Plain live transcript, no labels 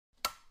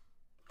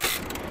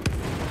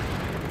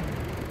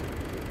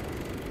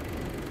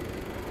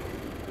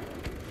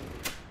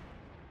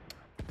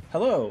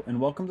Hello, and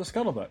welcome to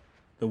Scuttlebutt,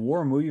 the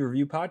War Movie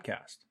Review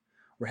podcast.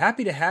 We're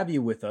happy to have you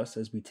with us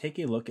as we take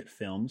a look at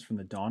films from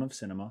the dawn of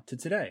cinema to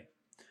today.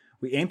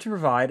 We aim to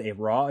provide a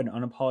raw and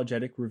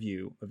unapologetic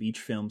review of each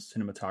film's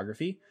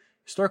cinematography,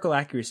 historical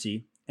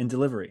accuracy, and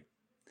delivery.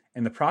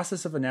 In the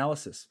process of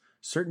analysis,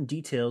 certain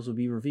details will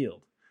be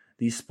revealed.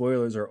 These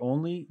spoilers are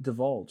only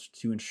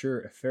divulged to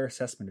ensure a fair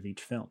assessment of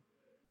each film.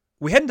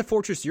 We head into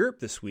Fortress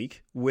Europe this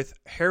week with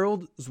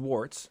Harold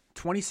Zwart's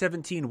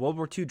 2017 World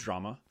War II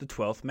drama, The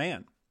Twelfth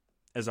Man.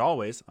 As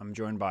always, I'm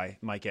joined by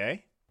Mike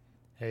A.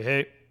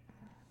 Hey.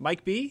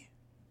 Mike B.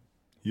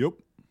 Yep.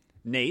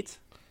 Nate.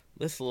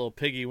 This little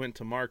piggy went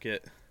to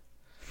market.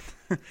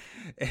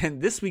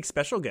 And this week's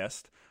special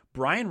guest,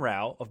 Brian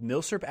Rao of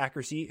Milsurp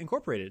Accuracy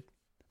Incorporated.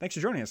 Thanks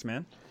for joining us,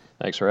 man.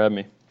 Thanks for having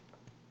me.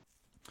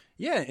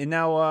 Yeah, and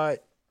now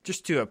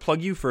just to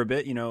plug you for a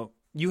bit,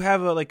 you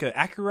have a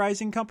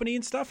accurizing company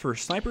and stuff for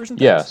snipers and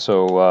things? Yeah,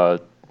 so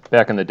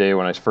back in the day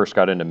when I first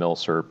got into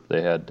Milsurp,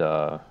 they had,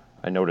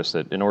 I noticed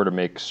that in order to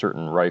make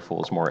certain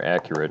rifles more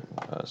accurate,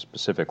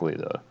 specifically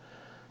the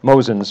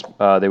Mosins,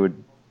 they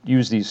would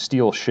use these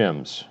steel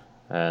shims,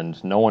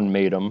 and no one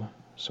made them,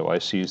 so I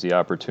seized the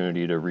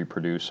opportunity to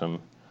reproduce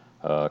them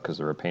because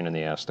they're a pain in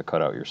the ass to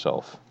cut out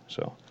yourself.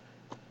 So.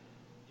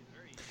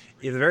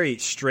 Yeah, they're very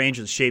strange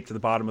and shaped to the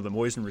bottom of the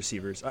Mosin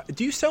receivers.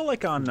 Do you sell on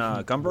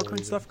Gunbroker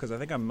and stuff? Because I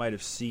think I might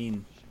have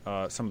seen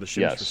some of the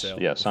shims for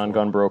sale. Yes, on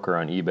Gunbroker,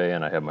 on eBay,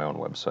 and I have my own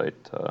website,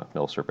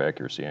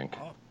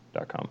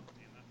 milsurpaccuracyinc.com.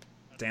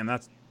 Damn,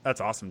 that's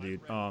awesome, dude.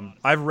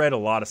 I've read a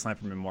lot of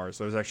sniper memoirs.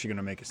 I was actually going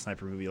to make a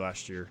sniper movie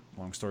last year.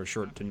 Long story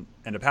short, it didn't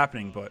end up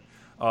happening. But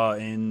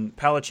in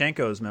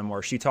Palachenko's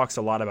memoir, she talks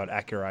a lot about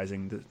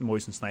accurizing the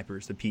Mosin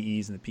snipers, the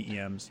PEs and the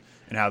PEMs,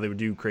 and how they would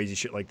do crazy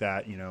shit like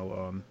that.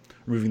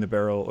 Removing the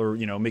barrel or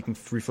making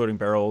free-floating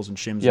barrels and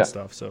shims and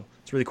stuff. So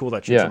it's really cool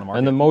that shit's on the market.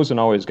 And the Mosin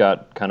always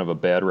got kind of a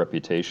bad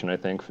reputation, I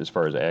think, as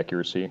far as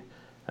accuracy.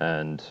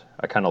 And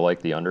I kind of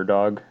like the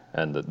underdog,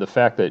 and the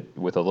fact that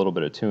with a little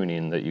bit of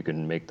tuning that you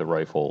can make the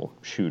rifle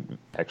shoot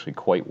actually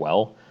quite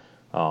well.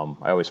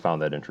 I always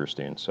found that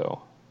interesting.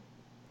 So.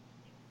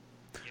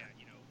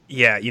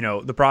 Yeah,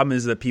 the problem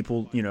is that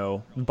people,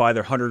 buy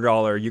their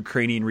 $100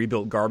 Ukrainian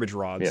rebuilt garbage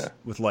rods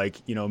with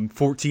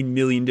 14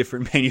 million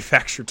different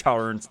manufacturer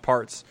tolerance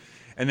parts.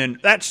 And then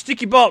that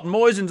sticky bolt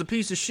Moisin's a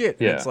piece of shit.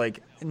 And it's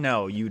like,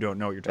 no, you don't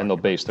know what you're talking about.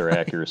 And they'll base their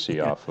accuracy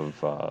off of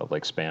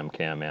spam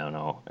cam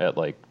ammo at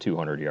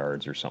 200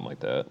 yards or something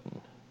like that.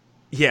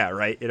 Yeah,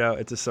 right.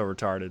 It's just so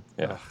retarded.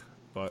 Yeah. Ugh,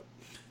 but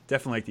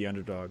definitely like the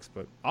underdogs.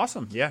 But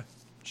awesome. Yeah.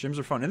 Shims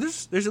are fun. And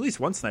there's at least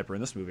one sniper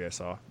in this movie I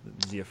saw, the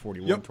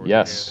ZF-41. Yep.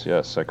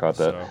 Yes, I caught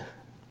that. So,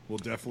 we'll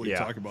definitely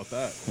talk about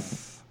that.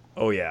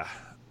 Oh, yeah.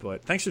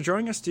 But thanks for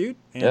joining us, dude.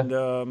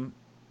 And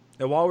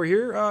and while we're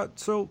here,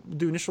 so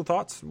do initial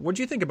thoughts. What did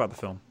you think about the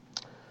film?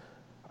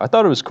 I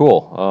thought it was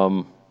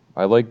cool.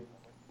 I like,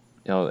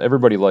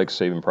 everybody likes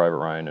Saving Private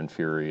Ryan and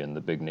Fury and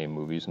the big name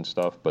movies and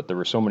stuff, but there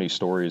were so many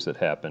stories that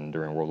happened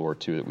during World War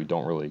II that we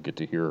don't really get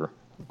to hear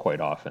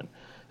quite often.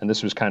 And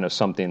this was kind of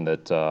something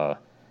that,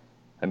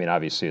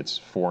 obviously it's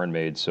foreign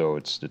made, so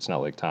it's not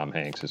like Tom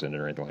Hanks is in it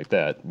or anything like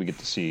that. We get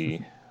to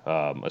see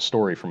a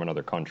story from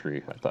another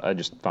country. I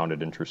just found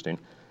it interesting.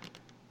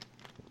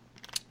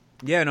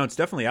 Yeah, no, it's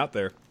definitely out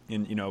there.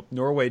 In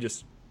Norway,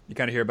 just you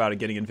kind of hear about it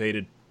getting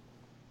invaded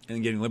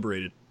and getting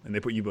liberated, and they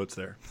put U-boats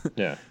there.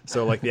 Yeah.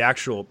 So the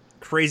actual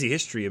crazy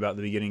history about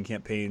the beginning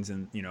campaigns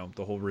and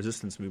the whole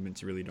resistance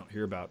movements you really don't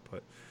hear about,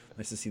 but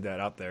nice to see that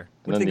out there.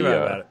 What do you think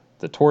about it?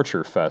 The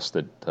torture fest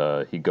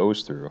that he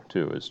goes through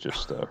too is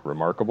just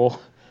remarkable.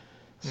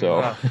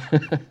 So.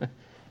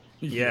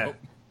 Yeah.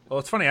 Well,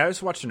 it's funny. I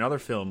just watched another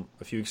film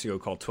a few weeks ago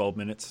called 12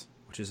 Minutes,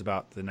 which is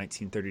about the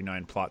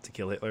 1939 plot to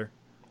kill Hitler.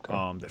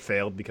 That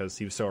failed because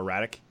he was so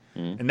erratic.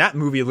 And that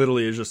movie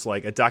literally is just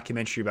like a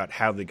documentary about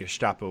how the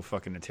Gestapo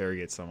fucking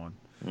interrogates someone.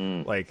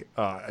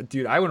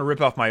 Dude, I want to rip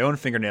off my own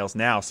fingernails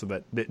now so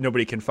that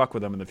nobody can fuck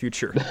with them in the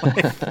future. So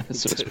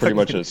it's pretty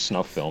much a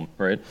snuff film,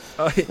 right?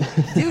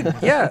 Dude,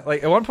 yeah.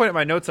 At one point in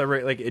my notes, I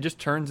write it just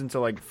turns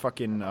into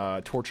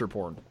fucking torture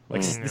porn.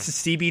 This is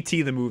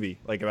CBT the movie,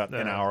 about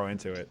an hour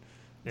into it.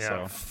 Yeah,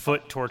 so.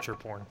 foot torture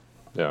porn.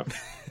 Yeah.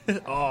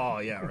 Oh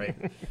yeah, right.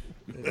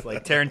 It's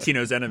like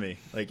Tarantino's enemy.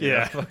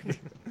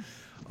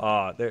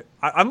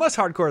 I'm less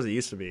hardcore as I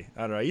used to be.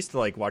 I don't know. I used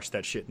to watch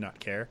that shit and not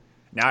care.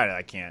 Now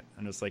I can't.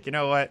 I'm just you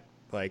know what?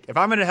 If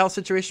I'm in a hell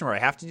situation where I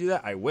have to do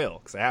that, I will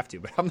because I have to.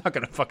 But I'm not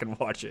gonna fucking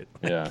watch it.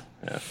 Yeah.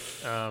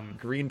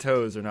 Green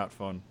toes are not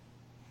fun.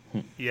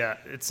 Yeah,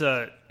 it's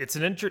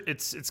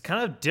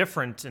kind of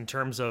different in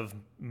terms of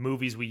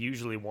movies we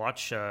usually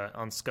watch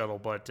on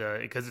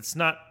Scuttlebutt because it's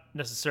not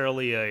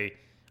necessarily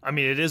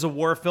it is a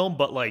war film,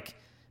 but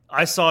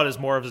I saw it as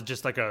more of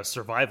just a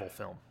survival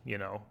film,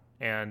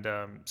 and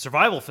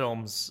survival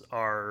films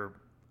are,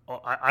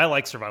 I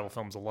like survival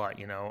films a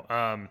lot,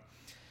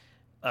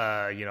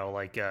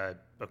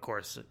 of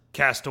course,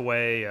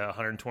 Castaway,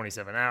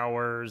 127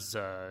 Hours,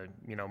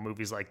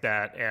 movies like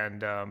that,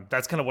 and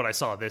that's kind of what I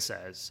saw this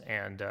as,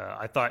 and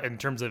I thought in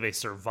terms of a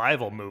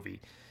survival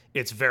movie,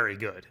 it's very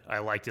good. I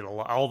liked it a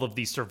lot. All of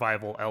these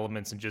survival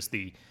elements and just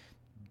the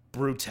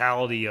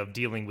brutality of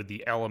dealing with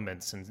the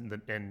elements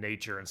and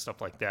nature and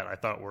stuff like that, I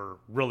thought were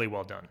really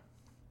well done.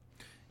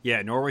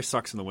 Yeah, Norway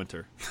sucks in the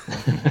winter.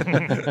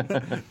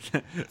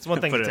 It's one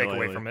thing to take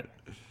away from it.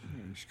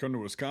 You should come to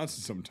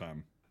Wisconsin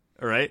sometime.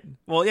 All right.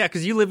 Well, yeah,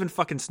 because you live in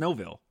fucking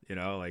Snowville. You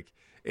know, like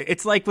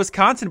it's like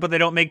Wisconsin, but they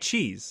don't make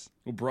cheese.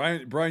 Well,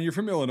 Brian, you're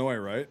from Illinois,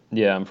 right?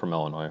 Yeah, I'm from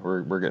Illinois.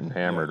 We're getting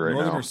hammered right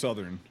Northern now. or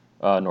southern?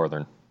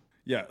 Northern.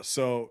 Yeah.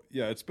 So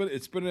yeah, it's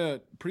been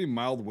a pretty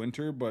mild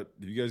winter, but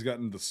have you guys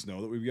gotten the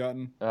snow that we've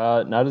gotten?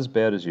 Not as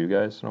bad as you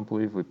guys, I don't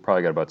believe. We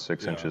probably got about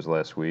 6 inches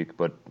last week,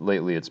 but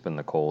lately it's been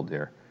the cold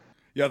here.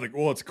 Yeah,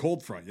 it's a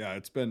cold front. Yeah,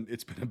 it's been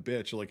a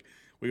bitch. Like,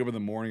 wake up in the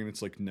morning and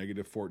it's like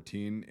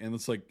 -14, and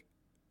it's like,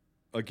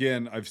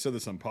 again, I've said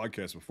this on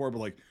podcasts before, but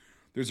like,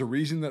 there's a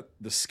reason that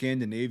the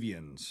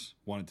Scandinavians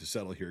wanted to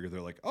settle here.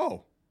 They're like,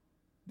 oh,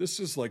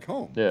 this is like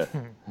home. Yeah,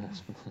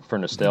 for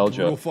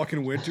nostalgia. Brutal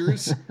fucking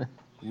winters,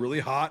 really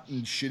hot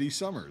and shitty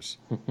summers.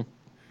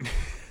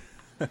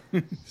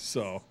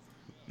 So,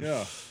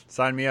 yeah,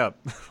 Sign me up.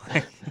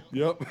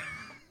 yep.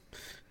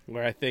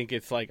 Where I think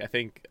it's like I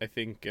think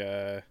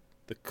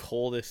the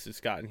coldest it's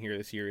gotten here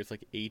this year is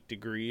like 8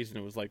 degrees, and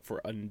it was like for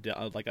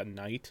like a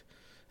night.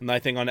 And I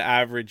think on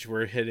average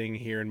we're hitting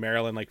here in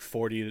Maryland like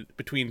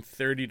between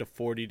 30 to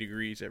 40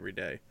 degrees every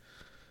day.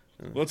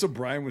 Well, that's what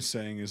Brian was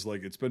saying, is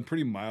like it's been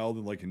pretty mild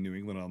in New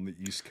England on the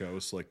East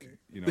Coast. Like,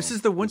 you know, This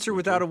is the winter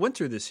without a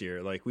winter this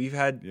year. Like, we've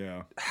had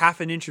half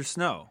an inch of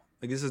snow.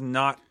 Like, this has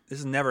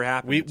never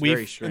happened. It's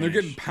very strange. And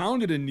they're getting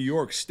pounded in New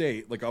York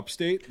State, like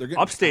upstate. They're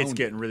getting Upstate's pounded.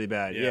 getting really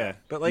bad. Yeah.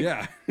 But like,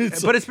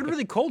 it's but it's been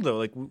really cold though.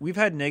 Like, we've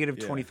had negative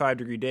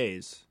 25-degree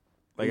days.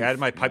 Like, I had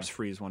my pipes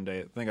freeze one day.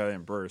 I think I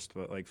didn't burst,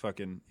 but like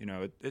fucking, you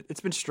know,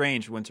 it's been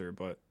strange winter,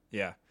 but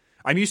yeah.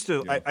 I'm used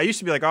to. Yeah. I used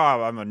to be like, oh,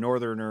 I'm a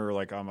northerner,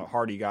 like I'm a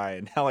hardy guy,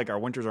 and now like our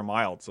winters are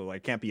mild, so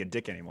like can't be a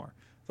dick anymore.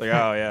 It's like,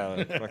 oh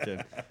yeah,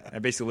 fucking. I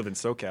basically live in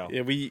SoCal.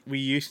 Yeah, we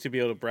used to be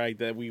able to brag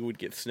that we would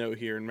get snow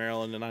here in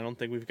Maryland, and I don't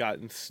think we've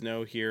gotten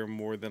snow here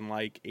more than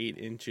like 8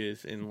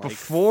 inches in like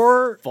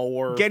before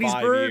 4 or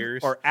Gettysburg 5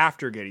 years, or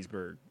after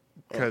Gettysburg,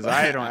 because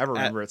I don't ever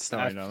remember it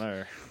snowing down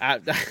there.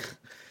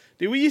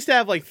 Dude, we used to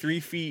have like 3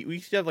 feet. We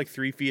used to have like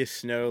 3 feet of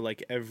snow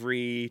like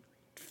every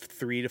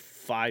 3 to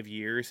 5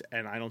 years,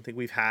 and I don't think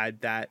we've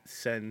had that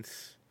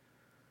since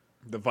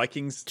the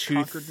Vikings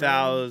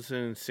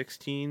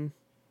 2016.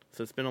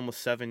 So it's been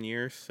almost 7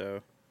 years.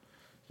 So,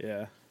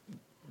 yeah,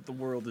 the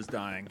world is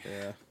dying.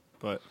 Yeah,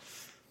 but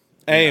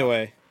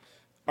anyway,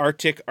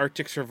 Arctic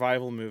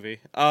survival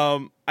movie.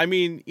 I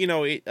mean, you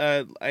know,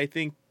 I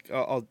think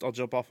I'll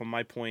jump off on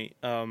my point.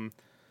 I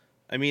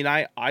mean,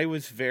 I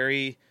was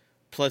very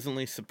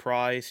pleasantly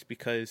surprised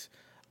because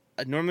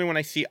normally when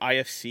I see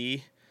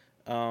IFC,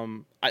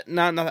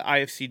 not that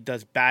IFC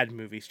does bad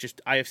movies, just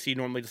IFC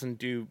normally doesn't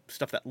do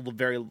stuff that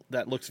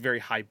looks very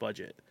high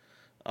budget.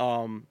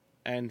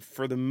 And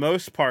for the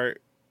most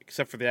part,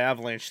 except for the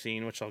avalanche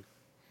scene, which I'll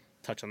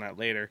touch on that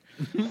later,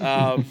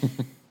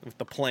 with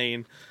the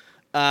plane,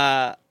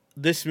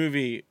 this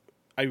movie,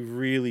 I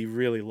really,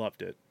 really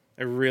loved it.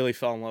 I really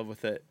fell in love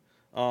with it.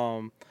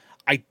 I'm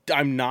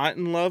not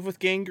in love with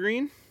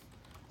Gangrene.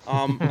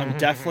 I'm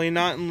definitely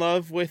not in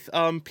love with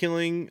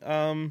peeling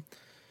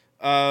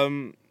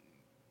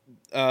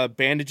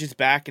bandages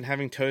back and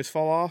having toes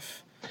fall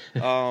off.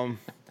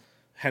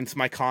 Hence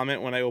my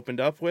comment when I opened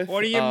up with.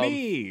 What do you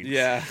mean?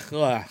 Yeah.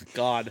 Ugh,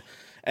 God.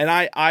 And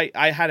I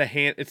had a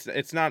hand.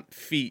 It's not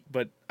feet,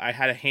 but I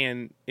had a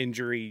hand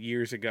injury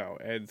years ago,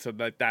 and so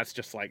that's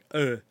just like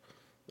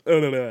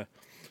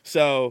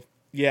So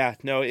yeah,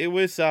 no, it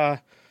was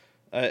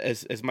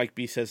as Mike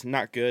B says,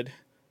 not good.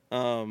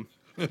 But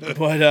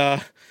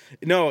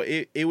no,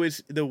 it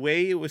was the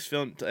way it was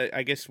filmed.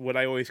 I guess what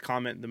I always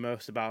comment the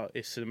most about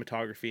is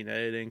cinematography and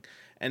editing.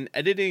 And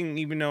editing,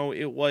 even though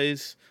it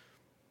was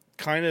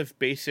kind of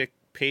basic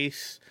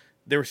pace,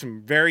 there were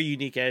some very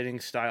unique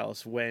editing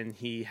styles when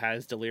he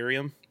has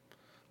delirium,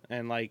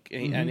 and like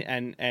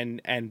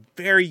and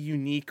very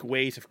unique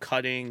ways of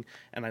cutting.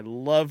 And I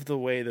love the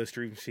way those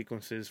dream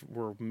sequences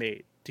were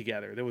made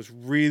together. That was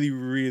really,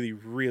 really,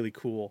 really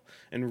cool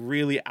and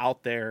really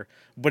out there,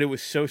 but it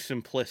was so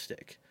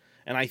simplistic.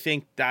 And I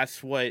think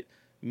that's what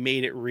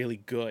made it really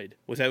good,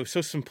 was that it was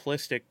so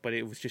simplistic, but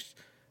it was just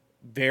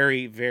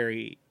very,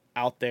 very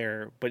out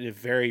there, but in a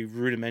very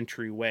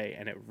rudimentary way,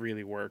 and it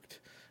really worked.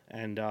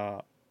 And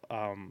I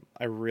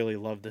really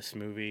love this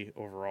movie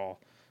overall.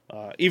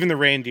 Even the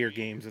reindeer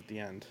games at the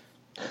end,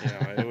 you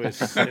know, it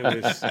was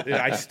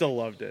I still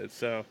loved it.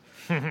 So,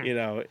 you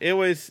know,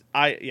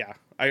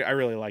 I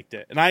really liked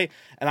it. And I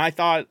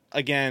thought,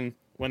 again,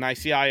 when I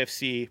see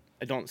IFC,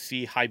 I don't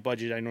see high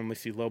budget, I normally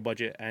see low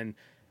budget. And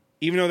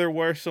even though there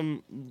were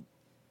some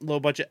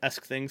low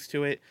budget-esque things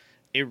to it,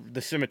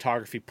 the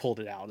cinematography pulled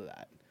it out of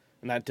that.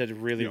 And that did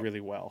really, really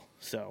well.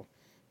 So,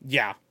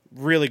 yeah,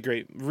 really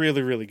great,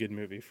 really, really good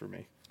movie for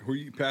me. Who are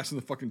you passing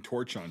the fucking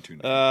torch on to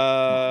now?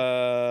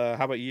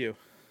 How about you?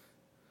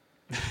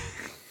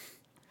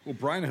 Well,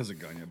 Brian hasn't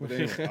gone yet, but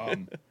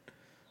anyway.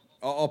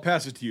 I'll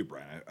pass it to you,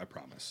 Brian. I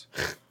promise.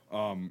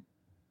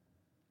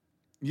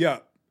 Yeah.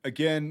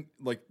 Again,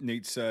 like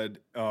Nate said,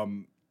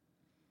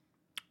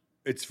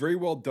 it's very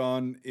well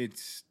done.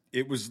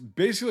 It was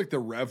basically like the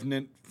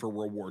Revenant for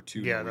World War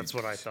II. Yeah, that's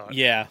what I thought.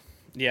 Yeah.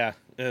 It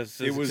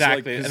was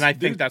exactly, and I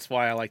think that's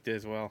why I liked it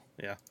as well.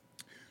 Yeah.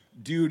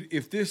 Dude,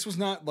 if this was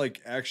not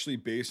like actually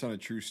based on a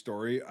true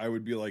story, I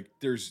would be like,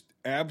 there's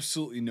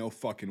absolutely no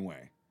fucking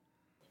way.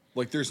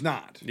 Like, there's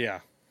not.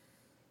 Yeah.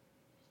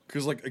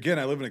 Because, like, again,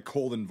 I live in a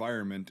cold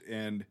environment,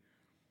 and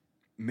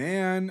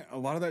man, a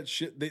lot of that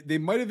shit, they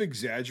might have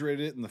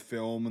exaggerated it in the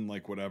film and,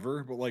 like,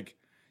 whatever, but, like,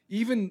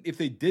 even if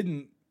they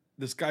didn't,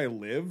 this guy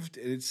lived,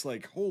 and it's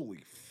like,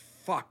 holy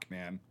fuck,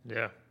 man.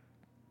 Yeah.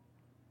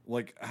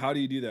 Like, how do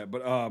you do that?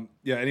 But,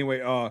 yeah, anyway,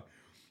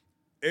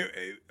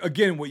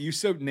 again, what you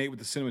said, Nate, with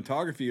the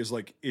cinematography is,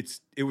 like,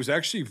 it was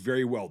actually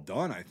very well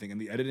done, I think, and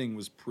the editing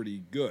was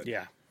pretty good.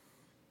 Yeah.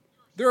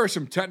 There are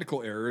some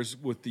technical errors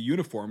with the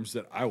uniforms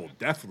that I will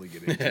definitely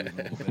get into in a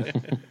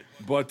little bit.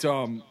 But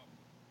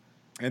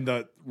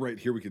and right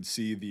here we can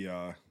see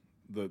the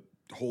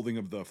holding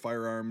of the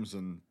firearms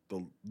and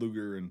the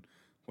Luger and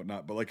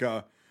whatnot. But like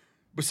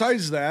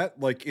besides that,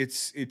 like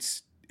it's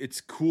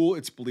cool,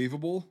 it's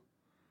believable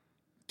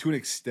to an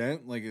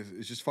extent. Like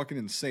it's just fucking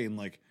insane.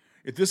 Like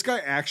if this guy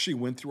actually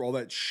went through all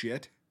that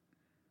shit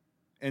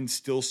and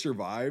still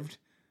survived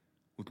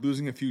with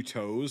losing a few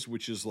toes,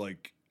 which is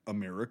like a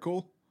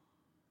miracle.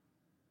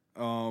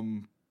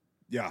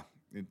 Yeah,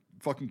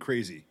 fucking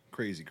crazy.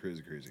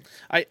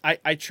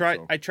 I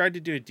tried to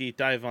do a deep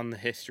dive on the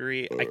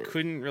history. I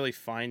couldn't really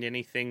find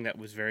anything that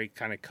was very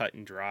kind of cut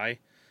and dry.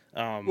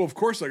 Well, of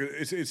course, like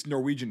it's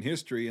Norwegian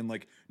history, and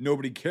like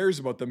nobody cares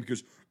about them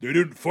because they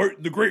didn't fight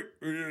in the Great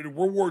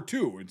World War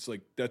II. It's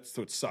like that's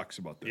what sucks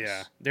about this.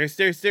 Yeah,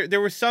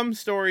 there were some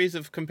stories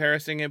of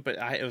comparing it, but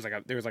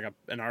there was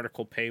an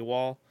article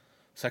paywall,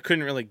 so I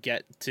couldn't really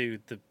get to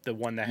the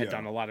one that had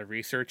done a lot of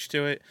research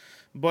to it.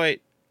 But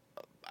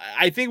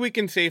I think we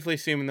can safely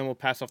assume, and then we'll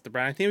pass off the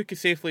Brian. I think we can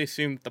safely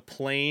assume that the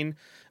plane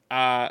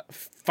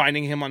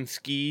finding him on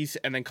skis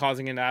and then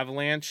causing an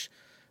avalanche.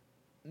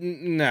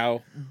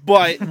 No,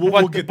 but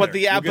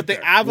the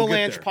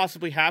avalanche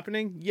possibly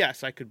happening.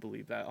 Yes, I could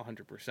believe that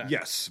 100%.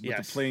 Yes,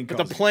 but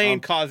the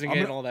plane causing it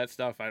and all that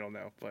stuff. I don't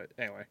know, but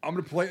anyway, I'm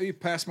gonna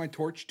pass my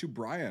torch to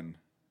Brian,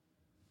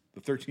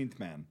 the 13th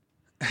man.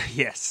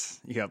 Yes,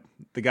 yep,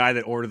 the guy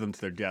that ordered them to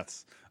their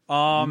deaths.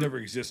 Never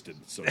existed.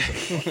 So.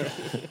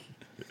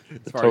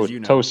 As far as you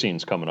know. Toe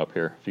scene's coming up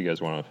here. If you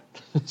guys want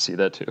to see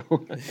that too.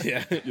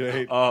 Yeah.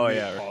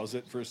 Pause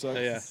it for a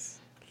second. Yeah.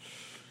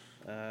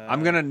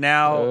 I'm gonna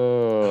now.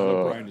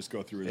 Let Brian just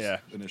go through his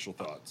initial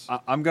thoughts.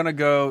 I'm gonna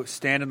go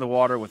stand in the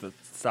water with a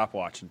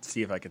stopwatch and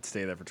see if I can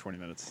stay there for 20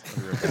 minutes.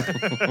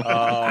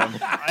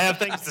 I have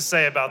things to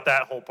say about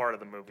that whole part of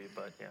the movie,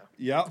 but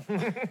yeah.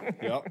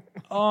 Yep.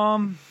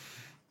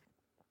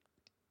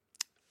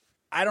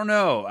 I don't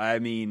know. I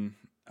mean,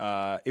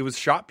 it was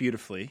shot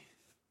beautifully.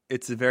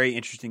 It's a very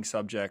interesting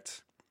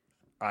subject.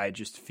 I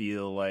just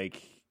feel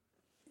like,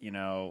 it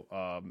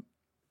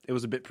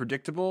was a bit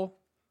predictable.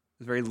 It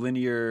was very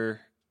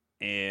linear,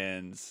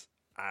 and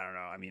I don't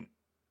know. I mean,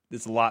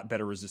 there's a lot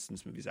better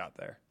resistance movies out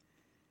there.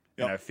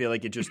 Yep. And I feel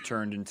like it just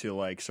turned into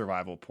like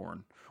survival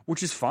porn,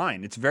 which is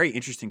fine. It's a very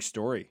interesting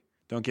story.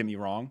 Don't get me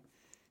wrong.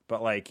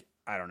 But like,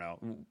 I don't know.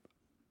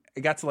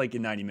 It got to like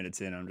 90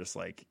 minutes in, I'm just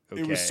like,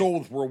 okay. It was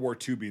sold with World War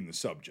II being the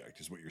subject,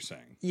 is what you're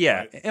saying. Yeah.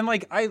 Right? And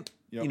like,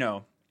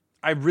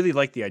 I really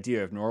like the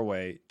idea of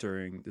Norway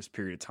during this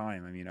period of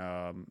time. I mean,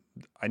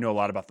 I know a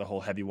lot about the whole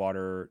heavy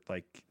water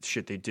like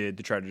shit they did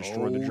to try to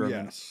destroy the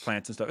German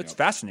plants and stuff. It's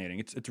fascinating.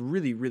 It's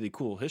really, really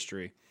cool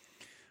history.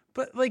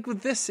 But like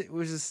with this, it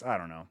was just, I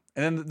don't know.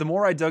 And then the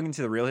more I dug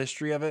into the real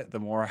history of it, the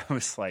more I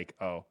was like,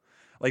 oh,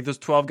 like those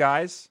 12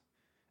 guys,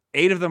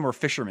 8 of them were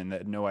fishermen that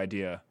had no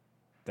idea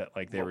that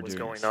like they were doing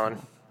going on.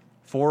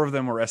 4 of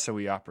them were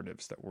SOE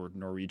operatives that were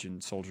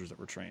Norwegian soldiers that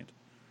were trained.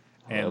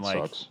 And like,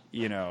 sucks.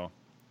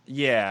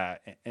 Yeah,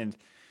 and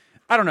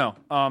I don't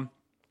know.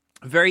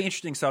 Very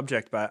interesting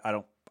subject, but I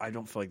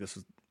don't feel like this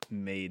was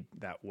made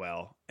that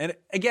well. And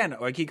again,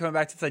 I keep coming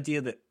back to this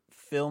idea that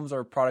films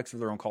are products of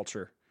their own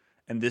culture,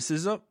 and this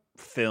is a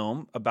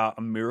film about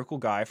a miracle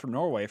guy from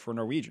Norway for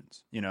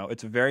Norwegians.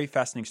 It's a very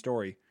fascinating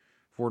story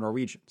for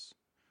Norwegians,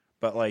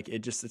 but like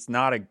it's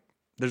not a.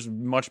 There's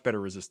much better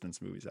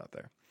resistance movies out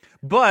there.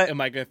 But am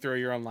I going to throw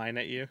your own line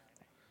at you?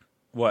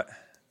 What?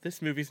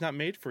 This movie's not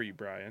made for you,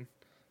 Brian.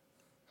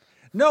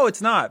 No,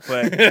 it's not,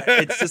 but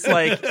it's just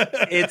like,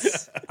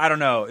 I don't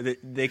know.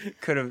 They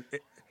could have,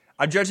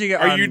 I'm judging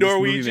it on you this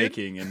Norwegian? movie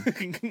making.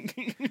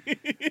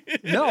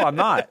 And no, I'm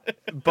not.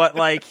 But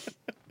like,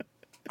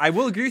 I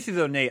will agree with you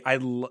though, Nate.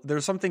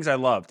 There's some things I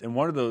loved. And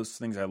one of those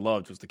things I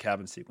loved was the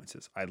cabin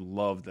sequences. I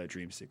loved that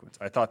dream sequence.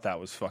 I thought that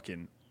was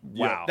fucking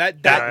wow.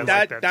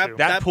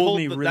 That pulled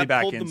me really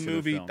back into the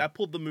movie. film. That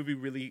pulled the movie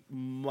really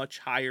much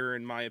higher,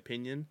 in my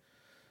opinion.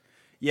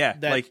 Yeah,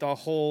 that like the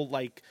whole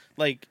like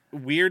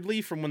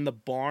weirdly from when the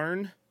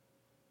barn,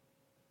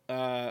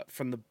 a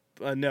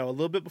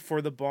little bit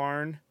before the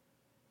barn,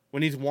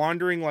 when he's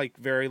wandering like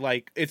very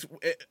like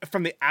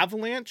from the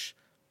avalanche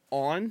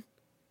on,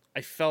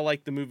 I felt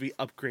like the movie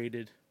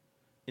upgraded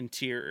in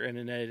tier and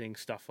in editing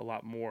stuff a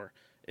lot more.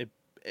 It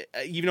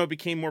even though it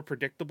became more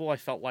predictable, I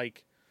felt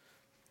like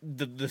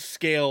the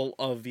scale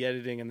of the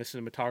editing and the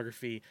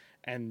cinematography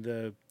and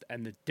the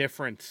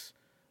difference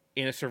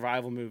in a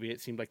survival movie,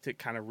 it seemed like it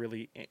kind of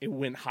really it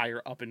went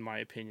higher up in my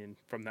opinion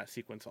from that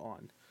sequence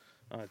on,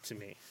 to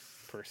me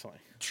personally.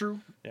 True.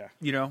 Yeah.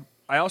 You know,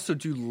 I also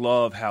do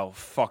love how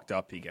fucked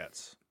up he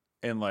gets.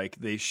 And like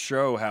they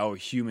show how a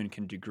human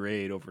can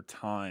degrade over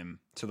time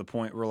to the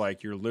point where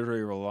like you're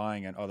literally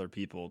relying on other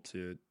people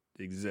to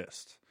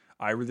exist.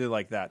 I really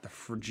like that. The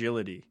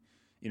fragility,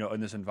 you know, in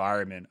this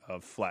environment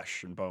of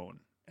flesh and bone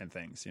and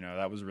things, you know,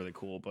 that was really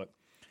cool. But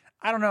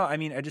I don't know. I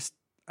mean, I just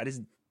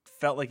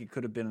felt like it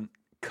could have been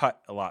cut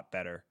a lot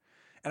better.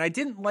 And I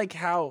didn't like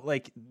how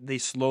like they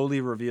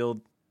slowly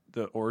revealed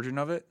the origin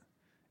of it.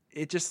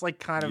 It just like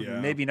kind of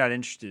made me not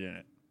interested in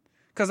it.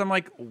 Because I'm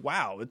like,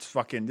 wow,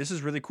 this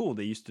is really cool.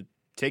 They used to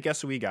take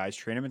SOE guys,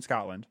 train them in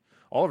Scotland,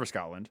 all over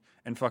Scotland,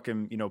 and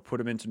fucking, you know, put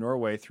them into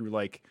Norway through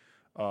like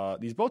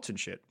these boats and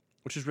shit,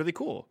 which is really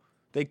cool.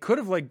 They could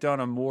have like done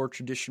a more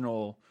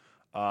traditional,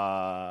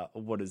 Guns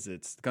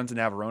of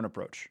Navarone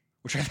approach,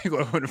 which I think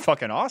would have been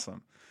fucking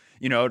awesome.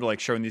 You know, to like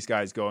showing these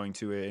guys going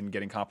to it and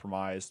getting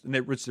compromised.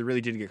 And which they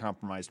really did get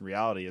compromised in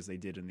reality as they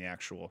did in the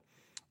actual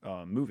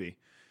movie.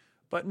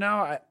 But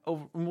now,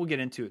 we'll get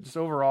into it. Just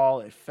overall,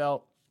 it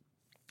felt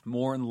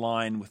more in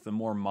line with the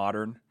more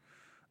modern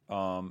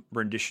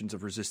renditions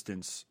of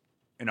resistance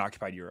in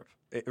occupied Europe.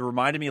 It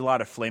reminded me a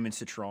lot of Flame and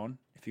Citron,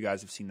 if you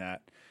guys have seen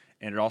that.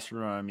 And it also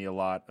reminded me a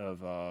lot of,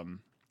 the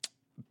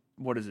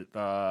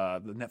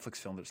Netflix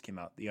film that just came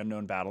out, The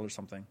Unknown Battle or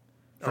something.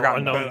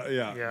 Forgotten Battle.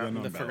 Yeah.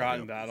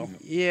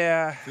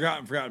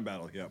 Forgotten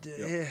Battle, yeah.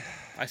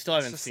 I still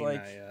haven't seen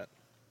that yet.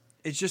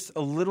 It's just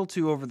a little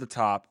too over the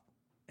top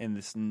in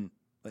this...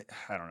 Like,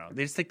 I don't know.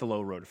 They just take the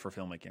low road for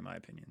filmmaking, in my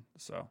opinion.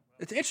 So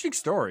it's an interesting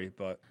story,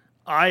 but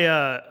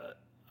I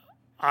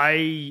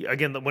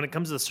again, when it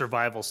comes to the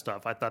survival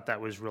stuff, I thought that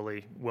was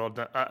really well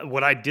done.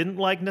 What I didn't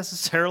like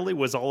necessarily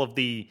was all of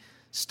the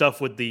stuff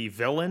with the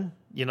villain.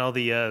 You know,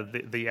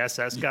 the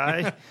SS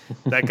guy.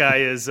 That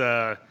guy is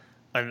a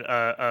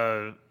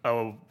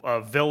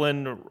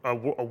villain, a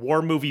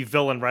war movie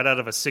villain right out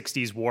of a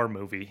 '60s war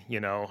movie. You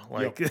know,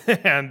 like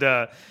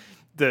and.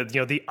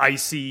 The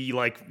icy,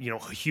 like, you know,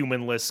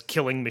 humanless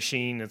killing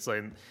machine. It's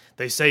like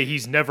they say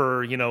he's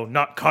never, you know,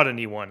 not caught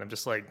anyone. I'm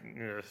just like,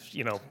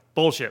 you know,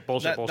 bullshit.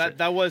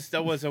 That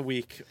was a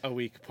weak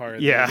part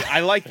of the movie.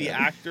 I like the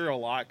actor a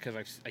lot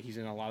because he's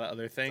in a lot of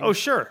other things. Oh,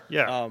 sure.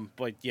 Yeah.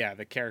 But yeah,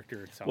 the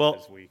character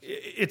itself is weak.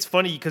 It's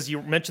funny because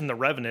you mentioned The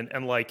Revenant,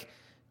 and like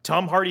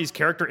Tom Hardy's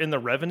character in The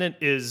Revenant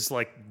is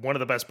like one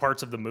of the best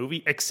parts of the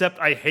movie, except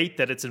I hate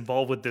that it's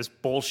involved with this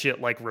bullshit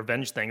like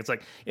revenge thing. It's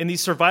like in these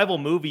survival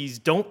movies,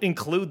 don't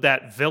include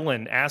that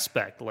villain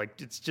aspect.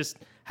 Like it's just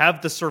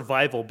have the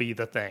survival be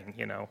the thing,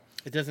 you know?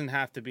 It doesn't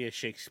have to be a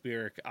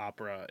Shakespeare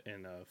opera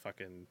in a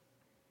fucking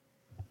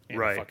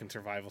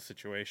survival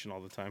situation all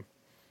the time.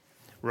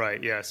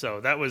 Right, yeah.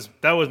 So that was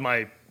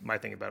my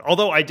thing about it.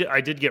 Although I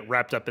did get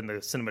wrapped up in the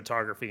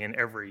cinematography in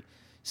every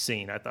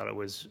scene. I thought it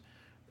was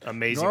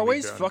amazing.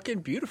 Norway's done. fucking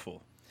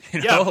beautiful.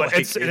 You know? Yeah, but like,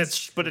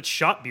 it's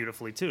shot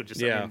beautifully too.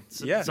 Just I mean,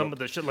 some of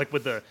the shit like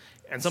with the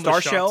and some star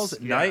of the shots, shells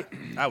at night.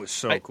 That was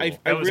so cool.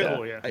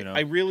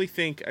 I really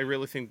think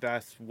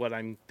that's what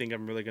I'm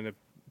really going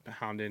to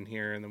hound in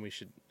here, and then we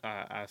should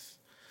ask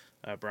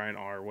Brian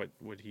R. what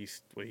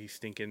he's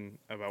thinking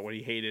about what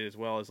he hated as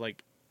well. Is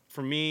like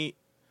for me,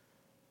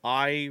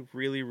 I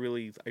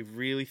really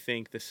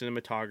think the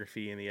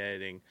cinematography and the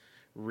editing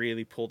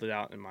really pulled it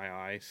out in my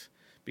eyes.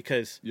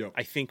 Because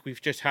I think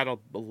we've just had a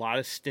lot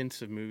of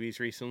stints of movies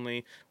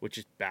recently, which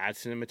is bad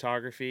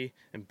cinematography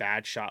and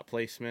bad shot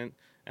placement.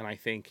 And I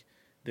think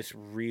this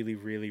really,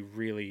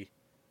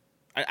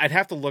 I'd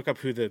have to look up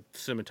who the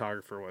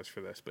cinematographer was for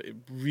this, but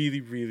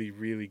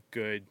really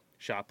good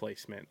shot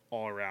placement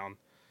all around.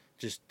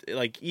 Just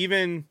like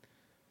even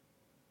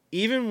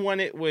when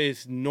it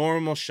was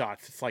normal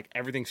shots, it's like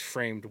everything's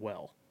framed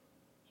well.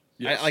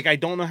 Yes. I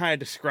don't know how to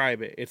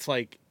describe it. It's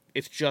like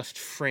it's just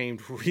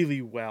framed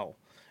really well.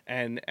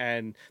 And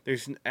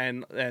there's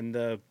and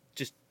the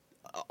just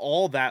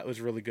all that was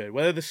really good.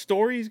 Whether the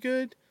story's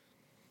good,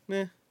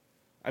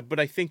 but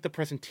I think the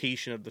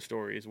presentation of the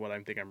story is what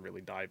I'm really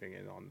diving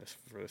in on this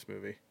for this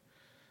movie.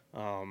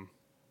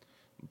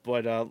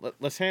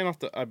 Let's hand off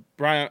to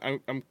Brian.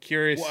 I'm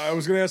curious. Well, I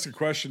was going to ask a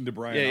question to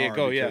Brian. Yeah,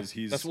 go. Because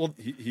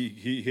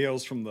he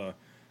hails from the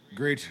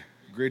great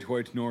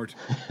white north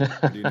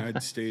of the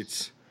United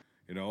States,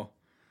 you know,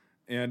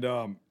 and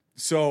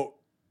so.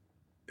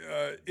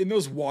 In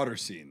those water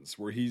scenes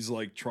where he's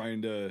like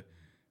trying to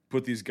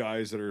put these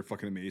guys that are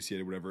fucking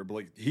emaciated, whatever, but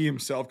like he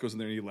himself goes in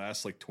there and he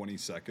lasts like 20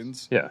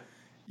 seconds. Yeah.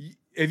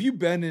 Have you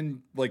been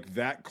in like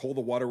that cold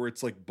of water where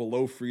it's like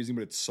below freezing,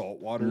 but it's salt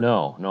water?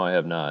 No, I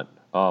have not.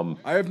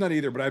 I have not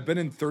either, but I've been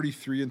in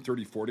 33 and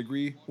 34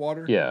 degree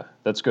water. Yeah,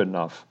 that's good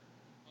enough.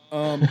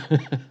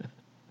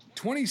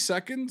 20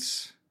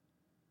 seconds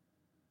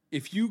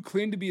if you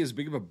claim to be as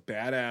big of a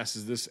badass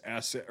as this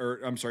SS,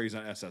 or I'm sorry, he's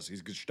not SS,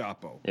 he's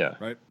Gestapo. Yeah.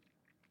 Right?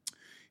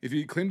 If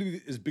you claim to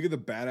be as big of the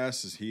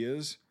badass as he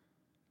is,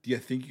 do you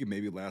think you can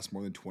maybe last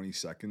more than 20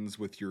 seconds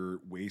with your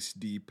waist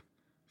deep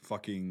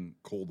fucking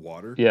cold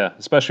water? Yeah,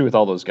 especially with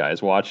all those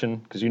guys watching,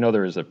 because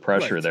there is a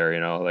pressure Right.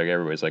 there, like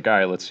everybody's like, all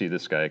right, let's see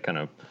this guy kind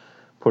of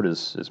put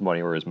his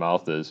money where his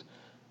mouth is.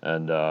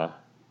 And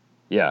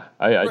yeah,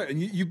 Right,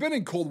 and you've been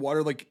in cold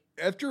water, like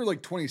after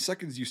like 20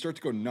 seconds, you start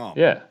to go numb.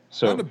 yeah.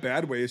 So Not in a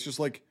bad way. It's just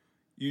like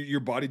your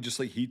body just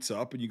like heats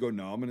up and you go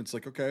numb, and it's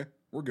like, okay,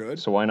 we're good.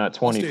 so why not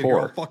I'll stay here all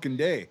 24? fucking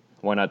day.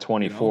 Why not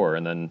 24?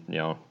 And then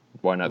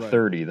why not Right.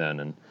 30 then?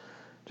 And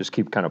just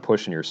keep kind of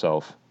pushing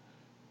yourself.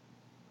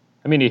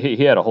 I mean,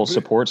 he had a whole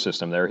support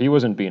system there. He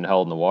wasn't being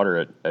held in the water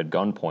at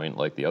gunpoint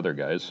like the other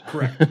guys.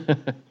 Correct.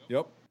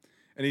 Yep.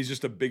 And he's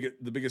just the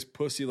biggest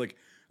pussy. Like,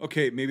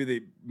 okay, maybe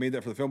they made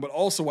that for the film, but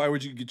also, why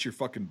would you get your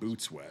fucking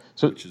boots wet?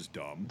 Which is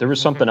dumb. There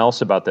was something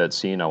else about that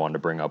scene I wanted to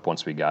bring up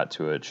once we got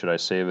to it. Should I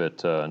save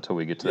it until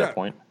we get to that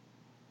point?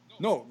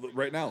 No,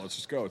 right now. Let's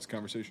just go. It's a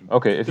conversation.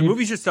 Okay. If The you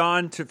movie's just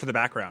on for the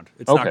background.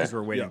 It's not Okay. because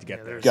we're waiting Yeah. to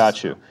get there.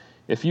 got you.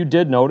 If you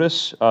did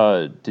notice,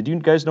 did you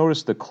guys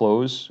notice the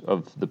clothes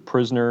of the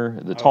prisoner,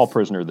 the tall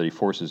prisoner that he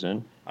forces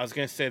in? I was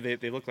gonna say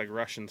they look like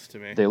Russians to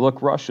me. They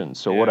look Russian.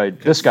 So Yeah,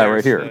 this guy right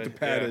there's here. the- The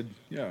padded.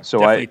 Yeah. So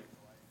Definitely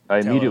I Tell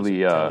us, immediately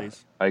tell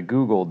these. I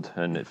Googled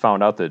and it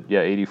found out that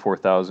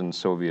 84,000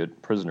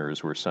 Soviet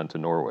prisoners were sent to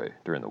Norway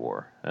during the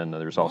war, and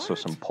there's also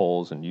some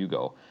Poles and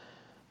Yugo.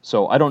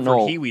 So I don't For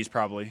know. Hiwis,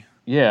 probably.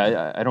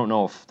 Yeah, I don't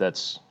know if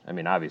that's. I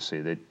mean,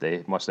 obviously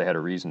they must have had a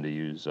reason to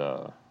use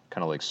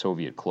kind of like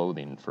Soviet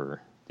clothing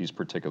for these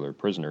particular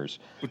prisoners.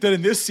 But then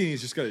in this scene, he's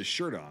just got his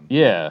shirt on.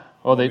 Yeah.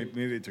 Oh, they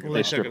Maybe they took it Well,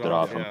 they off. took stripped it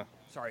off him. Yeah.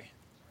 Sorry.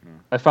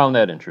 I found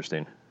that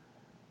interesting.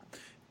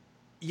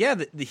 Yeah,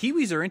 the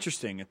Hiwis are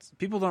interesting.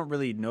 People don't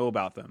really know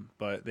about them,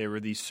 but they were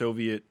these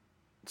Soviet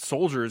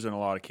soldiers in a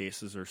lot of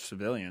cases, or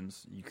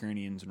civilians,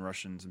 Ukrainians and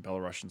Russians and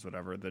Belarusians,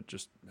 whatever, that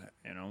just,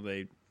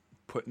 they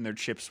put in their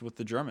chips with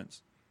the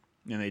Germans.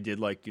 And they did,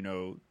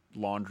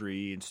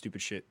 laundry and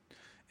stupid shit.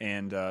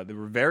 And they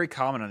were very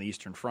common on the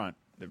Eastern Front.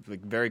 They're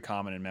very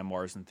common in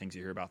memoirs and things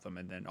you hear about them.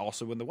 And then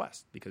also in the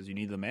West, because you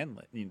need the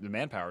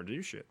manpower to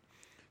do shit.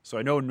 So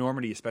I know in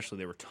Normandy especially,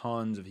 there were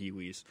tons of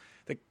Hiwis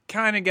that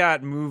kind of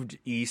got moved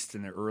east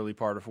in the early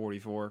part of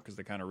 44 because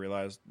they kind of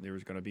realized there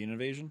was going to be an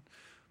invasion.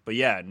 But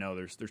yeah, no,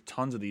 there's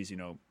tons of these,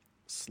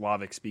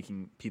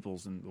 Slavic-speaking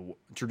peoples in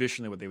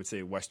traditionally what they would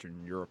say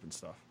Western Europe and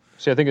stuff.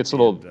 See, I think it's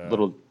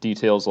little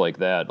details like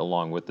that,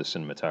 along with the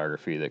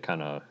cinematography, that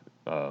kind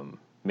of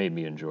made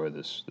me enjoy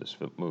this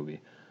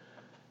movie.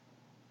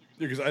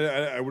 Yeah, because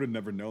I would have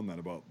never known that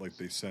about,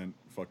 they sent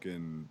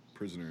fucking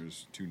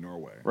prisoners to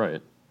Norway.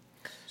 Right.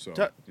 So,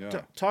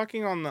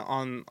 Talking on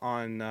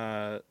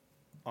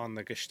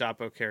the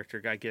Gestapo character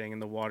guy getting in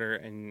the water,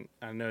 and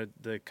I know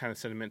the kind of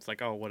sentiments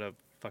like, oh, what a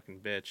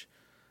fucking bitch.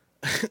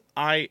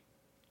 I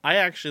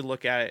actually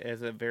look at it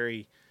as a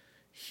very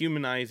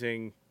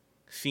humanizing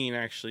scene,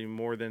 actually,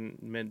 more than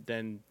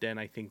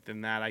I think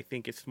than that. I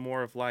think it's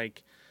more of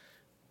like,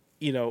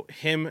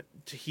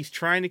 he's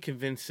trying to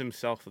convince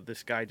himself that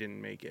this guy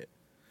didn't make it,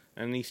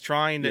 and he's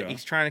trying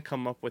to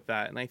come up with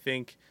that, and I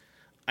think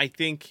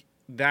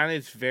that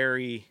is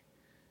very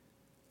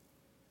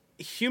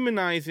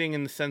humanizing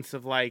in the sense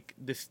of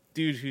this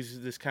dude who's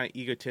this kind of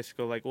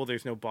egotistical, well,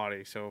 there's no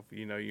body, so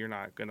you're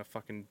not gonna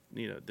fucking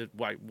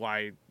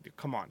why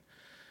come on.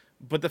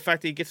 But the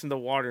fact that he gets in the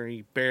water and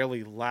he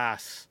barely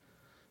lasts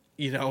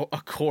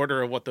a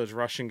quarter of what those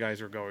Russian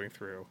guys were going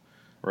through,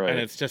 Right. and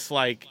it's just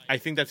I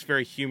think that's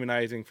very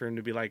humanizing for him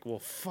to be well,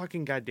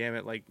 fucking goddamn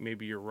it,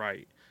 maybe you're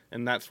right.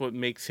 And that's what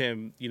makes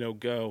him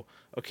go,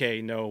 okay,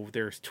 no,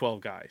 there's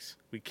 12 guys,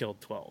 we killed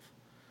 12.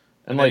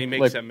 And then he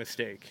makes that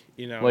mistake,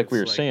 Like we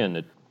were saying,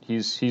 that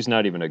he's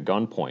not even at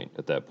gunpoint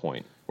at that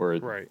point. Where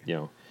Right.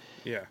 Yeah.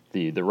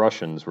 the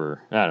Russians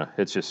were. I don't know.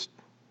 It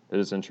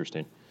is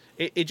interesting.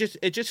 It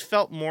just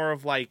felt more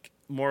of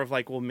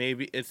well,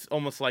 maybe it's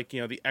almost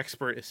the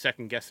expert is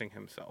second guessing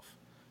himself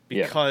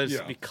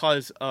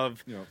because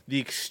of the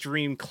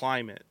extreme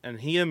climate, and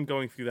him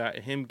going through that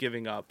and him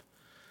giving up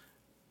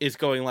is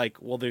going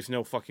well, there's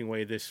no fucking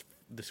way this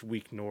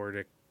weak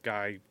Nordic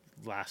guy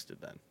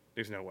lasted. Then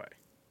there's no way.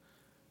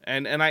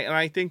 And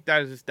I think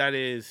that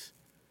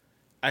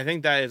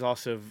is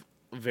also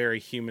very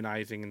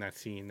humanizing in that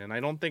scene. And I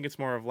don't think it's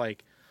more of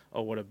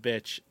oh, what a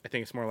bitch. I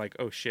think it's more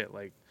oh shit,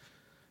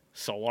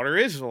 saltwater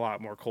is a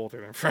lot more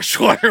colder than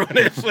freshwater when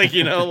it's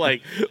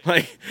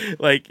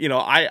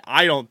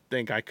I don't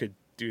think I could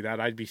do that.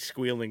 I'd be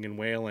squealing and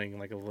wailing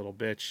like a little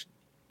bitch,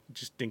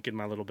 just dinking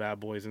my little bad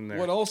boys in there.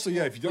 What also, if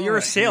you don't, Well, you're a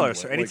wanna sailor,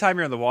 handle so it, anytime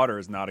you're in the water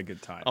is not a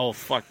good time. Oh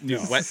fuck,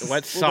 dude! No. Wet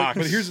Well, socks.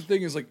 but here's the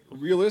thing: is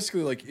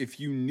realistically, if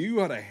you knew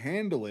how to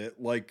handle it,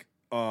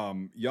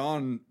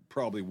 Jan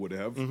probably would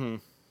have, Mm-hmm.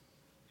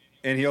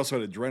 and he also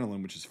had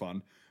adrenaline, which is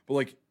fun.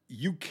 But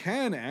you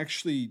can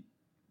actually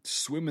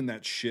swim in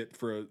that shit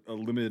for a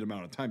limited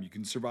amount of time. You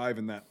can survive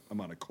in that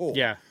amount of cold.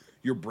 Yeah.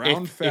 Your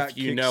brown fat if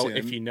you kicks know in.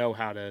 if you know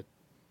how to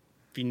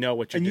if you know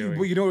what you're and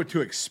doing. you know what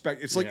to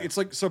expect. It's like Yeah. it's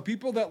like so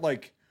people that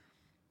like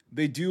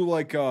they do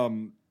like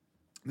Margot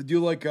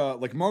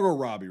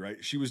Robbie,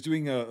 right? She was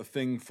doing a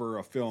thing for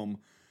a film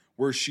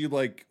where she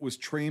like was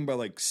trained by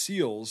like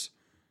SEALs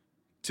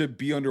to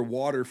be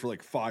underwater for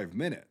like 5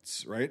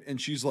 minutes, right?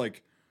 And she's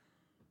like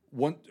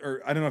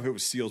or I don't know if it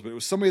was SEALs, but it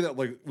was somebody that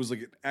like was like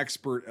an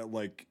expert at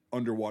like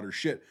underwater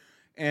shit.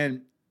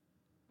 And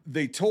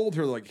they told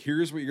her like,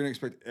 here's what you're gonna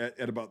expect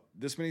at about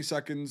this many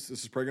seconds.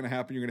 This is probably gonna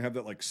happen. You're gonna have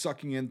that like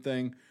sucking in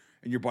thing,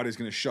 and your body's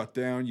gonna shut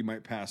down. You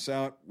might pass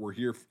out. We're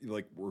here,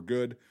 like we're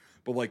good,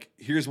 but like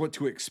here's what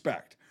to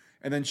expect.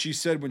 And then she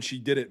said when she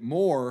did it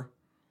more,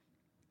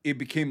 it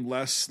became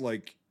less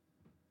like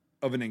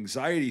of an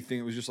anxiety thing.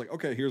 It was just like,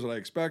 okay, here's what I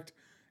expect,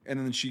 and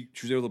then she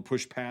was able to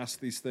push past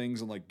these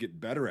things and like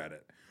get better at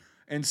it.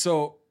 And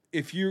so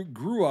if you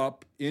grew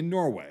up in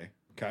Norway,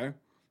 okay,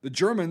 the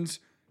Germans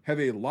have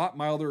a lot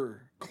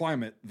milder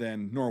climate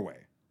than Norway.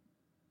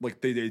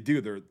 Like they do.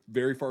 They're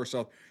very far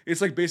south.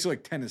 It's like basically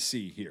like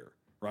Tennessee here,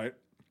 right?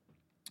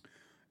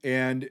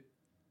 And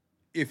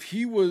if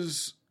he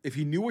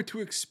knew what to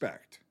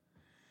expect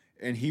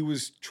and he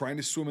was trying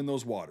to swim in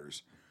those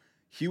waters,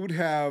 he would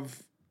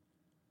have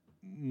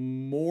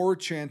more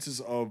chances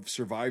of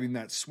surviving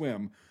that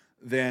swim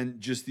than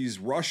just these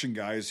Russian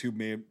guys who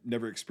may have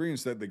never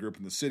experienced that. They grew up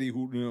in the city,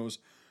 who knows?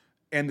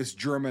 And this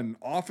German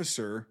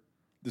officer,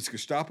 this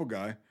Gestapo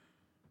guy,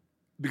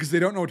 because they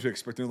don't know what to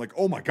expect. They're like,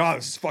 oh my God,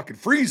 this is fucking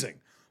freezing.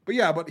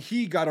 But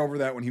he got over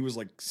that when he was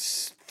like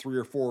 3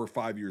 or 4 or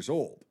 5 years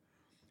old.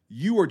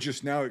 You are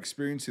just now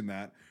experiencing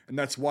that, and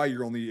that's why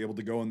you're only able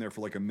to go in there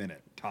for like a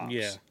minute tops.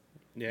 Yeah.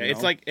 Yeah, You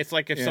it's know?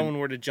 like if someone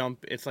were to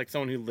jump, it's like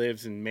someone who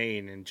lives in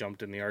Maine and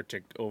jumped in the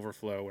Arctic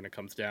overflow when it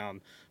comes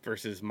down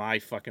versus my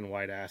fucking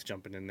white ass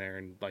jumping in there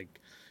and like,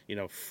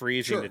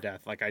 freezing Sure. to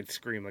death. Like I'd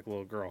scream like a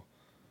little girl.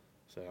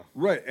 So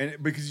Right,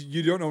 and because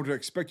you don't know what to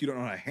expect, you don't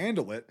know how to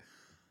handle it.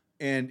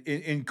 And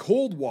in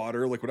cold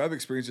water, like what I've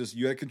experienced is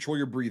you got to control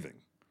your breathing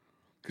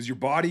because your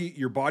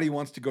body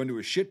wants to go into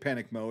a shit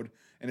panic mode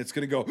and it's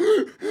going to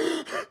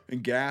go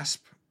and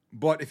gasp.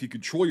 But if you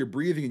control your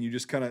breathing and you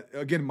just kind of,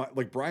 again,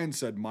 like Brian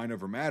said, mind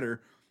over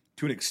matter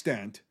to an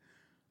extent,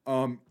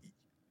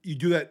 you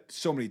do that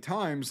so many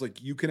times,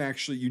 like you can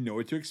actually, you know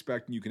what to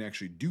expect and you can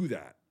actually do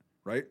that,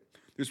 right?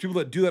 There's people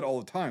that do that all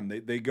the time.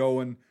 They go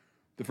and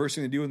the first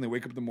thing they do when they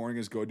wake up in the morning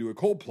is go do a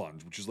cold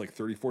plunge, which is like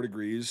 34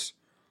 degrees.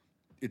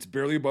 It's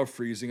barely above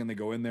freezing and they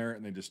go in there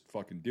and they just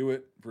fucking do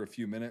it for a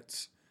few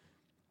minutes.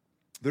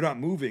 They're not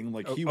moving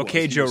like he was.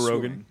 Okay, He Joe was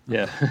Rogan.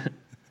 swimming. Yeah.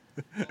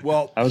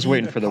 Well, I was he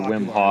waiting for the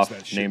Wim popularized that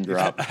Hof shit. name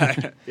drop.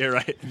 Yeah,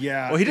 right.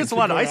 Yeah. Well, he does it's a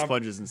lot of been ice going on-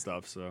 plunges and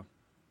stuff. So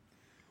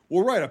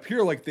Well, right up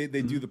here, like they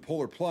do the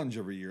polar plunge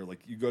every year. Like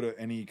you go to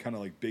any kind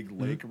of like big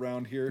lake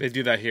around here. they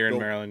do that here in They'll-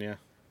 Maryland, yeah.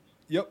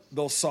 Yep,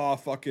 they'll saw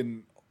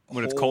fucking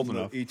When it's hole cold in the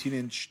enough.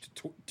 18-inch,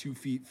 2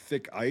 feet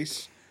thick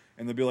ice,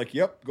 and they'll be like,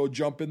 "Yep, go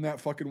jump in that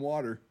fucking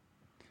water."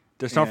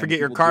 just don't And forget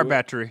your people car do it.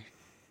 battery.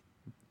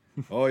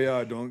 Oh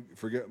yeah, don't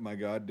forget my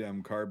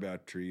goddamn car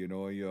battery.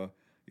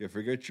 You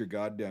forget your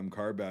goddamn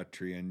car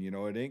battery, and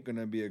it ain't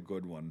gonna be a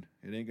good one.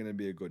 It ain't gonna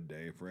be a good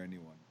day for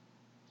anyone.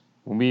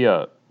 When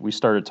we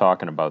started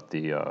talking about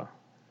the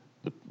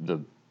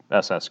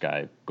SS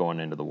guy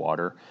going into the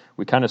water,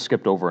 we kind of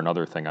skipped over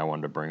another thing I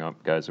wanted to bring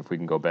up, guys. If we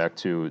can go back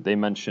to, they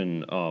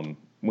mention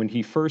when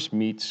he first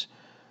meets,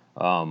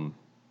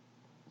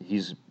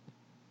 he's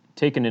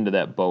taken into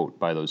that boat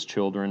by those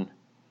children,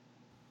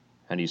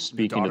 and he's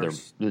speaking to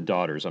the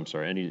daughters. I'm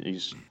sorry, and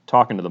he's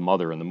talking to the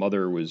mother, and the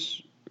mother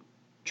was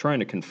trying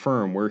to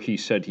confirm where he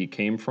said he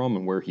came from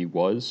and where he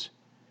was.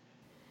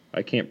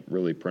 I can't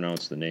really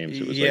pronounce the names.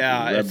 It was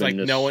It's like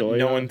no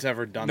Rebbenesoya. one's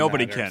ever done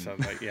Nobody that. can.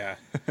 Something like, yeah.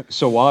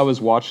 So while I was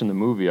watching the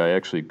movie, I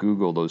actually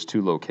Googled those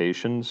two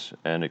locations,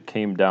 and it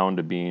came down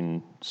to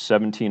being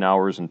 17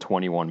 hours and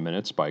 21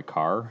 minutes by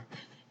car.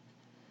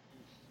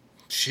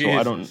 So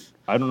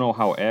I don't know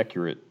how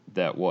accurate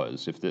that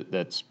was. If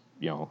that's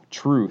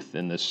truth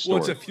in this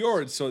story. Well, it's a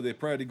fjord, so they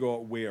probably had to go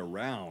way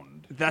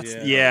around. That's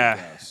I yeah.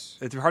 guess.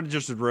 It's hard to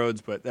judge the roads,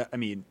 but I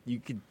mean, you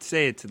could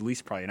say it's at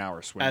least probably an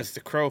hour swim. As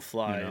the crow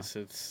flies,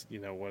 it's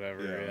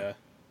whatever.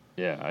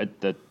 Yeah.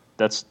 Yeah.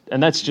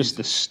 That's just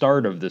the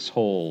start of this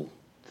whole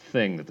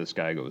thing that this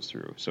guy goes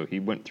through. So he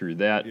went through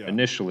that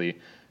initially,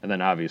 and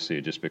then obviously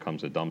it just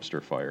becomes a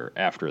dumpster fire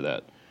after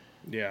that.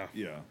 Yeah.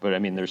 Yeah. But I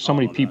mean, there's so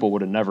many people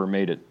would have never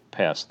made it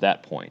past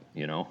that point,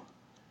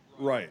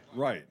 Right.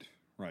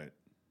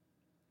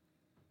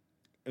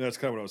 And that's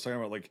kind of what I was talking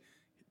about. Like,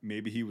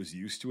 maybe he was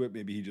used to it.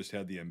 Maybe he just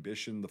had the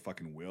ambition, the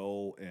fucking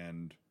will,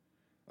 and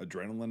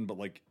adrenaline. But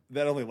like,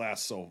 that only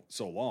lasts so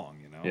long,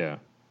 Yeah.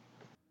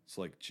 It's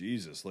like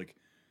Jesus. Like,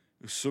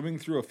 swimming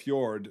through a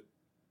fjord,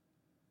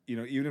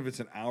 even if it's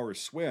an hour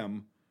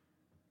swim,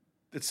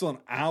 it's still an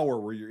hour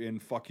where you're in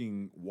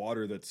fucking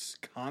water that's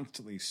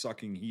constantly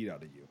sucking heat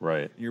out of you.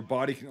 Right. And your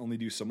body can only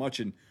do so much.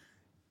 And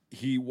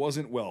he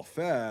wasn't well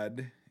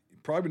fed.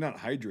 Probably not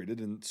hydrated,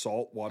 and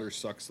salt water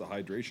sucks the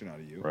hydration out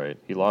of you. Right.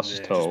 He lost his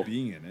toe. Just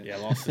being in it. Yeah,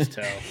 lost his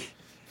toe.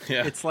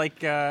 Yeah. It's like,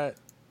 God,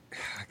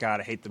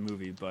 I hate the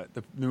movie, but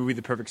the movie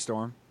The Perfect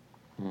Storm.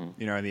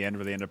 You know, in the end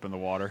where they end up in the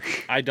water.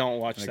 I don't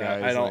watch The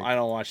that. guy is I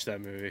don't watch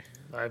that movie.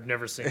 I've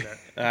never seen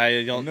that.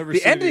 I don't. Never The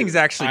seen it ending's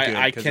either. actually good.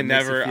 I 'cause can it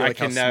makes you never. feel I like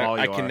how can never. small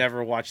I you can are.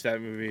 never watch that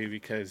movie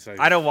because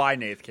I know why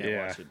Nath can't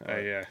Yeah, watch it.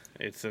 But, yeah.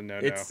 It's a no.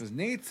 It's- Because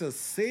Nate's a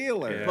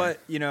sailor. Yeah. but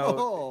you know,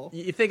 Oh.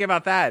 you think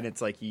about that, and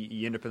it's like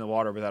you end up in the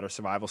water without a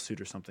survival suit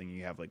or something.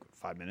 You have like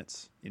 5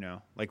 minutes. You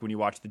know, like when you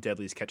watch the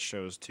Deadliest Catch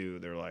shows too,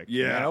 they're like,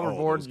 Yeah, "Man, oh,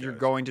 overboard, those you're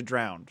guys. going to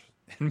drown."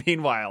 And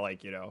meanwhile,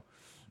 like, you know,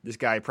 this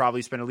guy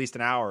probably spent at least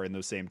an hour in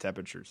those same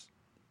temperatures,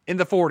 in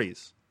the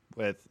 40s,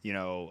 with, you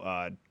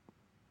know,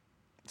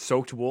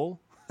 soaked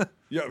wool.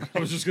 Yeah, I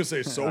was just gonna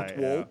say soaked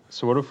Yeah. wool.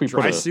 So what if we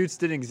Dry put a suits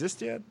didn't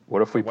exist yet.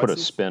 what if we put a wetsuits?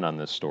 spin on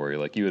this story?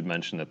 Like you had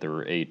mentioned that there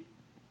were 8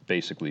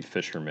 basically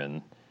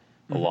fishermen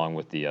along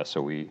with the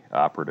SOE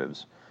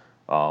operatives.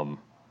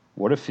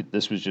 What if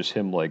this was just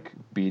him like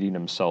beating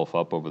himself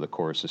up over the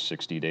course of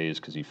 60 days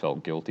because he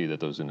felt guilty that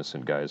those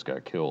innocent guys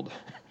got killed?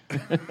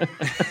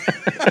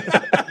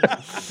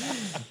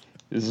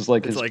 This is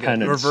like It's his like a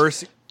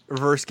penance.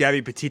 reverse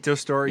Gabby Petito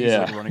story. He's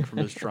Yeah. like running from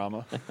his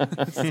trauma.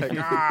 It's like,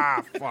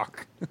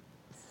 fuck.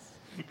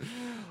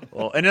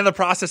 Well, and in the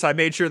process, I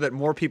made sure that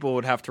more people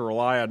would have to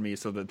rely on me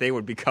so that they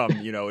would become,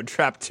 you know,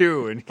 entrapped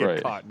too and get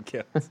Right. caught and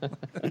killed.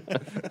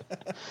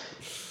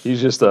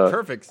 He's just a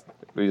Perfect.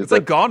 It's It's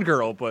like Gone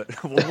Girl,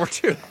 but World War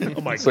II.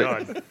 Oh my like-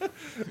 god!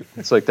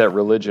 It's like that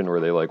religion where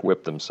they like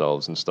whip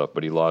themselves and stuff,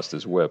 but he lost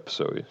his whip,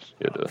 so he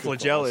had to.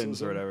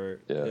 Flagellants or whatever.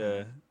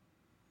 Yeah.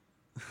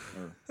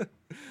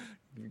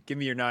 Give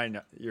me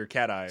your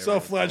cat eye. or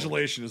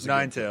Self-flagellation is a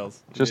Nine good thing.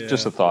 tails.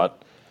 Just a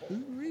thought.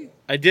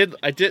 I did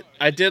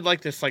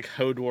like this like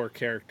Hodor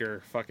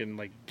character fucking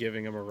like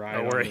giving him a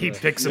ride. Where onto he the-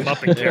 picks him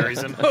up and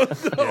carries him.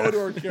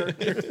 Hodor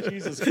character.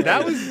 Jesus Christ.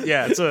 That was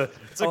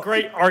It's a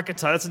great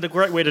archetype. That's a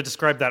great way to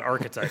describe that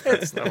archetype. I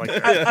like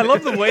that. I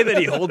love the way that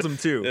he holds him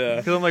too.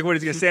 Because I'm like, what,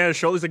 he's gonna stand on his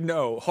shoulders? He's like,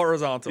 no,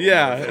 horizontal.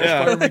 Yeah,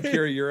 yeah. Spider-Man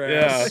carry your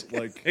ass.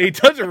 Like, He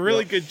does a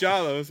really good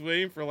job. I was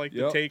waiting for like the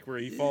Yep. take where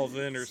he falls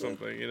in or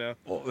something, you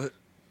know.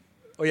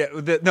 Oh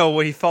yeah,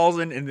 when he falls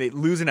in and they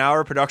lose an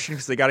hour of production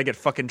because they got to get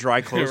fucking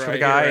dry clothes for the Right,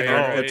 guy, right, and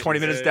they're right. 20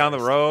 minutes Yeah, down the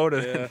road.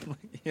 yeah.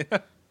 Yeah.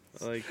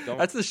 Like don't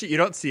That's the shit you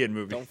don't see in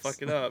movies. don't fuck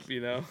it up,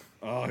 you know.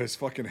 oh, his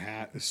fucking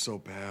hat is so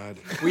bad.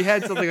 We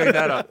had something like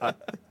that.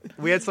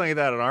 We had something like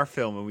that on our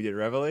film when we did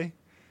Reveille.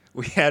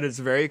 We had this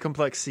very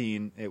complex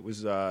scene. It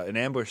was an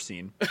ambush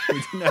scene.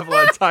 We didn't have a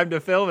lot of time to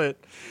film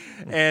it,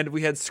 and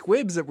we had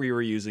squibs that we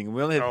were using. And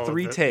we only had Oh,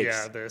 3 takes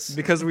yeah, this.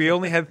 because we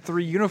only had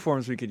 3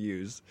 uniforms we could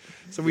use.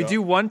 So we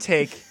do one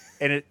take,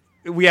 and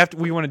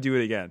we want to do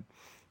it again.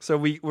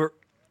 So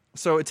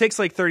So it takes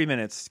like 30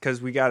 minutes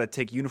because we got to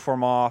take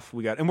uniform off.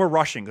 And we're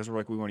rushing because we're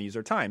like, we want to use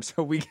our time.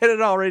 So we get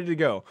it all ready to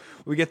go.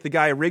 We get the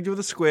guy rigged with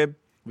a squib.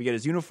 We get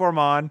his uniform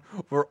on.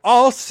 We're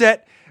all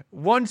set.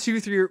 1, 2,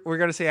 3. We're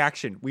going to say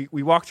action. We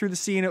walk through the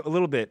scene a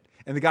little bit.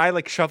 And the guy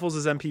like shuffles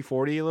his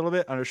MP40 a little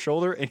bit on his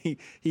shoulder. And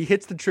he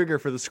hits the trigger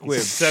for the squib.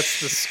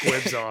 Sets the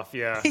squibs off.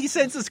 Yeah. He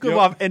sends the squib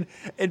off and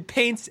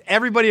paints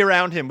everybody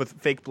around him with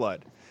fake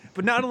blood.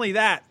 But not only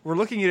that, we're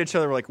looking at each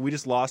other. We're like, we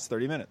just lost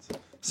 30 minutes.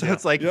 So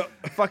it's like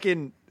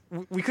fucking.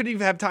 We couldn't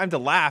even have time to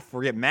laugh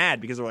or get mad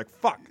because we're like,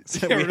 fuck.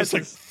 So Yeah, we we're had just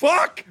like, to-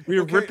 fuck. we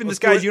were Okay, ripping this let's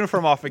do guy's it.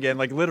 uniform off again,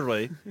 like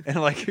literally,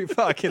 and like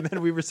fuck. And then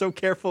we were so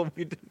careful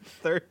we did it the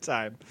third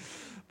time.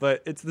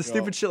 But it's the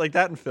stupid shit like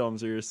that in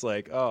films where you're just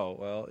like, oh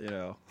well, you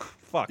know,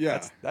 fuck.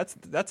 Yeah.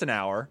 That's an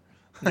hour.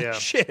 Yeah.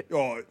 Shit.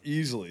 Oh,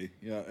 easily.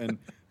 Yeah, and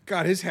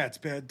God, his hat's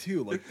bad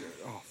too. Like,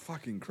 oh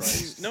fucking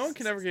Christ. No one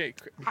can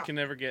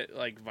ever get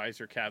like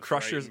visor caps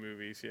Crushers- right in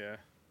movies. Yeah.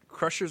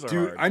 Crushers are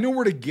Dude, hard. I know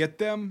where to get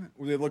them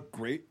where they look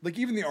great. Like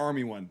even the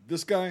army one.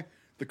 This guy,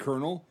 the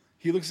colonel,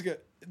 he looks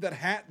like that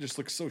hat just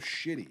looks so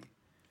shitty.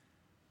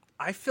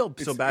 I feel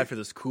so bad for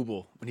this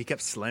Kubel when he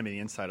kept slamming the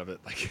inside of it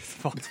like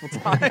multiple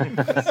times.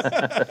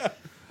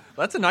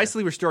 That's a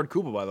nicely restored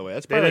Kubel, by the way.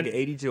 That's probably like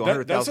Did $80,000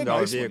 to That's a $100,000 nice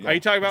one, vehicle. Are you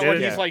talking about Did when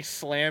it? he's Yeah. like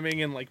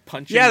slamming and like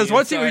punching? Yeah, there's the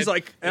one scene where he's inside?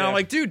 like, and I'm Yeah.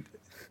 like, dude,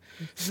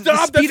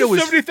 stop! the That's a Speedo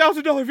was-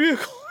 $70,000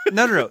 vehicle.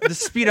 no. The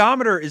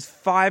speedometer is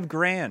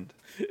 $5,000.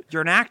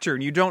 You're an actor,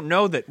 and you don't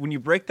know that when you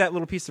break that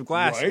little piece of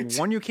glass, Right.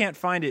 1, you can't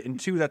find it, and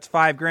 2, that's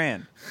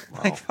 $5,000.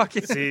 Like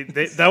fucking. See,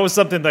 that was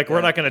something like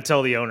we're not going to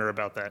tell the owner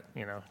about that.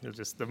 You know, it's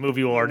just the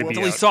movie will already be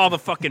Until he out. saw the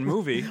fucking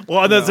movie.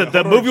 Well, that's it.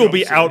 The Hodor movie will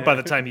be jumps in, out by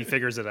the time he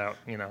figures it out.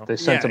 You know, They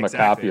sent Yeah, him a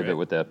exactly, copy of right. it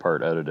with that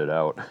part edited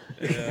out.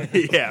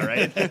 Yeah,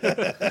 right.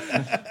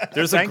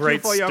 there's a Thank you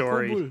great for your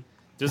story. Kubel.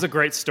 There's a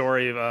great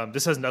story.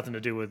 This has nothing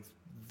to do with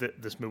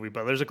this movie,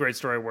 but there's a great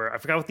story where I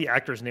forgot what the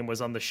actor's name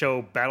was on the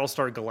show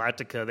Battlestar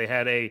Galactica. They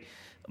had a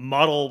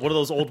model, one of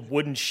those old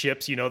wooden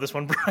ships. You know this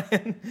one,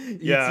 Brian?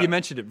 You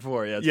mentioned it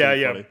before. Yeah, it's yeah,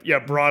 pretty yeah, funny. yeah.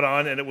 Brought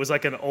on, and it was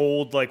like an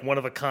old, like one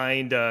of a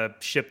kind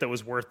ship that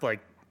was worth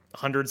like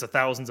hundreds of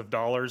thousands of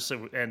dollars.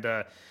 And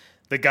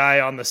the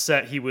guy on the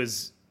set, he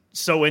was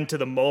so into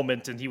the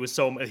moment, and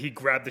he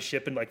grabbed the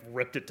ship and like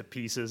ripped it to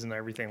pieces and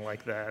everything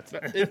like that.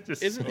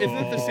 Just- Isn't it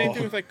the same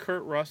thing with like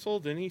Kurt Russell?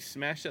 Didn't he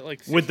smash that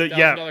like With the-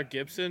 $60,000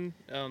 Gibson?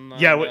 On,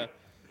 Yeah,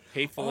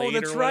 Hateful Oh, Eight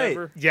that's or right.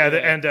 whatever. Yeah,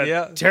 and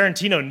Yeah.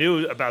 Tarantino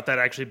knew about that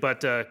actually,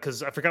 but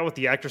because I forgot what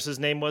the actress's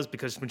name was,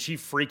 because when she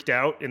freaked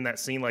out in that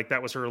scene, like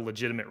that was her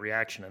legitimate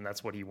reaction, and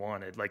that's what he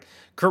wanted. Like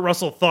Kurt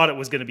Russell thought it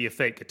was going to be a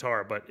fake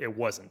guitar, but it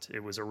wasn't.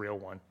 It was a real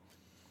one.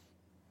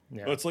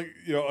 Yeah, It's like,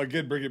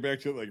 again, bring it back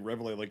to like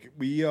Reveille. Like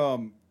we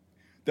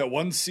that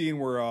one scene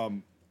where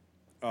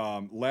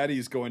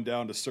Laddie's going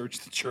down to search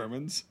the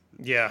Germans.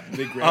 yeah.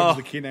 They grabbed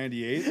the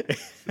K98,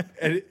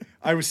 and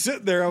I was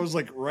sitting there. I was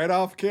like right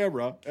off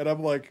camera, and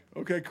I'm like,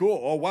 okay, cool.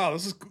 Oh wow,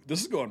 this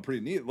is going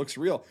pretty neat. It looks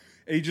real.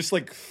 And he just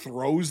like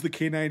throws the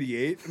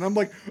K98, and I'm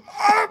like,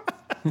 ah!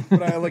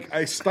 But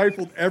I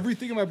stifled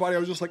everything in my body. I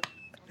was just like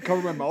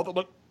covered my mouth. I'm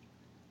like,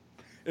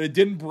 and it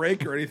didn't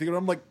break or anything. And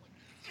I'm like,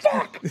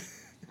 fuck.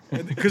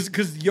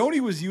 Because Yoni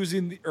was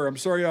using,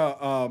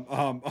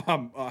 Halbrock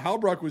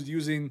was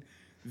using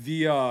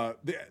the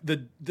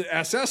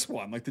SS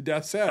one, like the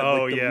Death's Head,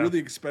 Oh, like the yeah. really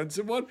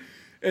expensive one.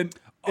 And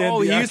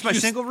Oh, the he act used my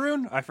just- single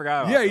rune? I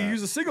forgot about Yeah, that. he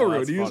used a single rune.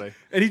 That's He funny.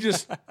 and he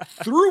just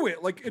threw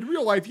it. Like in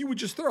real life, you would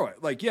just throw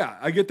it. Like, yeah,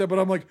 I get that, but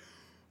I'm like,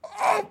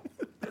 oh,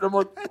 and I'm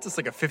like, That's just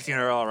like a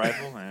 $1,500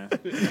 rifle, man.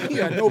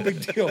 yeah, no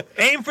big deal.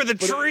 Aim for the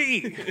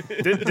tree!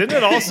 Didn't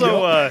it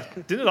also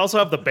didn't it also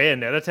have the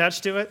bayonet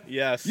attached to it?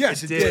 Yes.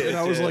 Yes, it did. And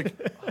I was did.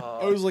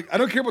 like, I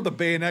don't care about the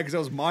bayonet because that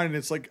was mine. And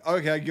it's like,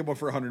 okay, I can get one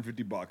for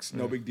 $150.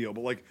 No big deal.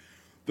 But like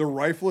the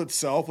rifle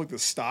itself, like the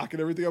stock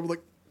and everything, I was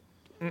like,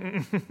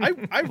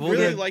 I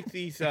really yeah. like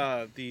these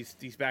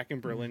back in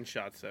Berlin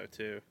shots though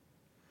too.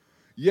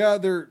 yeah,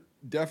 they're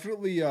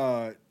definitely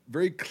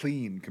very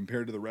clean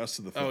compared to the rest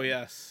of the film. Oh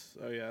yes.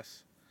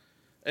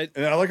 And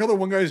I like how the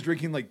one guy's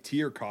drinking like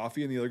tea or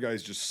coffee and the other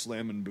guy's just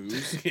slamming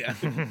booze. Yeah.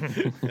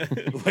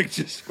 Like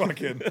just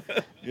fucking,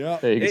 yeah.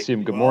 Hey, you can see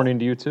him. Good morning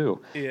to you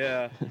too.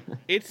 Yeah.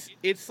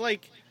 It's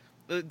like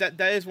that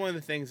is one of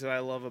the things that I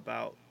love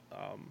about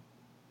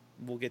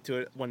we'll get to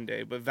it one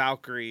day, but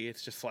Valkyrie,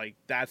 it's just like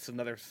that's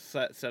another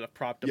set of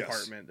prop Yes.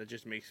 department that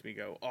just makes me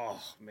go,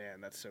 "Oh, man,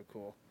 that's so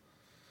cool."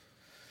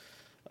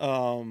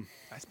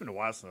 It's been a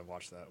while since I've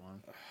watched that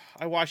one.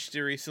 I watched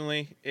it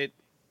recently.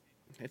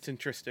 It's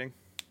interesting.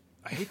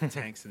 I hate the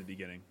tanks in the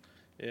beginning.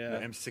 Yeah. The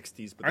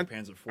M60s, but Aren't- the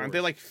Panzer IV. Aren't they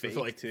like They're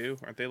fake too?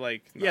 Aren't they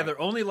like Yeah, not-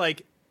 they're only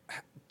like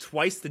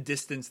twice the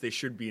distance they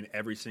should be in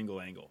every single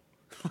angle.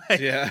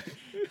 Yeah.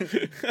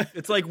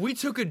 It's like we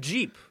took a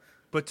Jeep,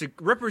 but to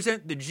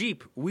represent the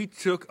Jeep, we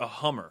took a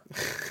Hummer.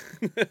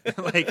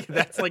 Like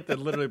that's like the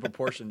literally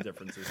proportion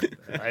differences.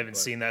 I haven't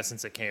seen that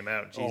since it came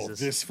out. Oh, Jesus.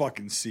 this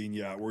fucking scene,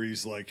 yeah, where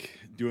he's like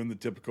doing the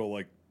typical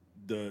like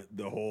the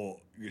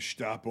whole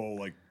Gestapo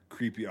like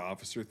creepy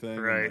officer thing.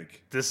 and, Right.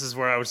 like, This is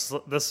where I was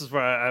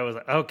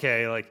like,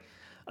 okay, like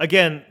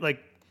again,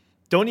 like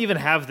don't even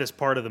have this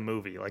part of the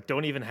movie. Like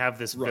don't even have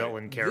this Right.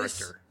 villain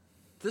character.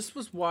 This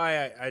was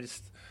why I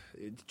just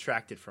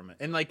detracted from it.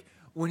 And like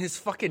when his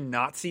fucking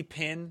Nazi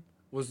pin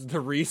was the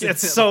reason.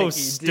 It's that, so like,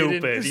 he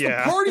stupid. didn't- it's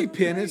Yeah. the party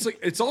pin. It's like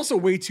it's also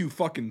way too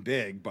fucking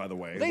big, by the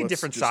way. They had Let's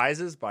different just-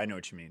 sizes, but I know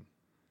what you mean.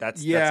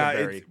 That's Yeah, a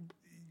very. it-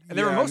 And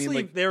they yeah, were I mostly mean,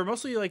 like- they were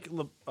mostly like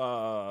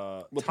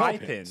tie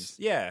pins. pins.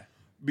 Yeah.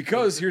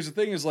 Because here's the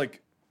thing: is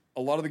like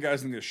a lot of the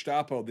guys in the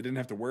Gestapo, they didn't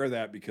have to wear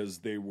that because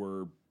they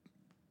were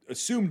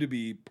assumed to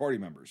be party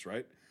members,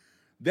 right?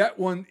 That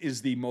one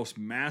is the most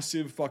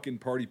massive fucking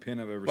party pin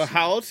I've ever But seen.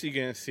 how else are you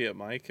gonna see it,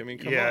 Mike? I mean,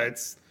 come Yeah, on.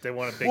 it's they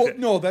want a big Well,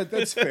 no,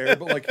 that's fair,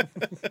 but like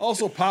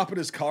also popping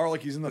his car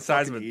like he's in the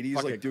size fucking of a 80s,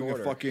 fucking like doing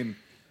quarter.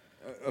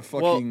 a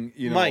fucking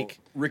Mike,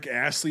 Rick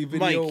Astley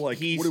Mike, video. Like,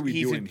 what are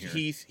we doing here?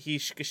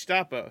 He's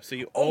Gestapo, so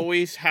you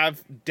always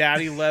have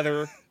daddy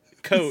leather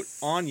coat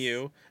on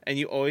you, and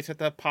you always have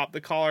to pop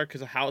the collar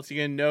because how else are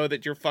you gonna know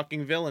that you're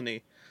fucking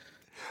villainy?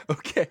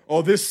 Okay.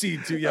 Oh, this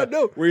scene too, yeah.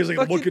 no, where he's like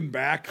fucking- looking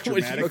back What you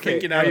dramatically.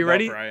 Okay, freaking are out you about,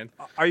 ready? Brian?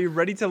 Are you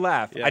ready to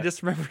laugh? Yeah. I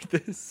just remembered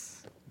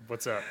this.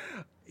 What's up?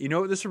 You know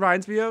what this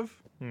reminds me of?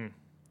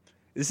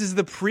 This is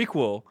the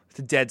prequel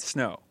to Dead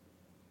Snow.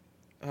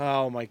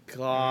 Oh my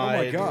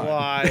god! God.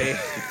 Why?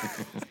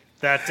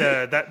 That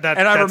And I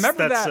that's-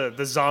 remember that's that.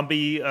 The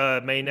zombie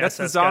main That's SS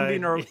the zombie.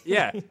 guy.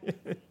 Yeah.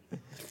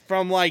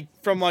 from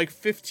like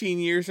 15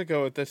 years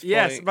ago at this point.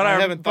 Yes, but I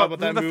haven't thought but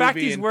about that the movie fact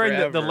he's in wearing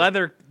the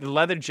forever.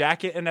 leather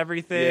jacket and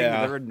everything.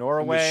 Yeah. They're in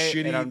Norway,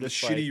 the and I'm shitty,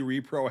 just the like, shitty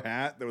repro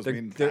hat that was made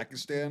in they're-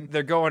 Pakistan.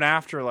 they're going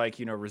after like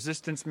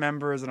resistance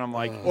members, and I'm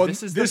like, Well,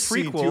 this is the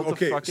scene, prequel. too. To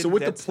Okay, fucking so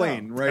with Dead the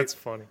plane, Snow. right? That's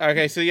funny.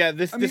 Okay, so yeah,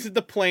 this mean- is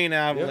the plane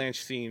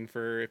avalanche scene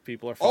for if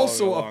people are following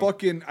Also, along. a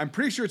fucking. I'm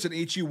pretty sure it's an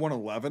HU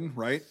 111,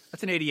 right?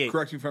 That's an 88.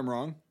 Correct me if I'm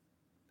wrong.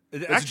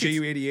 That's Actually,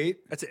 a JU 88.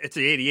 it's an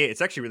 88. It's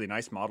actually a really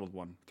nice modeled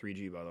one,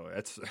 3G by the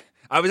way.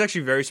 I was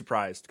actually very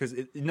surprised because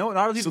not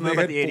all So people they know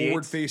about had the 88.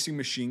 forward-facing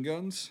machine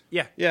guns.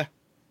 Yeah, Yeah.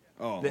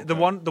 Oh, the okay.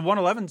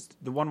 111s,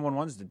 the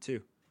 111s did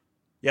too.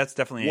 Yeah, it's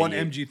definitely an one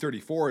 88.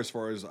 MG34, as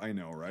far as I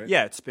know, right?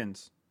 Yeah, it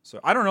spins.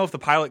 So I don't know if the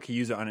pilot could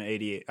use it on an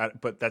 88,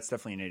 but that's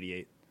definitely an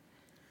 88.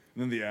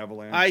 And then the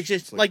avalanche. I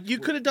just It's like you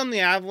could have done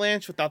the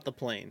avalanche without the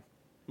plane.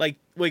 Like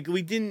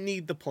we didn't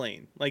need the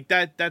plane. Like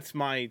that's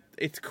my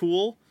it's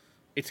cool.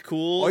 It's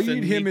cool. All you and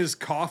need him he- is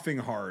coughing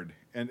hard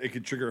and it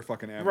could trigger a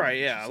fucking avalanche. Right,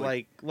 yeah, It's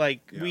like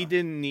yeah. we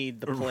didn't need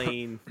the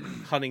plane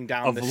hunting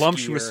down A the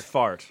voluptuous skier.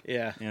 fart.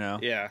 Yeah, You know?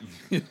 yeah.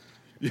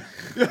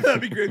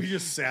 That'd be great if you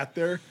just sat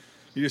there.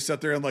 You just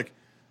sat there and like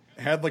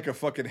had like a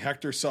fucking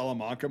Hector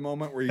Salamanca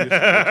moment where you just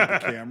looked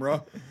at the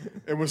camera.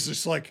 It was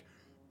just like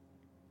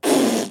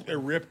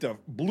it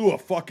blew a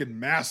fucking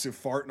massive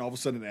fart, and all of a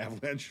sudden an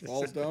avalanche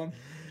falls down.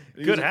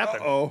 Could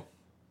happen. Oh,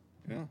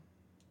 yeah.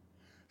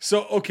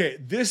 So okay,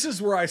 this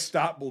is where I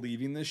stop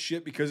believing this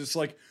shit, because it's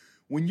like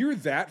when you're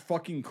that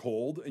fucking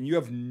cold and you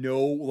have no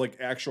like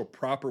actual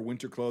proper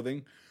winter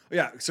clothing.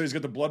 Yeah, so he's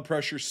got the blood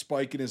pressure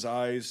spike in his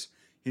eyes.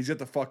 He's got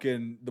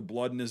the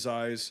blood in his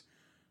eyes.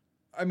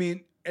 I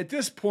mean, at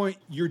this point,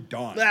 you're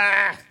done.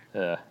 Ah!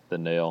 Yeah, the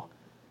nail.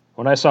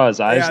 When I saw his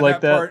eyes Yeah, like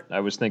that that, part, I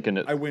was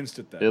thinking I winced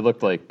at that. it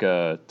looked like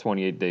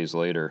 28 Days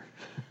Later,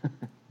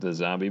 the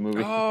zombie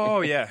movie.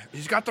 Oh, yeah.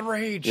 He's got the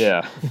rage.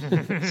 Yeah.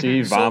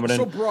 See, vomiting.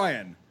 So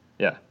Brian,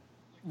 Yeah.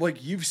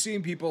 like you've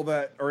seen people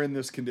that are in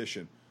this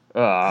condition.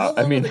 How long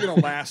I mean, are they going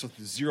to last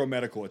with zero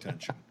medical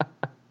attention?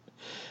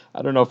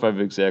 I don't know if I've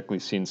exactly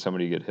seen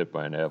somebody get hit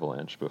by an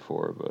avalanche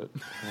before,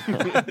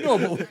 but No,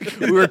 but like,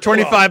 We were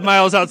 25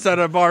 miles outside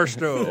of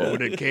Barstow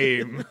when it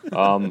came.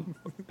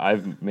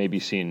 I've maybe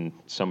seen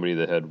somebody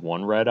that had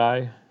one red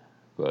eye,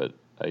 but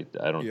I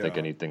don't think Yeah.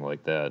 anything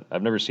like that.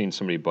 I've never seen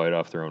somebody bite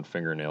off their own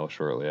fingernail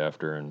shortly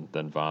after and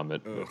then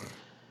vomit.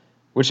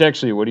 Which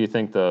actually, what do you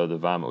think the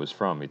vomit was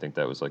from? You think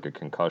that was like a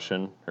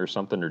concussion or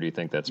something, or do you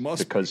think that's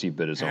Must because be. he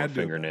bit his Had own to have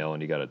been. fingernail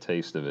and he got a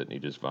taste of it and he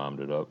just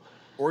vomited up?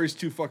 or he's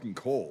too fucking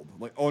cold.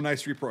 Like, oh,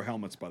 nice repro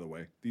helmets, by the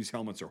way. These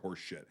helmets are horse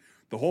shit.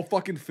 The whole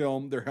fucking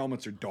film, their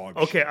helmets are dog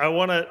shit. Okay, I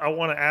wanna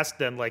ask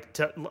then. Like,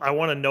 I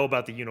want to know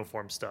about the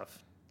uniform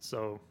stuff.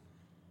 So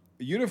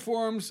The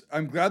uniforms,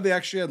 I'm glad they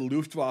actually had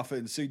Luftwaffe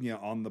insignia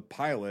on the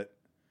pilot.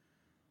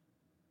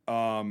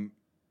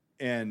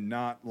 And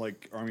not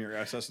like Army or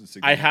SS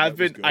insignia.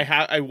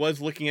 I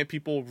was looking at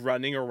people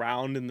running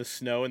around in the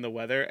snow and the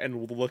weather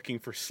and looking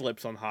for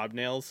slips on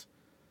hobnails.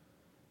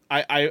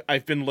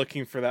 I've been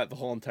looking for that the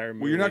whole entire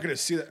movie. Well, you're not going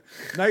to see that.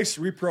 Nice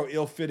repro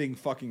ill-fitting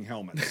fucking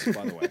helmets,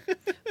 by the way.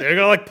 they're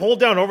gonna like pull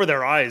down over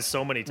their eyes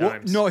so many Well,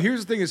 times. no,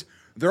 here's the thing is,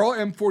 they're all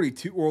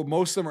M42, or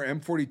most of them are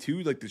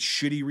M42, like the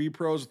shitty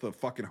repros with the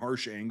fucking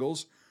harsh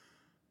angles.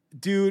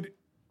 Dude,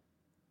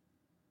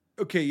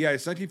 okay, yeah,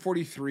 it's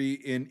 1943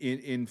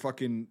 in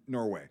fucking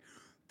Norway.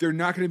 They're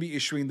not going to be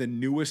issuing the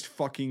newest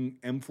fucking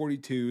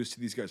M42s to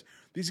these guys.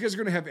 These guys are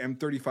going to have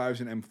M35s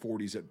and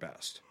M40s at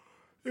best.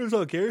 It was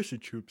all garrison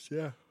troops,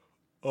 yeah.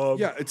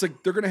 Yeah, it's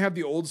like they're going to have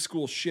the old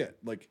school shit.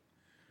 Like,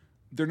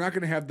 they're not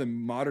going to have the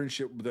modern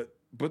shit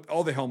but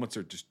all the helmets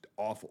are just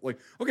awful. Like,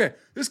 okay,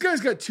 this guy's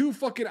got two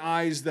fucking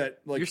eyes that,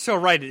 like, You're so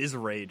right. It is a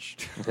rage.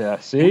 Yeah,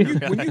 see?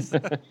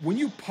 when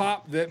you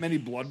pop that many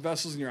blood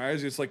vessels in your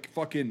eyes, it's like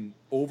fucking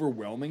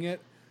overwhelming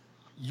it.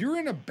 You're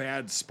in a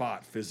bad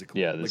spot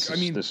physically. Yeah, this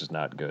is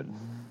not good.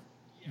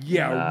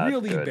 yeah, not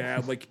really good.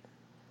 bad. Like,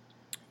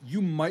 you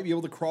might be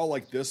able to crawl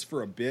like this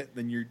for a bit,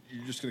 then you're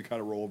just gonna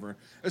kind of roll over,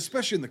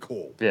 especially in the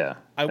cold. Yeah,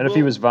 I and if he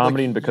will- was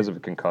vomiting because of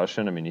a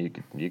concussion, I mean,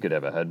 you could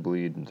have a head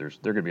bleed, and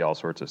there could be all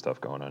sorts of stuff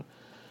going on.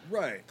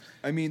 Right.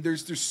 I mean,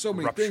 there's so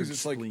many things.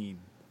 It's like,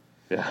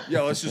 Yeah,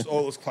 yeah,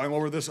 let's climb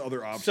over this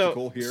other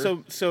obstacle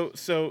here.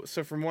 So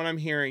from what I'm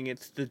hearing,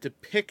 it's the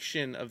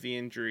depiction of the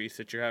injuries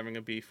that you're having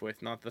a beef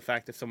with, not the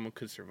fact that someone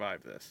could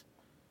survive this.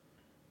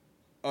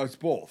 It's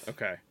both.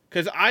 Okay,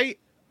 because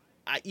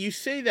you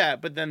say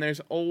that, but then there's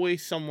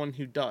always someone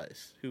who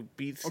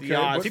beats the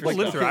odds. but People for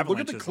live stuff. through look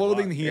at the avalanches a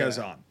clothing lot. he has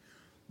on.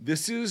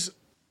 This is,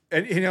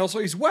 and also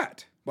he's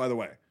wet, by the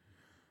way.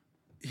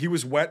 He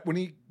was wet when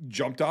he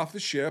jumped off the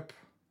ship.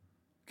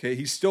 Okay,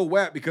 he's still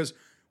wet because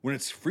when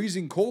it's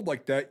freezing cold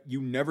like that,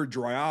 you never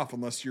dry off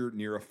unless you're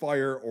near a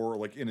fire or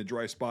like in a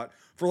dry spot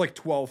for like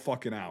 12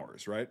 fucking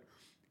hours, right?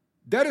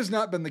 That has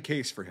not been the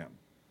case for him.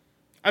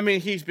 I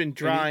mean, he's been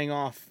drying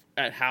off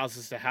at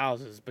houses to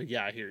houses, but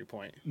yeah, I hear your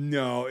point.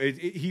 No,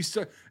 he's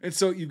still, and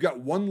so you've got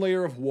one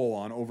layer of wool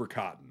on over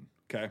cotton,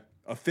 okay?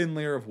 A thin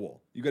layer of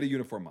wool. You got a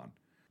uniform on.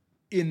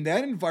 In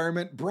that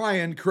environment,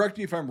 Brian, correct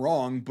me if I'm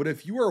wrong, but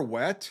if you are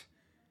wet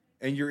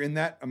and you're in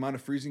that amount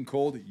of freezing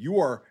cold, you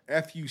are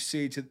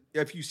FUC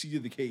to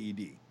the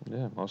KED.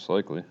 yeah, most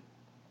likely.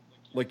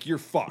 Like, you're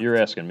fucked. You're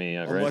asking me,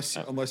 right?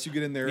 Unless you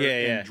get in there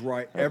Yeah. and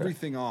dry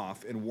everything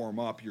off and warm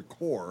up your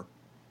core,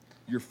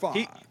 you're fucked.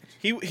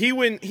 He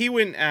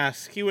wouldn't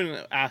ask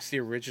the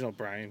original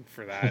Brian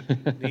for that.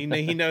 he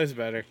knows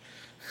better.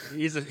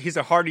 He's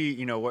a hardy,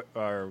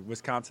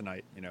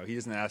 Wisconsinite. He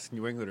doesn't ask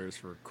New Englanders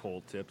for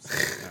cold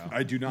tips.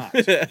 I do not.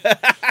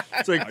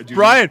 It's like,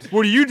 Brian,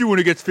 what do you do when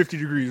it gets 50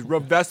 degrees?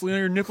 Rub Vaseline on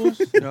your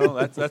nipples?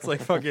 That's like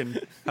fucking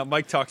how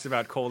Mike talks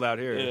about cold out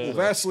here. Well,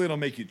 Vaseline will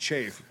make you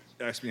chafe.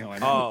 Ask me how I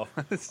know.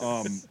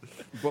 Oh,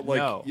 But like,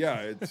 No.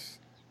 yeah, it's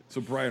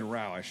so Brian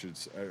Rao. I should.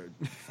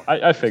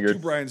 I figured. Two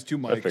Brian's, two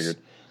Mikes. figured.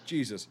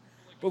 Jesus,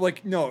 but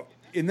like, no,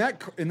 in that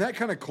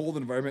kind of cold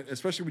environment,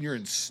 especially when you're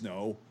in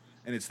snow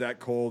and it's that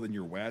cold and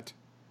you're wet.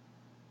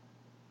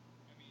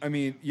 I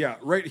mean, yeah,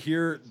 right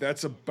here,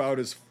 that's about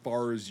as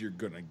far as you're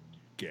gonna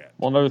at.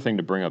 Well, another thing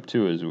to bring up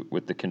too is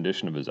with the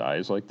condition of his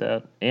eyes like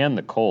that, and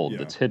the cold Yeah.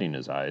 that's hitting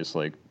his eyes.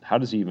 Like, how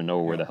does he even know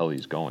where the hell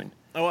he's going?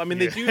 Oh, I mean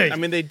they do. I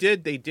mean they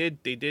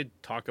did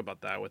talk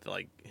about that with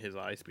like his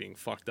eyes being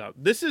fucked up.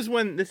 This is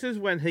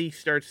when he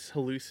starts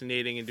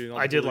hallucinating and doing all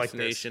the I did like this.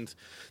 hallucinations.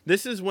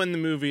 This is when the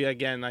movie,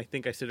 again, I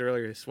think I said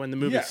earlier, is when the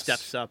movie Yes.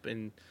 steps up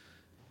in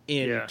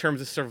Yeah.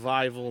 terms of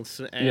survival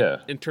and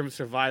Yeah. in terms of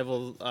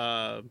survival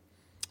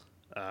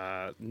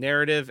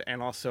narrative,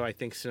 and also I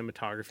think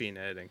cinematography and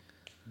editing.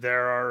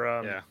 There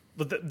are Yeah.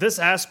 but this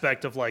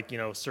aspect of like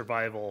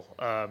survival.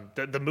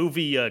 The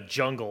movie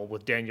Jungle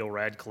with Daniel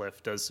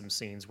Radcliffe does some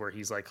scenes where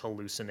he's like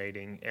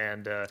hallucinating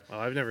and Oh,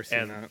 I've never seen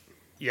and that.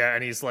 yeah,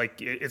 and he's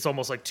like it's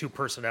almost like two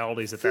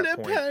personalities at that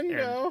point. And-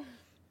 Flipendo.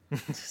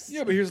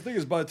 Yeah, but here's the thing: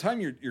 is by the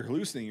time you're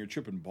hallucinating, you're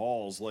tripping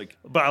balls. Like,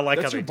 But I like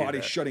that's how your they do body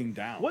that. shutting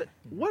down.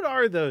 What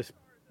are those,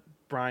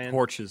 Brian?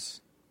 Horches.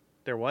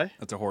 They're what?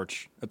 That's a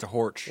horch. That's a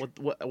horch.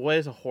 What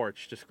is a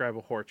horch? Describe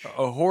a horch.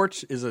 A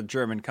horch is a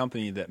German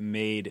company that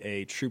made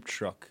a troop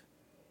truck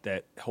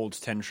that holds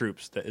 10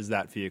 troops. That is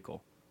that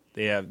vehicle.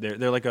 They're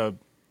like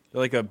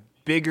a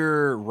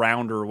bigger,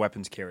 rounder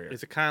weapons carrier.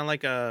 Is it kind of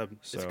like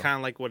So- It's kind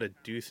of like what a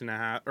deuce and a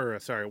half, or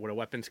sorry, what a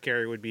weapons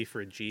carrier would be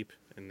for a Jeep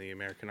in the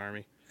American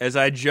Army. As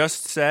I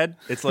just said,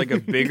 it's like a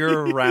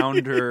bigger,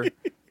 rounder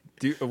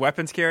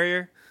weapons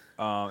carrier.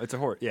 It's a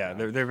horch. Yeah,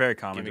 they're very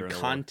common. Giving during the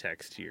war.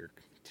 context to your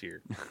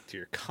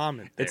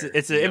comment. There.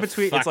 It's a in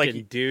between. It's like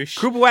fucking douche.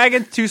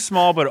 Kruppwagen's too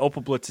small, but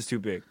Opel Blitz is too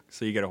big,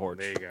 so you get a horch.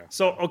 There you go.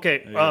 So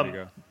okay, There you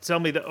go.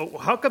 tell me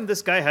how come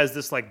this guy has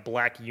this like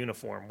black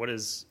uniform? What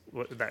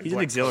that? He's an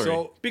black- auxiliary.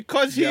 So,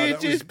 Because Yeah, he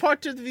that is was-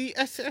 part of the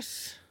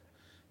SS.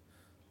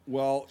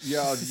 well,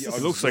 yeah, the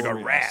looks like a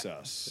auxiliary rat.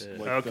 SS,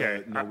 like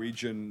Okay. the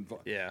Norwegian.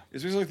 Yeah.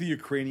 It's basically like the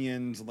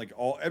Ukrainians and like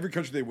every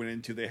country they went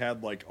into, they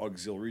had like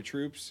auxiliary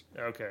troops,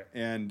 Okay.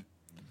 and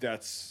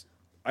that's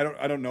I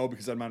don't know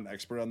because I'm not an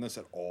expert on this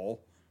at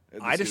all.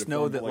 I just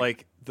know that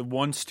like the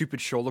one stupid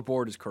shoulder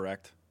board is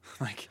correct.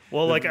 like,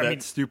 Well, like, I that mean-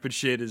 stupid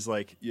shit is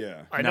like.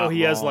 yeah, I know Not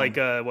he has wrong. like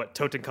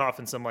Totenkopf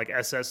and some like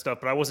SS stuff,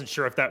 but I wasn't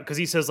sure if that because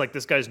he says like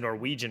this guy's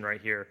Norwegian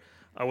right here.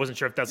 I wasn't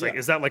sure if that's like Yeah.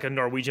 is that like a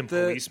Norwegian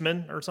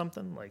policeman or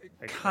something like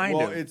Kind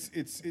well, of.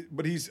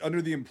 but he's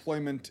under the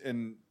employment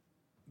and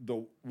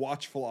the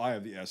watchful eye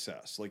of the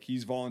SS. Like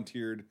he's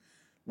volunteered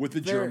with the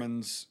There-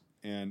 Germans,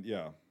 and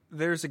yeah,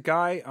 There's a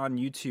guy on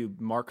YouTube,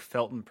 Mark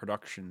Felton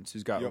Productions,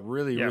 who's got Yep.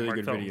 really, Yeah, really Mark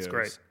good Felton's videos.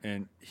 great.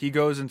 And he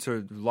goes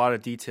into a lot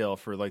of detail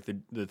for like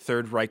the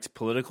Third Reich's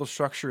political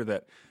structure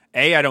that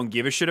A, I don't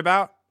give a shit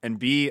about, and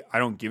B, I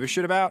don't give a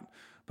shit about.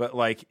 But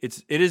like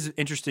it is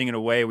interesting in a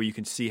way where you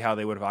can see how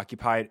they would have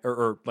occupied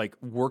or like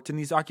worked in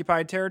these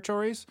occupied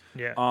territories.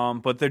 Yeah.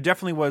 But there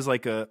definitely was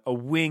like a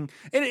wing,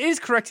 and it is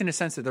correct in a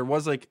sense that there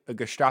was like a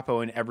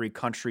Gestapo in every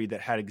country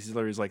that had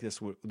auxiliaries like this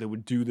that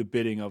would do the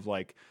bidding of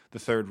like the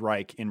Third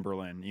Reich in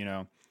Berlin. You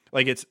know,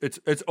 like it's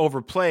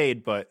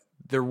overplayed, but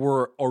there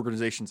were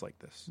organizations like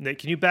this. Nick,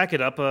 can you back it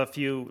up a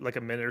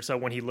minute or so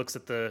when he looks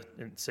at the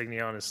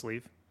insignia on his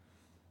sleeve?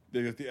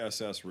 they got the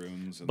SS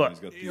runes, and But- then he's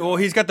got the, Well,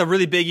 he's got the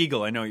really big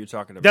eagle. I know what you're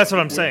talking about. That's what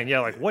I'm saying.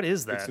 Yeah, like what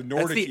is it's that? the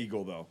Nordic the-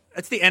 eagle though.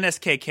 That's the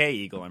NSKK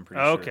eagle. I'm pretty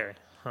Oh, sure. okay.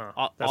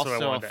 Huh. That's Also,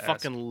 what I a wanted to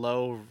fucking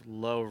ask.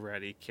 low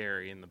ready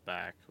carry in the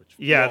back. Which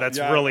Yeah, Well, that's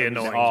yeah, really I mean,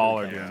 annoying. All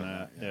are Yeah. doing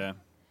that. Yeah.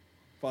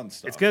 Fun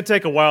stuff. It's gonna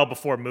take a while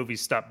before movies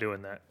stop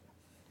doing that.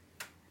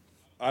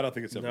 I don't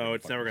think it's ever. no, gonna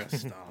it's fucking never gonna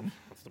stop.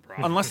 That's the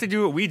problem. Unless they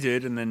do what we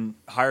did and then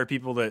hire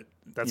people that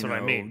That's you what I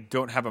know, mean.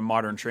 don't have a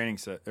modern training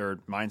set or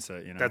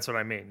mindset. You know, That's what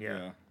I mean. Yeah.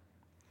 Yeah.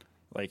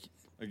 like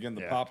Again,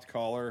 the Yeah. popped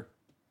collar.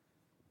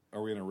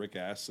 Are we in a Rick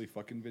Astley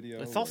fucking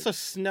video? It's also Like-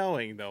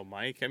 snowing though,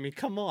 Mike. I mean,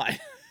 come on.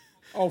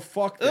 oh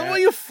fuck Well, that.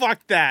 you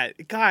fuck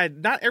that. God,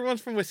 not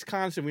everyone's from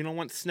Wisconsin. We don't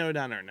want snow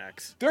down our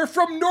necks. They're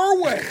from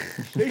Norway.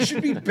 They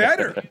should be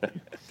better.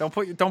 don't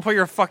put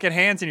your fucking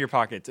hands in your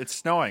pockets. It's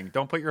snowing.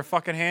 Don't put your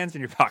fucking hands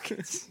in your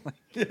pockets.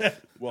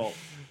 Well,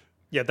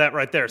 Yeah, that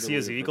right there. See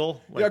his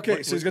eagle? yeah, okay.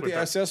 With- so he's got with the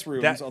SS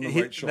runes That- on the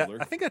he- right shoulder.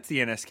 I think that's the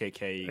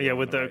NSKK. eagle Yeah, on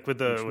with the- right. with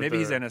the- Which with maybe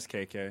he's the-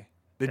 NSKK.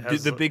 The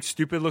has the the- big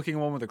stupid looking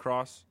one with the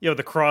cross. Yeah, with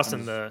the cross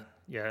and the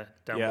down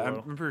Yeah,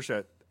 below. I'm pretty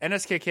sure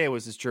NSKK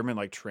was this German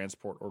like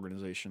transport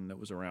organization that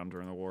was around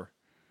during the war.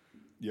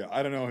 yeah,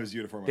 I don't know his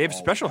uniform. They at have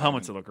all. special I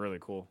helmets that haven't- look really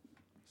cool.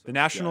 The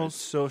National it's-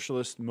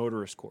 Socialist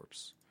Motorist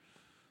Corps.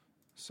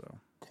 So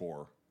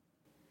Core.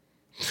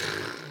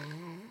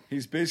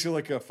 He's basically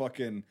like a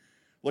fucking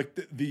like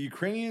the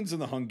Ukrainians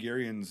and the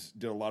Hungarians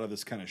did a lot of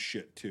this kind of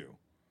shit too,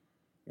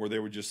 where they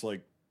would just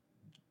like,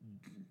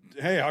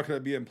 hey, how can I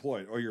be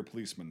employed? Oh, you're a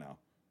policeman now,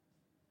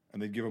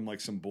 and they'd give him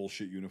like some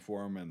bullshit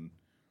uniform and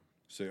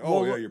say,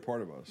 oh Well, yeah, you're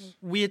part of us.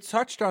 we had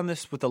touched on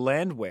this with the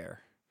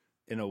Landwehr,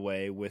 in a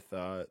way, with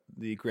the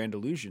Grand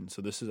Illusion.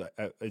 So this is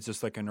it's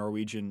just like a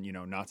Norwegian,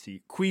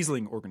 Nazi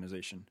Quisling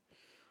organization,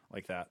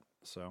 like that.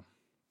 So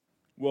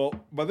Well,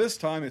 by this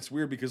time it's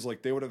weird because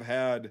like they would have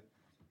had.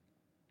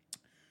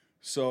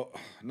 So,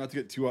 not to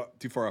get too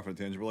far off on a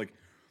tangent, but like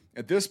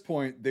at this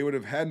point they would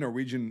have had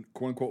Norwegian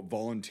quote unquote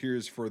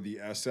volunteers for the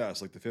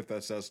SS, like the 5th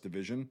SS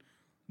division,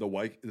 the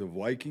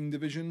Viking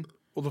division,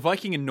 Well, the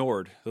Viking and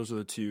Nord, those are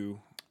the two.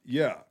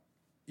 Yeah.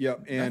 Yeah.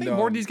 And I think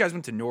more of these guys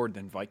went to Nord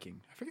than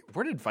Viking. I forget,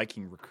 where did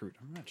Viking recruit?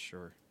 I'm not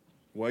sure.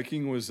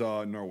 Viking was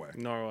Norway.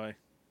 Norway.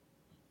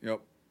 Yep.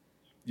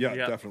 Yeah,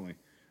 Yep. definitely.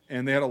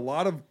 And they had a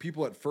lot of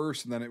people at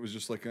first, and then it was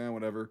just like,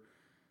 whatever.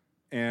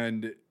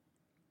 And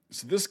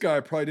so this guy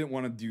probably didn't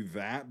want to do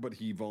that, but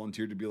he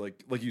volunteered to be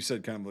like you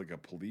said, kind of like a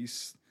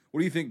police. What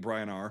do you think,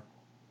 Brian R?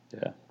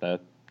 Yeah,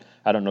 that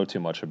I don't know too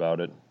much about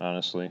it,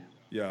 honestly.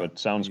 Yeah, but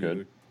sounds me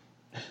good.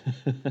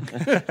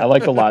 I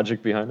like the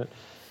logic behind it.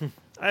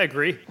 I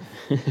agree.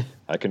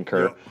 I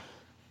concur. Yeah.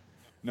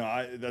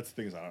 No, that's the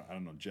thing is I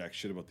don't know jack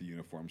shit about the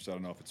uniform, so I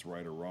don't know if it's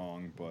right or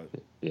wrong. But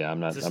Yeah, I'm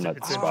not It's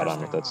spot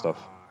on with that stuff.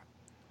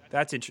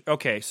 That's interesting.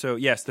 Okay, so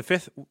yes, the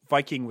 5th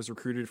Viking was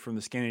recruited from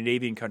the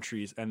Scandinavian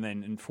countries, and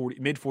then in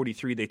mid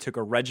 43 they took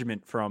a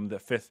regiment from the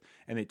 5th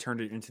and they turned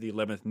it into the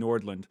 11th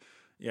Nordland.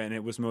 Yeah, and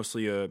it was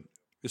mostly a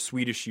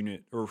Swedish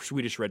unit or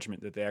Swedish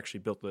regiment that they actually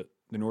built the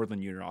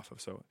Nordland unit off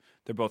of. So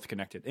they're both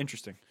connected.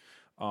 Interesting.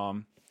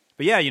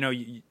 But yeah,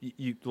 you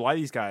a lot of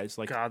these guys,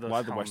 like God, a those lot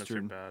of the helmets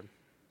Western, are bad.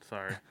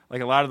 Sorry.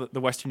 like a lot of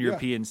the Western Yeah.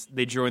 Europeans,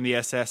 they joined the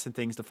SS and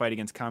things to fight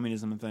against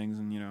communism and things,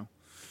 and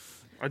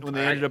when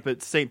they I- ended up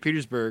at St.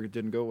 Petersburg, it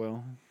didn't go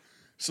well.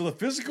 so the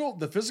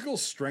physical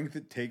strength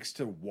it takes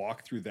to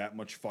walk through that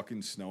much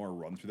fucking snow or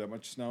run through that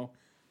much snow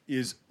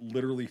is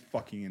literally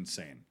fucking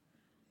insane.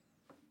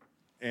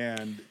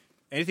 And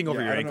Anything over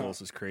Yeah, your I don't know. ankles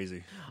is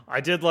crazy.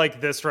 I did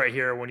like this right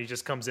here when he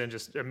just comes in,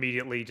 just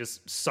immediately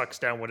just sucks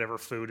down whatever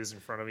food is in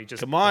front of him. He just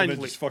Come on. and then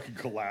just fucking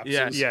collapses.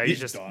 Yeah, yeah, he's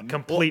just done.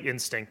 complete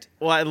instinct.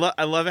 Well,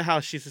 I love it how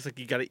she's just like,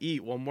 you gotta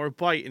eat one more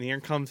bite, and here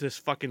comes this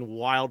fucking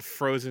wild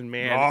frozen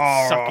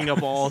man sucking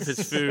up all of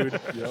his food.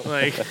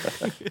 Like,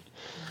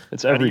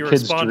 It's do every you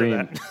kid's respond to dream.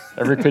 that?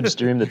 Every kid's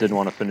dream that didn't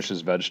want to finish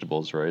his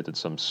vegetables, right? That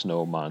some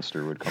snow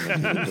monster would come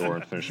into the door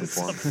and finish them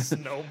for him.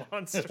 Snow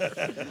monster.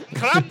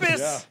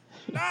 Krampus!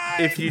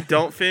 if you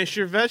don't finish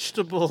your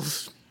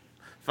vegetables,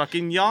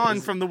 fucking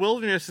Jan from the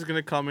wilderness is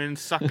gonna come in and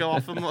suck them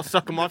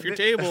off your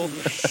table.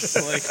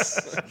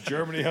 Like,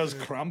 Germany has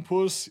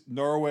Krampus,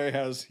 Norway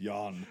has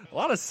Jan. A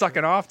lot of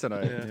sucking off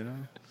tonight.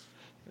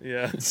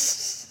 yeah.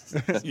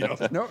 You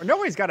know,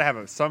 Nobody's got to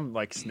have some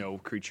like snow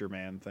creature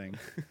man thing.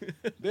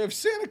 they have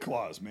Santa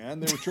Claus, man.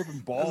 They were tripping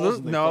balls.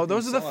 and they No, fucking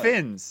those are the saw it.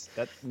 Finns.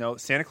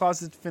 Santa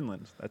Claus is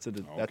Finland. That's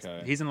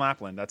Okay. he's in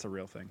Lapland. That's a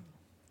real thing.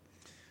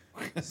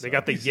 They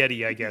got the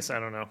Yeti, I guess. I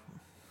don't know.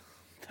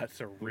 That's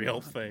a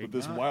real thing. But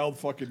this wild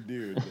fucking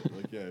dude,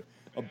 like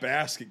a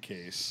basket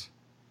case.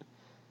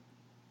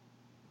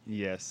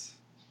 Yes.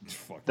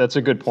 Fuck. That's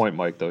a good point,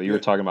 Mike, though. You were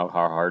talking about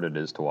how hard it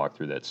is to walk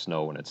through that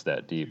snow when it's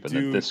that deep. And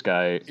then Dude, this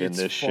guy in it's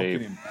this fucking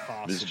shape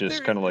impossible. is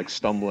just kind of like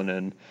stumbling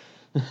in.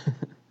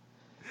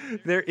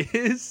 There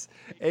is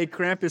a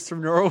Krampus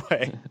from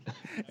Norway,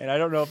 and I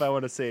don't know if I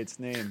want to say its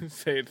name.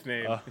 Say its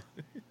name.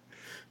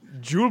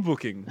 Jewel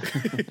booking.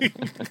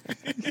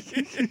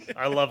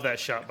 I love that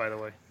shot, by the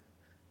way.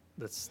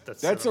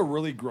 That's a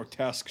really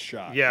grotesque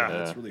shot. yeah.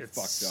 That's really it's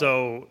fucked up.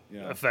 so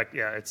Yeah.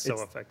 it's so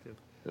It's- effective.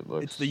 It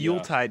looks, It's the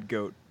Yuletide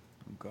goat.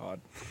 Oh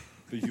God.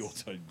 The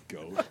Yuletide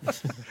goat.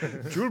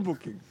 Jewel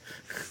booking.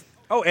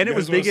 Oh, and it You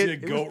was guys wanna big. see a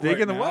It was goat big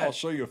right in the now? I'll West.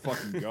 show you a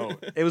fucking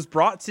goat. It was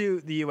brought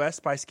to the U.S.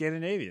 by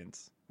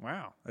Scandinavians.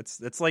 Wow,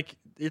 it's like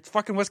it's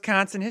fucking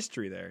Wisconsin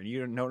history there, and you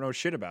don't know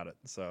shit about it.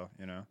 So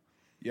Yeah,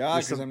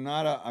 There's because some-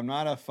 I'm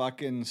not a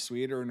fucking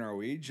Swede or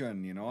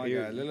Norwegian. You know, I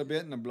got a little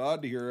bit in the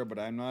blood here, but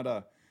I'm not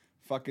a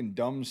fucking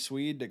dumb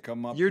Swede to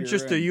come up. you're here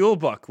just a and- Yule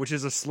buck, which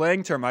is a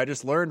slang term I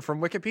just learned from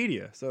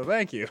Wikipedia. So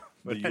thank you. the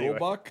But Yule anyway,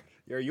 buck.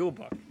 You're a Yule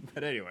buck.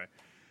 But anyway,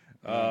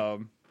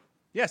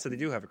 yeah. So they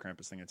do have a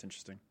Krampus thing. It's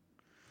interesting.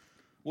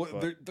 Well,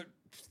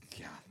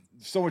 yeah,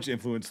 so much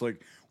influence.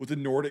 Like with the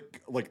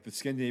Nordic, like the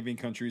Scandinavian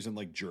countries and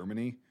like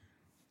Germany,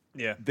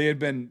 Yeah. they had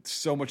been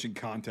so much in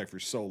contact for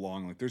so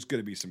long. Like there's going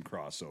to be some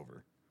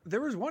crossover. There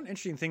was one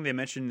interesting thing they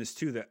mentioned in this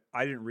too that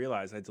I didn't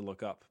realize. I had to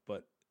look up,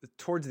 but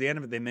towards the end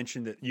of it, they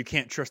mentioned that you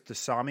can't trust a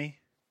Sami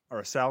or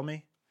a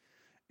Salmi,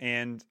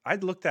 and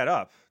I'd looked that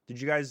up. Did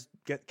you guys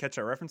catch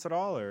that reference at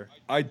all, or?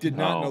 I did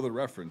not No. know the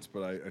reference,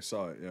 but I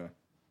saw it. Yeah.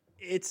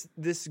 It's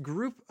this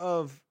group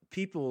of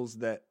peoples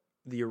that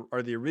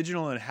are the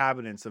original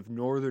inhabitants of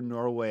northern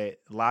Norway,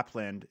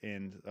 Lapland,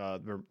 and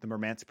the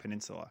Murmansk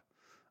Peninsula,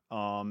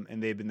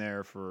 and they've been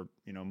there for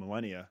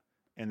millennia,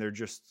 and they're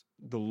just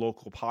the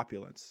local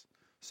populace.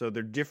 So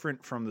they're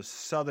different from the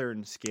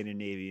southern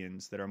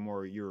Scandinavians that are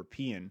more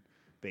European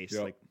based.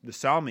 Yep. Like the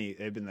Sami,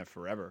 they've been there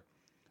forever,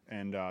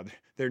 and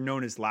they're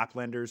known as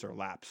Laplanders or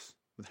Laps.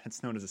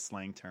 That's known as a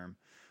slang term.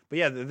 But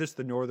yeah, they're just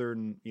the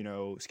northern,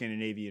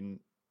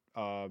 Scandinavian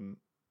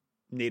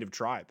native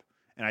tribe,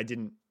 and I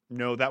didn't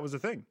know that was a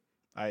thing.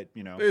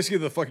 Basically,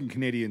 the fucking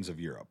Canadians of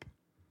Europe.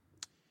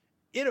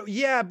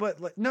 Yeah,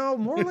 but no,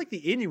 more like the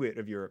Inuit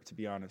of Europe, to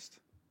be honest,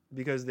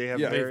 because they have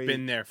Yeah. They've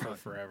been there for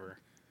forever.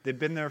 they've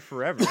been there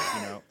forever,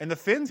 And the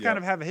Finns Yeah. kind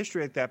of have a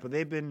history like that, but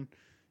they've been,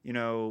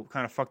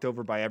 kind of fucked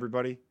over by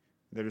everybody.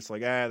 They're just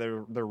like,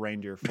 they're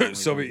reindeer. farmers,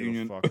 Soviet don't give a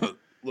Union. fuck.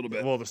 A little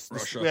bit. Well,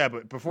 Russia. yeah,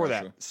 but before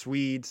Russia. that,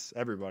 Swedes,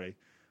 everybody.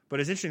 But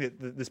it's interesting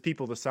that this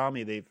people, the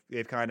Sami,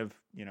 they've kind of,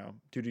 due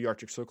to the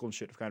Arctic Circle and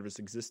shit, have kind of just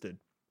existed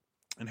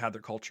and had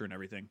their culture and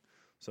everything.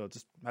 So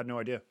just had no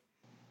idea.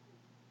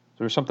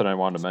 There's something I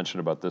wanted to mention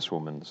about this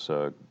woman's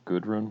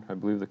Gudrun, I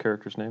believe the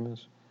character's name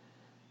is.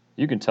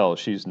 You can tell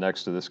she's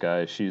next to this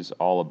guy. She's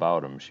all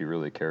about him. She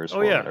really cares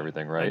for him and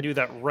everything, right? I knew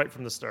that right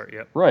from the start.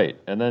 Yep. Right.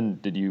 And then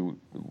did you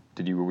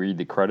read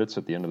the credits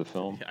at the end of the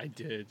film? I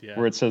did, yeah.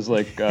 Where it says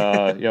like,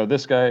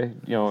 this guy,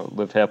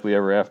 lived happily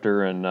ever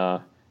after, and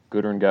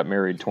Gudrun got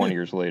married 20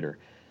 years later.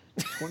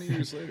 20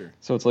 years later.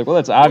 So it's like, well,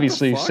 that's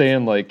obviously fuck?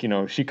 saying like,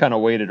 she kind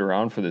of waited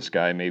around for this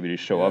guy maybe to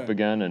show up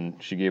again, and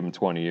she gave him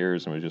 20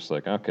 years and was just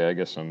like, okay, I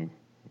guess I'm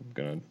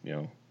gonna,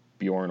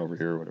 Bjorn over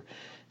here or whatever.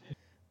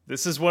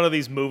 This is one of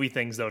these movie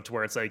things though, to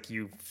where it's like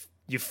you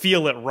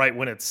feel it right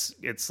when it's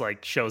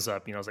like shows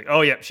up. It's like,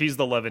 oh yeah, she's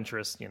the love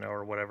interest,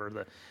 or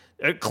whatever.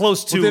 The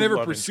close to. But they never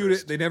love pursued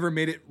interest. it. They never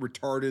made it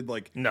retarded.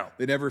 Like No.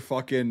 they never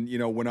fucking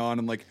went on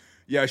and like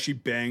she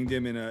banged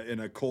him in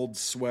a cold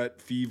sweat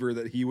fever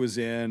that he was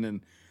in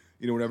and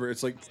whatever.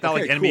 It's like It's not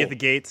like Enemy cool. at the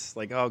Gates.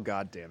 Like, oh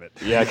god damn it.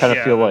 Yeah, I kind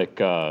of feel like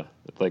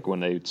when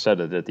they said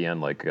it at the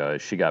end, like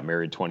she got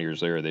married 20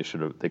 years later, they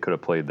could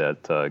have played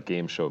that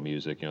game show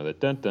music, that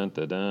dun dun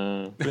dun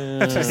dun.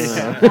 Price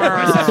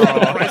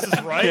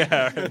is Right.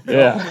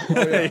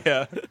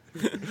 Yeah.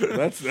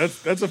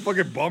 That's a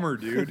fucking bummer,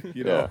 dude.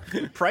 Yeah.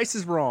 Price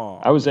is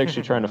wrong. I was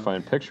actually trying to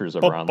find pictures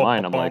of her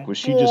online. I'm like, was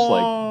she just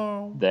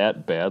like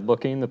that bad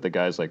looking that the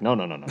guy's like, no.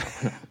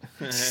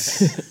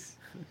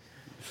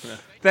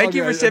 Thank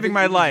you I for saving think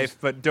my it was life,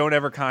 but don't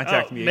ever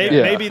contact me maybe,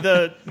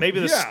 again. maybe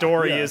the Yeah,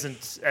 story yeah.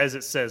 isn't as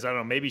it says. I don't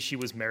know. Maybe she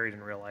was married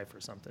in real life or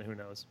something. Who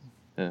knows?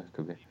 Yeah,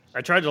 could be.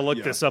 I tried to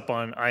look this up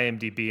on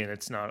IMDb and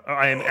it's not. Or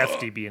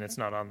IMFDB and it's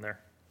not on there.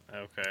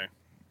 Okay.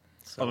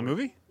 Oh, the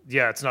movie?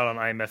 Yeah, it's not on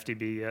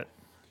IMFDB yet.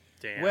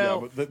 Damn.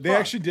 Well, But they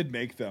actually did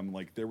make them.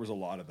 Like there was a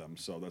lot of them,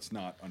 so that's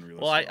not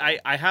unrealistic. Well,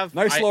 I have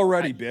Nice I- low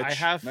ready, I- bitch. I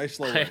have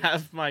Nice low I ready.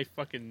 have my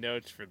fucking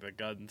notes for the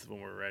guns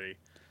when we're ready.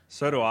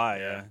 So do I.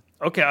 Yeah.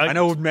 Okay, I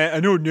know what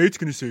Nate's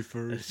gonna say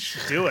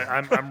first. Do it.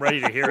 I'm ready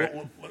to hear it.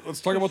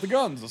 Let's talk about the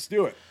guns. Let's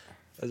do it.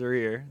 As we're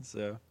here,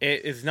 so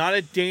It is not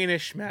a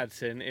Danish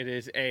Madsen. It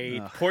is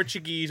a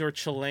Portuguese or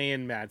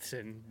Chilean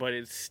Madsen, but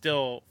it's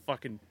still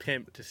fucking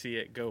pimp to see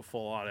it go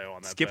full auto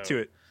on that. skip boat. to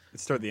it.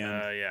 Let's start the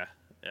end.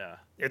 Yeah.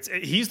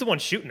 He's the one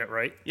shooting it,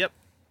 right? Yep.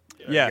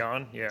 Yeah.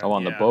 Jan? Yeah. Oh,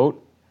 on the Yeah.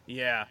 boat?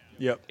 Yeah.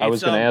 Yep. I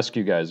was It's, going to ask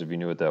you guys if you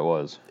knew what that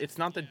was. It's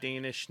not the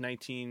Danish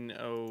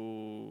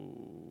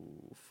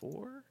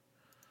 1904.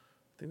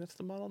 I think that's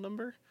the model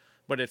number,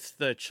 but it's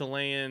the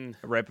Chilean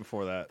Right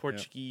before that.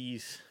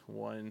 Portuguese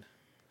one.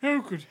 Oh,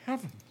 good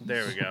heaven!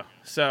 There we go.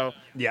 So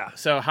Yeah.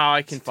 So how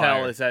I can It's tell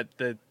fire. is that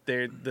the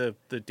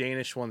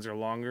Danish ones are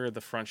longer,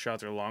 the front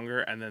shots are longer,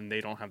 and then they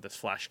don't have this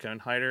flash cone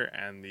hider,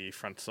 and the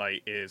front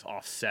sight is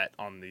offset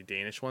on the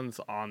Danish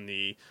ones. On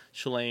the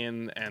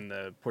Chilean and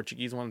the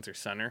Portuguese ones are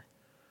center.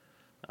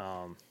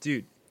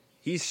 Dude,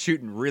 he's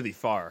shooting really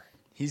far.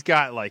 He's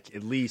got like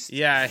at least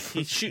Yeah,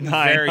 he's shooting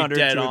very 900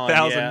 dead to on.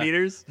 1,000 yeah.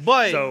 meters.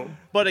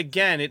 But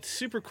again, it's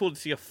super cool to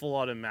see a full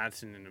auto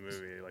Madsen in a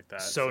movie like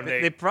that. So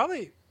They Nate,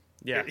 probably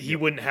yeah, he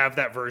wouldn't have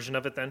that version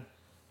of it then?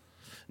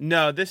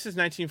 No, this is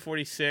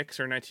 1946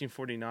 or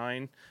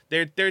 1949.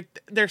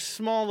 They're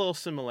small little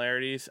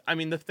similarities. I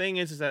mean, the thing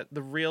is that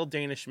the real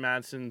Danish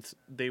Madsens,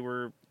 they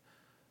were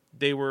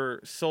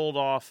sold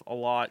off a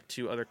lot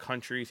to other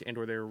countries, and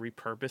or they were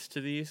repurposed to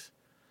these,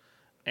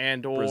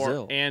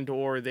 Brazil.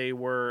 or they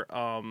were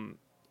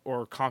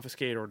or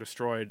confiscated or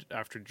destroyed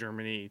after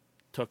Germany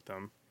took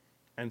them,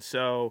 and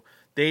so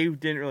they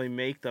didn't really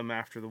make them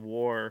after the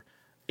war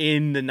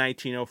in the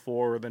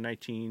 1904 or the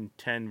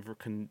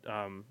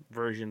 1910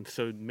 version.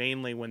 So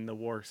mainly when the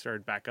war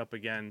started back up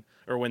again,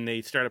 or when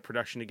they started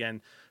production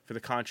again for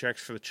the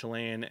contracts for the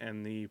Chilean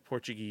and the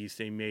Portuguese,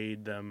 they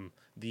made them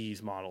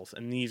these models.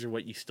 And these are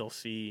what you still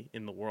see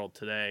in the world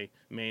today,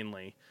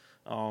 mainly.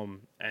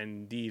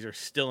 And these are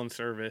still in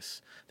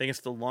service. I think it's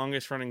the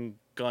longest running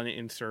gun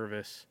in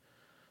service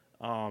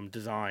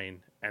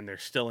design, and they're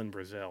still in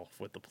Brazil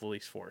with the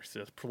police force.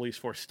 The police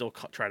force still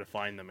try to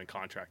find them and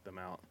contract them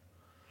out.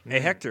 Hey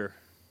Hector,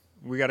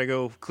 we got to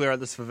go clear out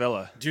this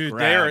favela. Dude,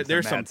 Grab the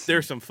there's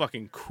Madsen. some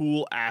fucking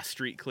cool ass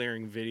street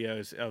clearing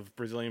videos of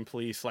Brazilian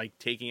police like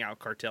taking out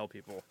cartel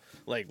people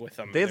like with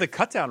them. They have the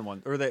cut down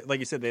one, or they, like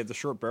you said, they have the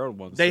short barreled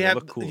ones. they so have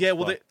look cool. yeah. as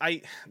Well, fuck.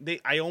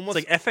 I almost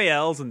it's like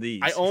FALs and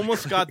these. I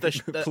almost got the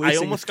I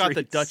Policing almost got the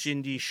streets. Dutch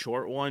Indy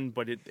short one,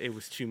 but it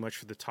was too much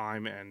for the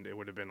time and it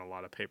would have been a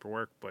lot of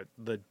paperwork. But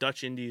the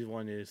Dutch Indies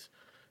one is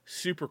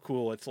super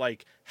cool. It's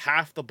like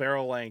half the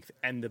barrel length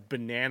and the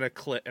banana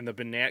clip and the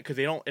banana because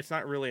they don't. It's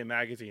not really a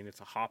magazine. It's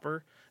a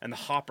hopper, and the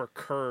hopper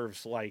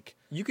curves like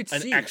You could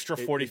an see extra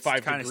it's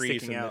 45 kinda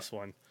degrees sticking in out. this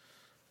one.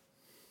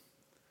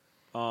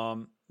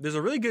 There's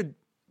a really good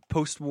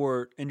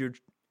post-war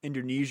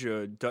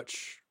Indonesia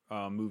Dutch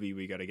movie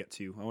we got to get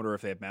to. I wonder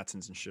if they have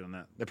Matsens and shit on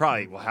that. They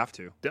probably will have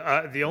to.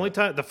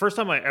 The first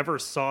time I ever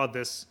saw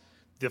this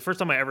the first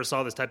time I ever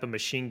saw this type of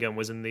machine gun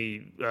was in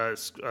the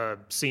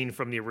scene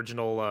from the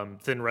original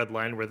Thin Red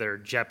Line where their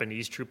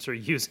Japanese troops are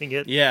using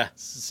it. Yeah.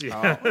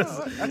 Yeah.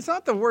 Well, that's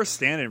not the worst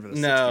stand-in for the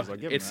No, 60s. I'll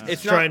give 'em that.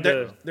 it's Trying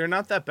not. They're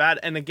not that bad.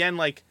 And again,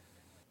 like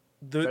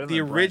Better the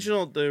than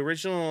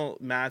original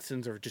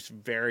Madsons are just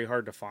very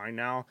hard to find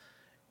now.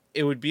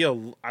 It would be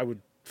I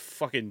would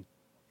fucking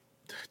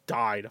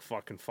die to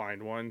fucking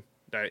find one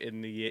that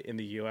in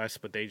the US,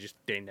 but they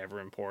never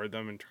imported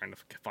them, and trying to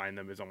find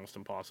them is almost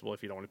impossible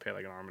if you don't want to pay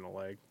like an arm and a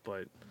leg.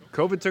 But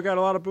COVID took out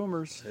a lot of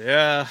boomers.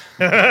 yeah,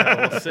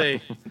 we'll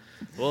see.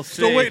 We'll see.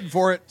 Still waiting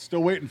for it.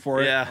 Still waiting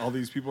for it. Yeah. All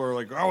these people are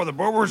like, oh, when the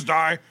boomers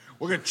die,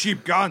 we'll get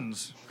cheap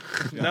guns.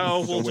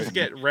 No, Still we'll just waiting.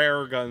 get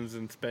rare guns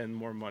and spend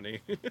more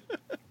money.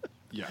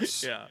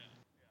 Yes. Yeah.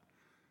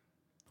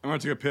 I'm going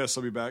to take a piss.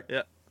 I'll be back.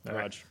 Yeah.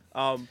 Dodge.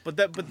 But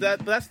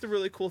that's the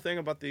really cool thing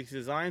about these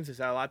designs is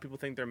that a lot of people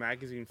think they're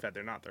magazine fed.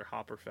 They're not. They're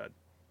hopper fed.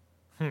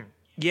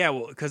 Yeah,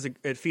 well, because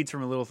it feeds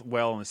from a little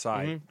well on the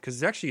side. Because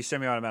it's actually a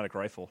semi-automatic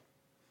rifle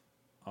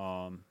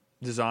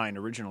design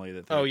originally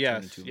that they Oh turned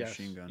yes, into a yes.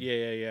 machine gun.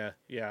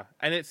 Yeah.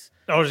 And it's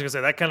I was just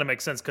gonna say that kind of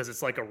makes sense because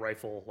it's like a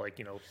rifle, like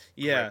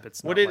yeah. grip.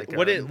 It's What not it like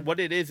what a, it what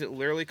it is, it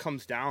literally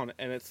comes down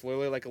and it's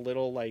literally like a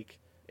little like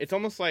it's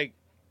almost like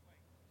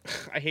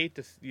I hate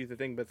to use the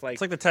thing, but it's like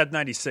It's like the TED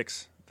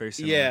 96. Very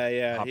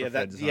similar.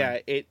 that design.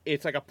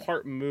 it's like a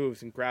part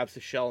moves and grabs the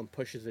shell and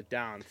pushes it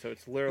down. So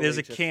it's literally There's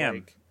a just cam.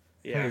 Like,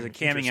 yeah, There's a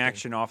camming interesting.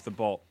 action off the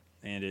bolt,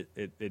 and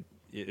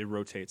it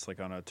rotates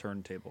like on a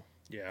turntable,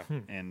 yeah.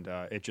 and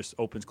it just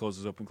opens,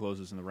 closes,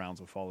 and the rounds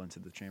will fall into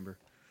the chamber.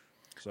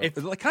 So If-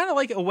 it's like, kind of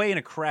like away in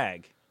a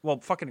Krag. Well,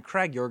 fucking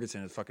Krag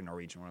Jorgensen is fucking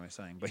Norwegian. What am I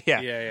saying? But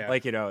yeah.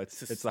 Like it's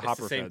the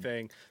hopper same fed.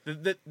 thing.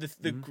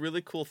 The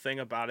really cool thing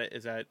about it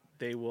is that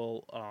they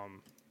will oh,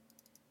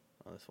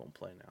 this won't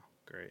play now.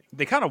 Great.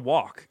 They kind of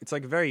walk. It's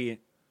like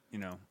very,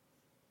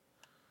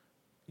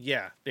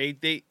 Yeah,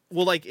 they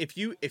well, like if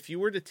you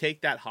were to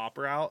take that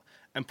hopper out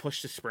and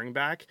push the spring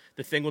back,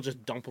 the thing will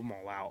just dump them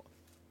all out.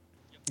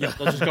 Yeah,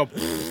 they'll just go.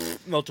 And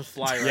they'll just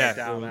fly right Yeah.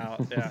 down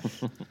out. Yeah,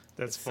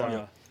 that's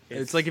fun.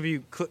 It's like if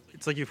you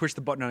it's like you push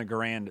the button on a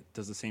Garand, it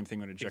does the same thing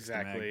when it ejects the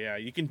mag. exactly. Yeah,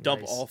 you can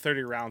dump Nice. all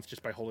 30 rounds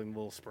just by holding the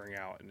little spring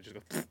out and it just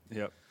goes.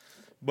 Yep.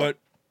 But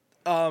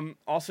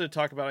also to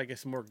talk about, I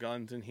guess, more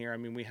guns in here. I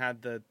mean, we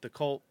had the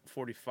Colt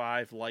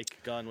 45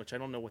 like gun, which I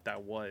don't know what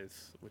that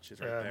was, which is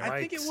right there. I Mike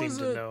think it seemed was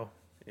to a- know.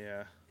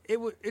 Yeah,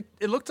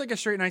 It looked like a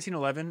straight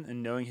 1911,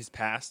 and knowing his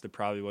past, it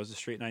probably was a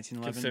straight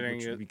 1911, considering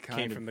which would be it kind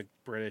came of from the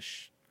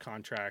British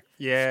contract.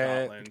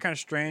 yeah, Scotland. kind of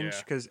strange Yeah.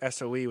 because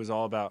SOE was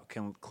all about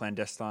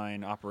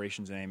clandestine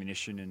operations and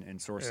ammunition and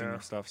sourcing Yeah.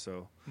 of stuff.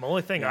 So The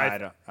only thing I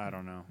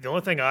don't know. the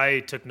only thing I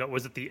took note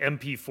was that the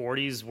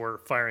MP40s were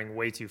firing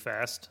way too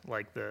fast.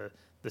 Like the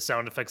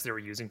sound effects they were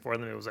using for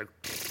them, it was like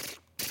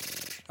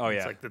Oh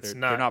yeah, like that's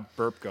they're not- not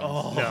burp guns.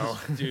 Oh,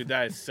 No. dude,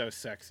 that is so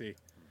sexy.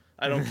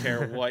 I don't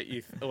care what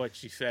you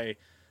say.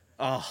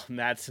 Oh,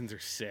 Madsons are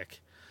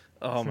sick.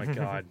 Oh my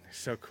god, they're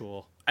so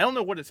cool. I don't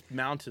know what it's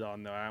mounted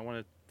on though. I want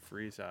to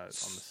freeze that on the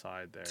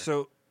side there.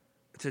 So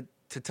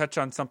to touch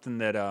on something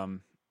that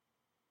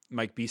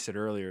Mike B said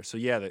earlier. So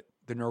yeah,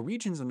 the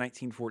Norwegians in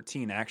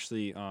 1914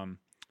 actually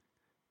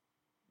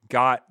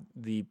got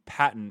the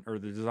patent or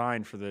the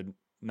design for the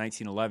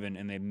 1911,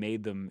 and they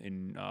made them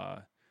in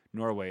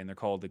Norway, and they're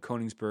called the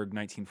Koningsberg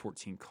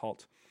 1914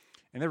 Colt.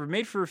 And they were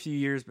made for a few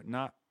years, but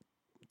not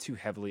too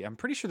heavily. I'm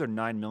pretty sure they're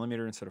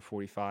 9mm instead of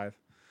 45.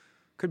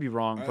 Could be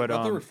wrong, I but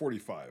thought they were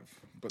 45,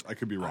 but I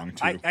could be wrong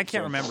too. I can't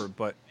so. remember,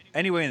 but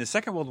anyway, in the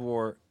Second World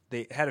War,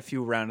 they had a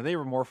few around, and they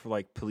were more for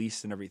like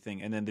police and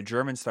everything. And then the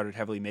Germans started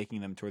heavily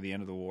making them toward the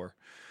end of the war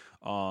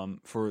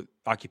for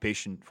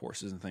occupation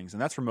forces and things.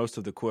 And that's where most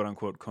of the quote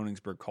unquote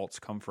Koningsberg Colts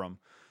come from.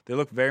 They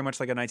look very much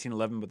like a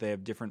 1911, but they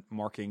have different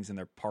markings in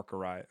their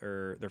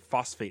or their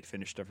phosphate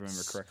finished, if I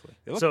remember correctly.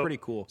 They look pretty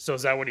cool. So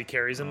is that what he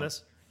carries in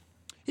this?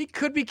 He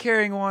could be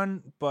carrying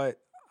one, but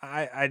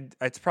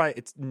it's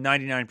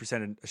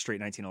 99% a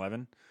straight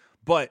 1911.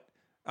 But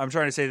I'm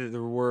trying to say that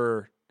there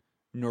were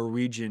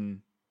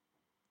Norwegian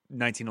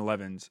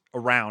 1911s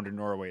around in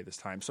Norway this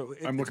time. So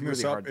I'm looking it's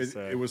this really up. hard to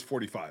say. It was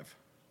 45.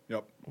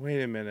 Yep.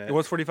 Wait a minute. It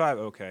was 45.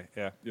 Okay,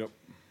 yeah. Yep.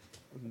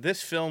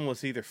 This film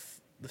was either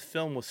the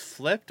film was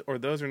flipped or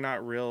those are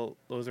not real.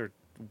 Those are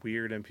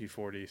weird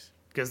MP40s.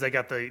 Because they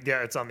got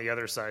it's on the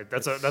other side.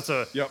 That's a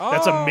Yep.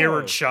 that's a Oh.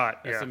 mirrored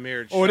shot. That's yeah. a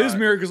mirrored. Oh, it is shot.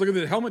 mirrored because look at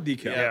the helmet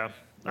decal. Yeah.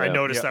 I Yeah.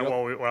 noticed Yeah. that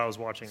while I was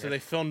watching So it. they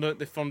filmed it.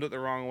 They filmed it the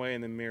wrong way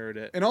and then mirrored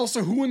it. And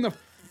also, who in the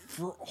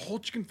whole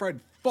chicken fried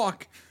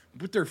fuck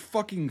with their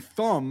fucking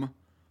thumb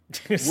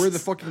where the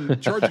fucking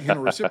charging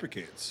handle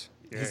reciprocates?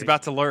 He's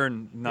about to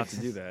learn not to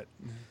do that.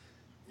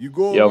 You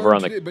go Yeah, over learn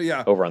on the today, but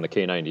yeah, over on the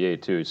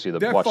K98 too. See the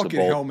that watch the fucking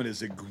bolt. helmet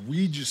is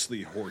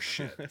egregiously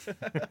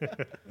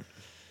horseshit.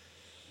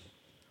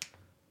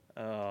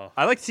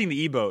 I like seeing the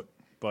E-boat,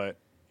 but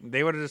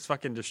they would have just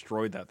fucking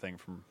destroyed that thing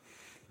from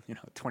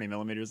 20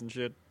 millimeters and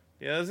shit.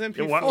 Yeah, those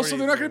MP40s. Also,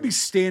 they're not going to be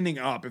standing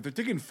up if they're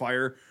taking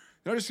fire.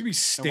 They're not just going to be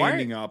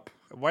standing up.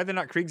 Why are they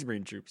not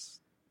Kriegsmarine troops?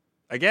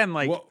 Again,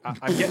 like Well-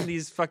 I'm getting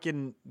these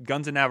fucking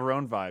Guns of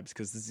Navarone vibes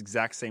because this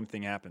exact same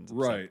thing happens.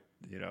 except, Right.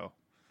 You know,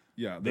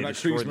 Yeah, They they're not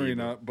destroy the Kriegsmarine,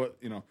 Eagle. but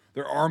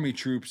they're army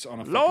troops on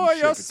a fucking lower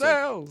ship. It's like-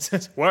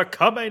 yourselves. We're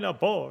coming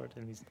aboard.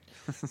 And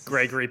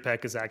Gregory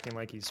Peck is acting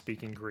like he's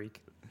speaking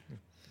Greek.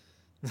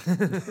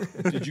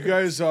 Did you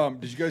guys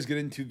get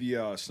into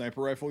the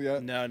sniper rifle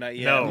yet? No, not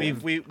yet. No.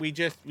 We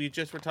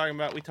just were talking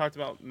about. We talked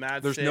about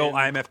Madsen. There's no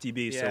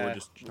IMFDB, so Yeah. we're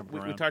just jumping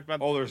we around. talked about.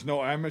 Oh, there's no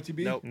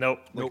IMFTB? Nope. Nope.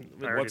 Nope.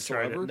 I already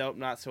Whatsoever? tried it. Nope,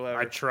 not so ever.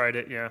 I tried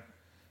it, yeah.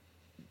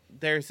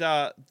 There's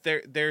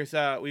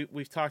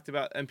we've talked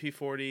about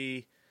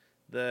MP40,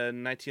 the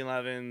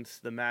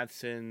 1911s, the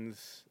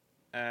Madsens,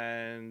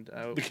 and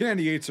The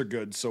K98s are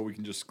good, so we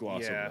can just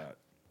gloss Yeah. over that.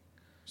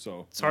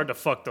 So It's hard to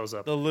fuck those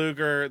up. the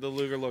Luger. The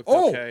Luger looked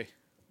Oh! okay.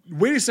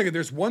 wait a second.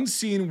 There's one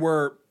scene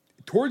where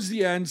towards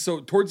the end, so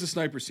towards the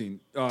sniper scene,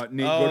 Nate, go Oh, to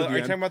the are you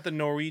end. talking about the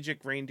Norwegian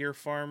reindeer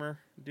farmer,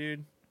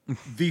 dude?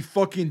 The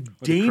fucking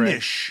the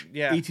Danish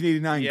Yeah.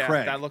 1889 Yeah,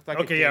 Craig. that looked like.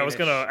 Okay, a yeah, I was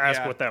going to Danish- ask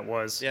yeah. what that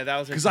was. Yeah, that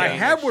was Because I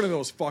have one of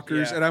those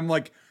fuckers, Yeah. and I'm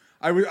like,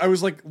 I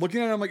was like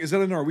looking at it, I'm like, is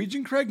that a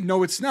Norwegian Craig?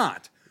 No, it's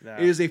not. No.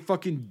 It is a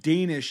fucking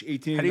Danish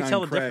 1889 How do you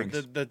tell the Craig.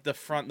 difference? the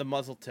front, the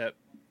muzzle tip,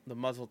 the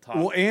muzzle top.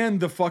 Well, and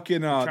the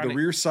fucking trying the to-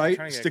 rear I'm sight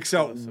trying to get sticks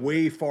out close of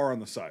way far on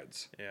the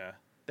sides. Yeah.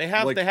 They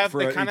have Like, they have for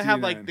they a kind of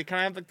have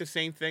 1889. like the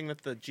same thing that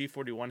the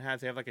G41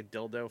 has. They have like a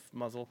dildo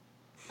muzzle.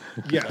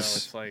 So Yes,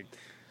 it's like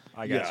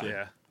I got Yeah. you.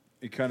 yeah.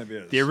 it kind of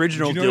is. The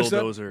original Did you notice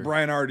dildos that? are-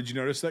 Brian R. Did you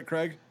notice that,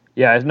 Craig?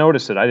 Yeah, I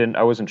noticed it.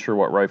 I wasn't sure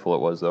what rifle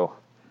it was though.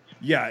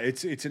 Yeah,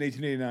 it's an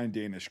 1889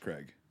 Danish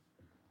Craig.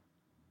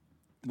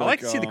 I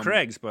like to see the um,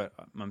 Craigs, but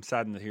I'm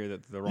saddened to hear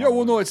that the wrong. Yeah, well,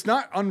 one. no, it's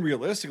not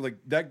unrealistic. Like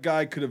that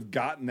guy could have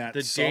gotten that.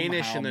 The somehow,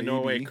 Danish and the maybe.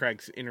 Norway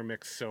Craigs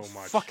intermix so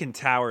much. Fucking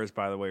towers,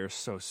 by the way, are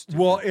so stupid.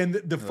 Well, and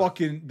the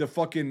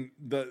fucking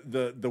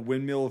the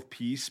windmill of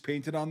peace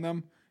painted on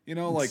them. You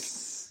know, like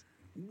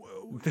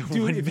the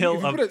dude, if windmill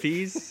you put of a-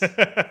 peace.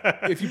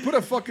 if you put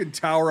a fucking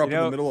tower up You in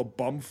know- the middle of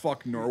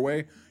bumfuck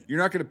Norway, you're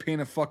not going to paint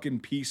a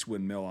fucking peace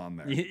windmill on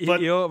there. You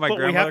know what my but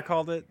we grandmother have-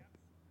 called it?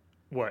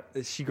 What?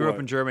 She grew up What?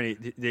 in Germany.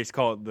 They just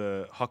call it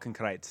the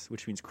Hakenkreuz,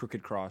 which means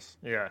crooked cross.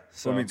 Yeah.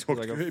 So it means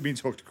hooked. like a- It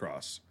means hooked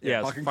cross. yeah,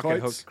 it's Hakenkreuz?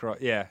 fucking hooked cross.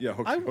 Yeah. Yeah,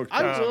 hooked. I, hooked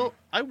I cross. will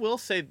I will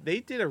say they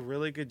did a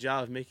really good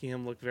job of making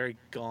him look very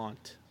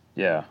gaunt.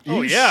 Yeah.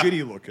 Oh, He's yeah.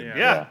 shitty looking.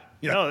 Yeah.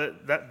 Yeah. No,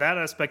 that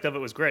aspect of it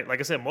was great. Like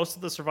I said, most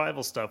of the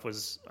survival stuff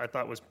I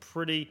thought was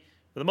pretty,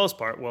 for the most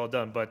part, well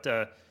done. But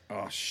Oh,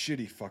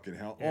 shitty fucking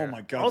hell! Yeah. Oh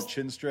my god, Also- the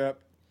chin strap.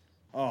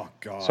 Oh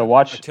god. So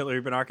watch. Artillery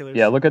binoculars.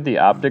 Yeah, look at the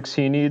optics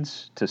he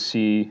needs to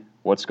see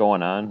what's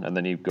going on, and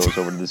then he goes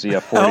over to the Oh,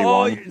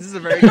 ZF41, this is a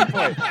very good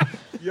point.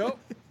 Yep.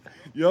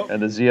 Yep.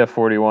 and the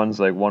ZF41's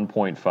like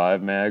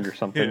 1.5 mag or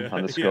something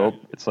on the scope.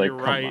 It's like, You're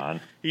right. come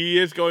on. He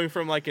is going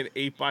from like an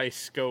 8x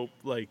scope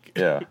like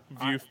Yeah.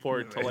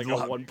 viewport to like It's a a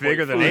lot 1.5.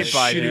 bigger than Shitty 8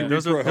 by. Reaper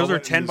Those are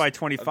helmet 10 and by this-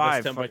 25.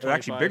 that's 10 by They're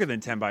actually 25. bigger than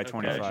 10 by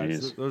 25.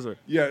 jeez. Those are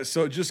Yeah.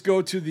 So just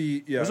go to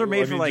the. Yeah. Those are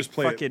made I for, mean, like, just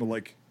play it, fucking- but,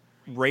 like.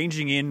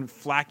 ranging in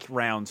flak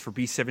rounds for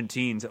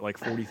B-17s at like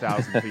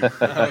 40,000 feet.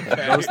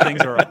 Those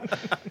things are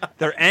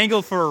they're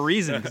angled for a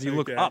reason because you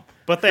look Okay. up.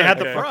 but they had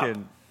the Okay. prop.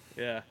 Fucking,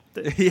 Yeah.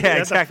 yeah,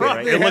 exactly. front.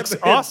 Right? It They looks had-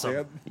 awesome. they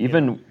had-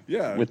 Even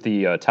Yeah. with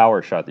the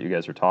tower shot that you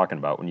guys were talking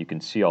about, when you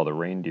can see all the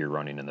reindeer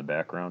running in the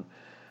background.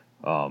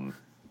 Have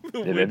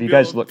you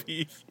guys looked?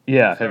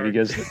 Yeah, have you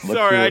guys looked?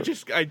 Sorry, through I it?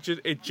 just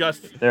it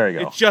just There you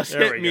go. it just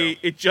There hit we me. go.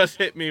 It just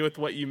hit me with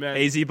what you meant.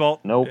 AZ bolt.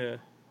 Nope. Yeah.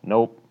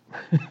 Nope.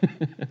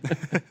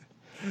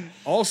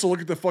 Also,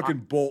 look at the fucking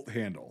bolt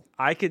handle.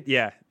 I could,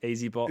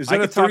 AZ bolt. Is I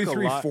that a could talk lot-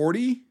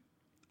 3340?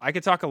 I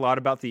could talk a lot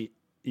about the,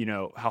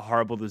 how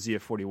horrible the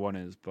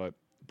ZF41 is, but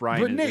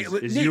Brian, But Nate,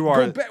 is Nate, you go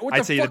are, back- what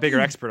I'd the say you're the fuck bigger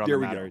you- expert on There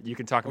the we matter. go. You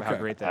can talk about how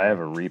Okay. great they I are. have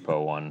a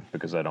repo one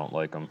because I don't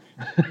like them.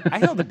 I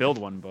held the build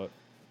one, but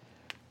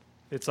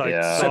It's like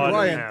Yeah. So sawed in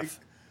Brian, half.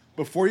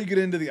 before you get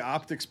into the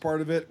optics part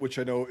of it, which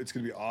I know it's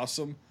going to be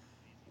awesome,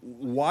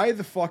 why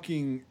the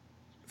fucking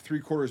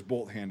 3/4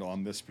 bolt handle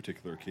on this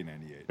particular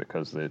K98?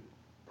 Because the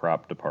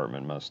prop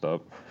department messed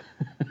up.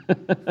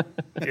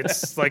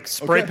 It's like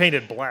spray Okay.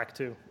 painted black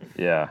too.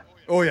 Yeah.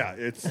 Oh yeah,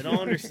 it's. I don't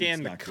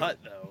understand it's the not good. cut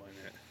though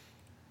in it.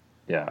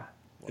 Yeah.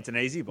 it's an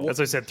AZ bolt. As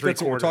I said, 3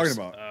 That's what we're quarters.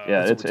 talking about. Yeah,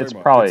 That's it's what we're it's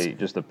talking about. probably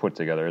just a put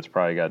together. It's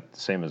probably got the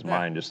same as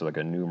mine, just like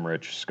a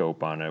Numrich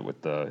scope on it.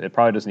 With the, it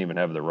probably doesn't even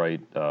have the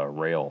right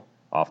rail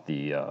off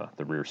the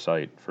rear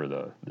sight for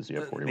the the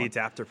ZF41.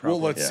 adapter Well,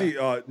 probably. let's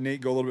Yeah. see.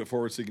 Nate, go a little bit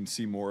forward so you can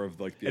see more of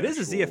like the. It is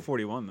a actual-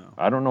 ZF41 though.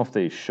 I don't know if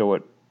they show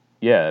it.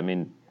 Yeah, I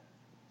mean,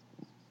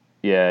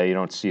 yeah, you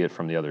don't see it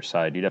from the other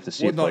side. You'd have to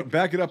see Well, it no, like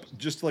back it up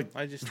just like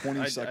I just- 20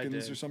 I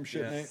seconds did. or some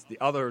shit, Yeah. Nate. The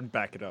other would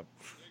back it up.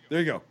 There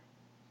you go.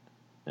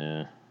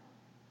 eh.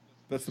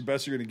 That's the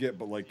best you're going to get,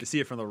 but like. You see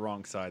it from the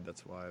wrong side,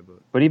 that's why. But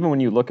But even when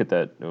you look at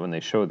that, when they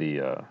show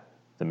the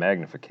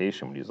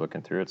magnification when he's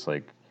looking through, it's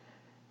like,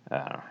 I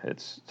don't know,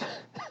 it's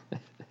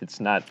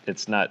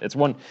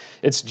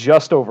it's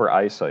just over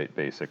eyesight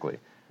basically.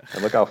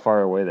 And look how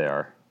far away they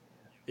are.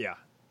 yeah,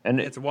 And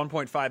It's a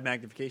 1.5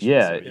 magnification.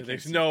 Yeah. so you Yeah, can't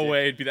there's see no dick.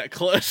 way it'd be that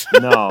close.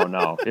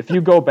 no. If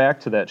you go back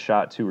to that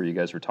shot too, where you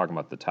guys were talking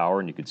about the tower,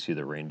 and you could see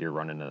the reindeer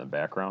running in the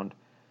background,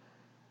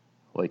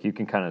 like you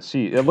can kind of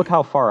see. Look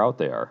how far out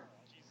they are.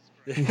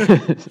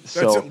 That's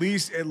So at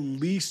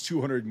least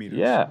 200 meters.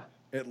 yeah,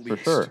 At for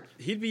least. sure.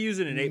 He'd be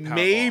using an 8 power.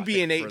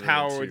 Maybe an 8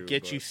 power would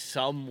get you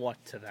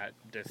somewhat to that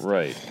distance.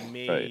 Right,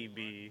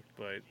 Maybe,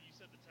 but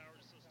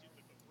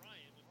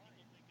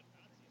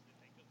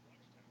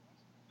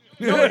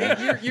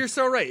No, you're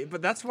so right.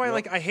 But that's why,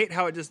 like, I hate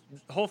how the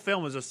whole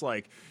film is just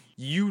like,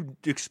 you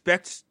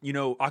expect,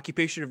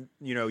 occupation of,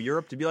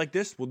 Europe to be like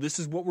this. Well, this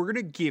is what we're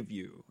gonna give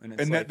you. And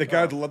it's And like, that the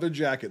guy with the leather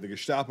jacket, the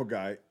Gestapo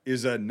guy,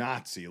 is a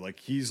Nazi. Like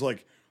he's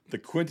like the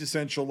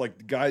quintessential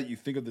like guy that you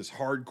think of, this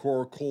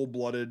hardcore,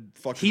 cold-blooded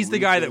fucking. he's the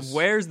guy that ruthless-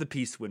 wears the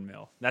peace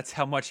windmill. That's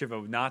how much of a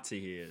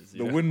Nazi he is.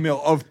 the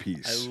windmill of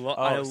peace.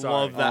 I sorry.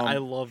 love that. I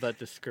love that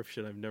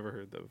description. I've never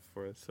heard that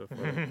before. It's so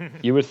funny.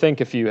 You would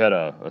think if you had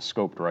a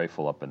scoped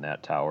rifle up in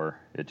that tower,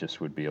 it just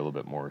would be a little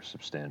bit more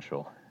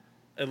substantial.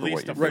 At For least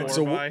what a you- 4 Right.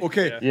 So by.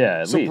 okay.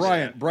 Yeah, at So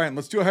least. Brian,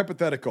 let's do a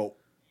hypothetical.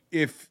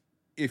 If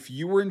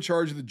you were in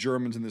charge of the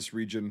Germans in this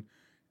region,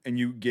 and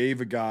you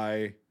gave a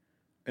guy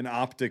an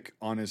optic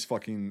on his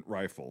fucking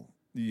rifle,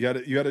 you had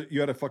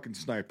a fucking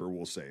sniper.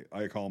 We'll say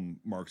I call him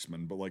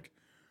marksman, but like,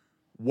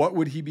 what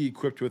would he be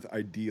equipped with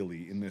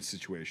ideally in this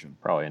situation?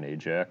 Probably an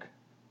AJAC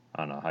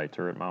on a high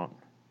turret mount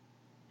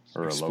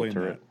or a low Explain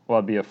turret. that. Well,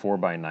 it'd be a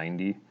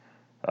 4x90.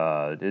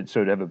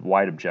 So it'd have a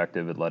wide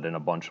objective. It'd let in a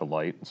bunch of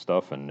light and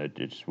stuff, and it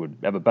just would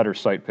have a better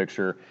sight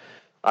picture.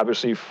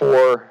 Obviously,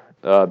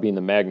 4 being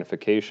the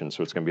magnification,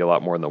 so it's going to be a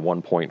lot more than the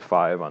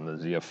 1.5 on the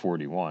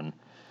ZF-41.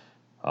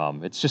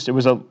 It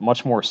was a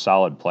much more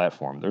solid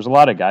platform. There's a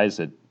lot of guys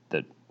that,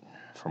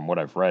 from what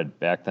I've read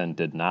back then,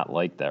 did not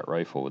like that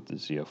rifle with the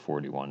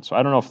ZF-41. So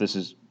I don't know if this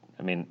is.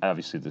 I mean,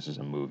 obviously this is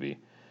a movie,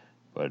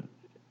 but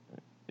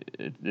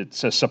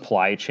it's a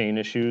supply chain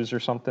issues or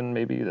something.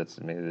 Maybe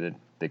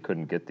they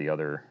couldn't get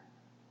the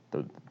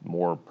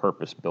more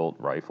purpose-built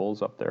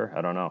rifles up there.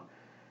 I don't know.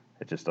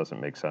 It just doesn't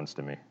make sense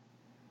to me.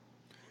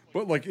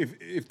 But like,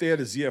 if they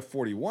had a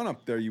ZF-41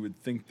 up there, you would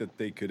think that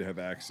they could have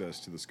access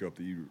to the scope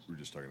that you were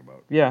just talking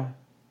about. Yeah,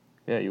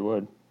 you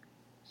would.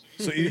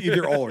 So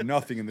either all or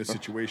nothing in this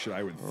situation,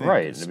 I would think.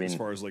 Right, As, I mean- as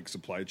far as like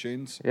supply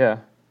chains, Yeah,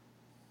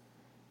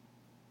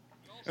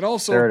 and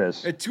also There it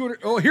is. at 200.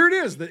 Oh, here it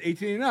is. The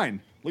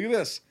 1889. Look at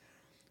this.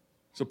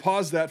 So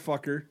pause that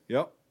fucker.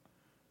 Yep.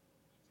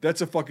 That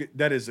is 100%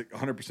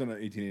 of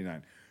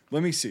 1889.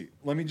 Let me see.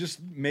 Let me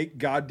just make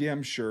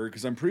goddamn sure,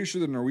 because I'm pretty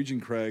sure the Norwegian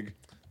Craig.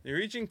 The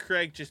Norwegian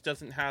Craig just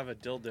doesn't have a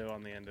dildo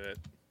on the end of it.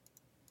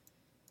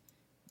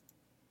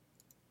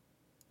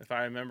 If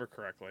I remember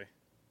correctly.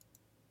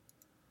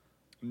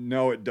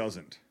 No, it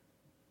doesn't.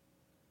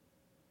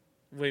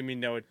 What do you mean,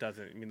 no, it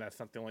doesn't? You mean that's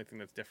not the only thing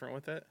that's different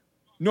with it?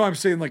 No, I'm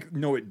saying like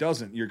no, it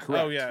doesn't. You're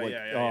correct. Oh, yeah, Like,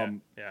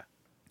 yeah.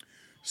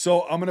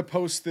 So I'm gonna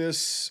post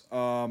this.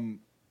 I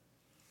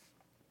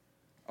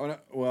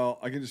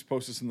can just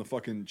post this in the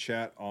fucking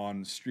chat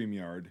on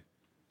StreamYard,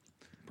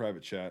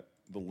 private chat.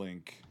 The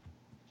link.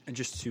 And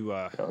just to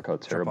look how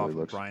jump terrible off he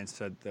what looks. Brian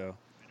said, though,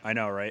 I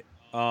know, right?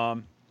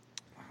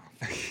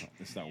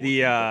 It's not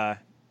working.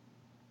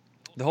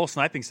 The whole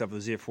sniping stuff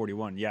with the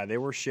ZF-41, yeah, they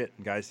were shit,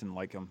 and guys didn't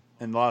like them.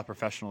 And a lot of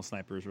professional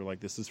snipers were like,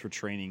 "This is for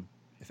training,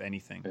 if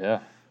anything." Yeah.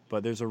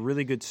 But there's a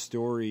really good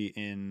story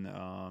in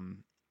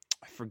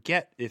I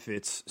forget if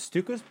it's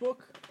Stuka's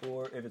book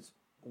or if it's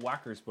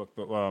Wacker's book,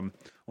 but one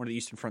of the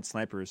Eastern Front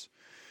snipers.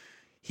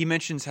 He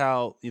mentions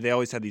how they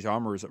always had these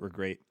armorers that were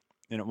great,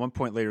 and at one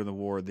point later in the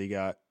war, they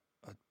got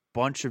a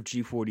bunch of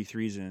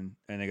G43s in,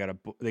 and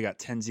they got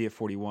 10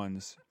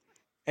 ZF-41s.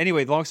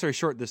 Anyway, long story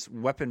short, this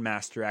weapon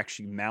master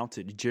actually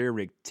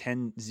jerry-rigged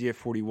 10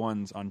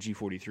 ZF-41s on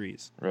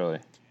G43s. Really.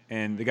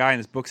 And the guy in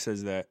his book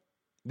says that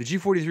the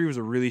G43 was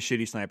a really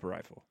shitty sniper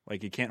rifle.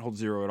 Like, it can't hold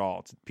zero at all.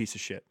 It's a piece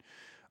of shit.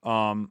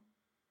 And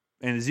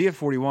the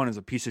ZF-41 is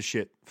a piece of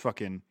shit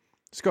fucking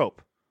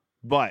scope.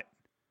 But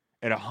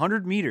at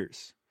 100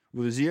 meters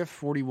with a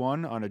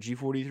ZF-41 on a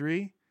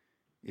G43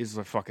 is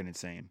like fucking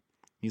insane.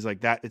 He's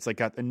like that. It's like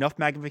got enough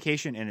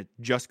magnification and it's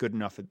just good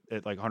enough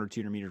at like 100,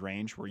 200 meter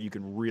range where you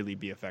can really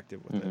be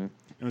effective with it. And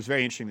it was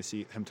very interesting to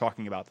see him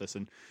talking about this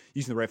and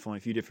using the rifle in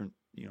a few different,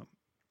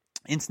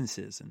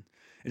 instances. And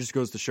it just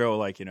goes to show,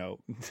 like,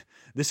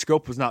 this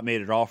scope was not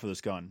made at all for this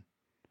gun.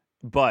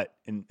 But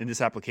in this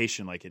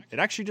application, like, it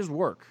actually does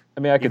work. I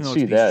mean, I could even though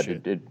it's see a piece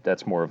of that. shit.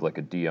 That's more of like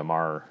a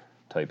DMR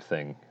type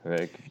thing,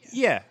 right?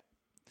 Yeah.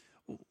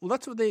 Well,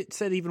 that's what they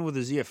said even with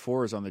the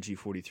ZF-4s on the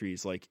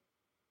G43s. Like,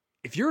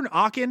 if you're an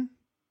Aachen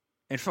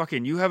and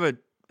fucking you have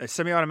a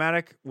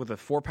semi-automatic with a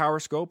 4-power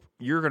scope,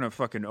 you're going to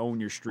fucking own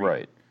your street.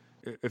 Right.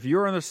 If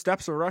you're on the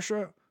steppes of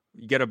Russia,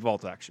 you get a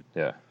vault action.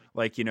 Yeah.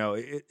 Like,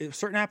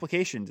 certain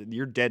applications,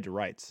 you're dead to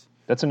rights.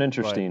 That's an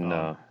interesting.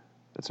 But,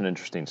 that's an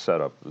interesting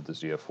setup with the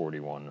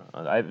ZF-41.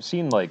 I've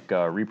seen like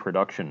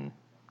reproduction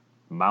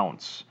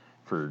mounts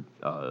for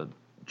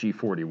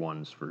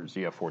G41s for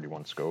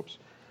ZF-41 scopes,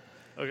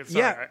 Okay,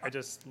 sorry. Yeah. I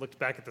just looked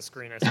back at the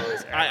screen. I saw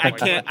this ad. I I'm like,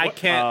 can't. what?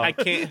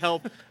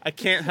 I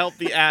can't help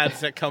the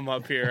ads that come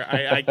up here.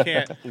 I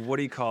can't. What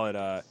do you call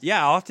it?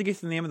 Yeah, I'll have to get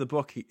to the name of the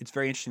book. It's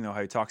very interesting though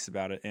how he talks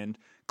about it. And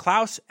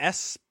Klaus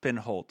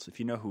Espenholt, if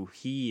you know who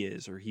he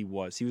is or he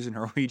was a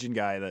Norwegian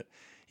guy that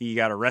he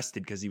got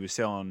arrested because he was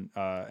selling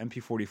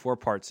MP44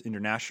 parts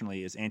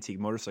internationally as antique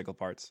motorcycle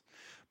parts.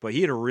 But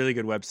he had a really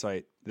good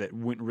website that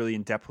went really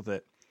in depth with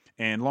it.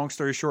 And long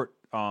story short,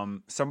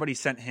 somebody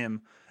sent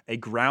him a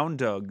ground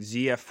dug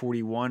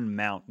ZF41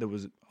 mount that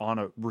was on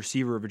a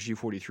receiver of a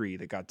G43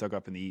 that got dug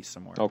up in the east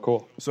somewhere. Oh,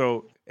 cool.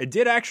 So it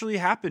did actually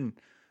happen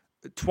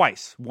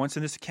twice, once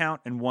in this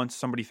account and once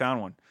somebody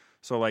found one.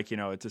 So like,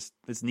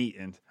 it's neat.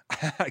 And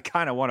I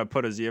kind of want to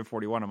put a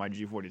ZF41 on my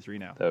G43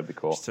 now. That would be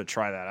cool. Just to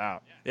try that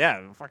out.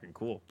 Yeah, fucking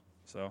cool.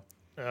 So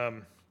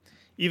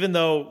Even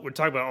though we're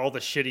talking about all the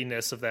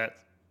shittiness of that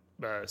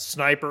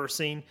sniper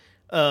scene,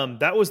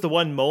 that was the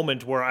one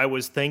moment where I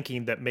was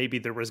thinking that maybe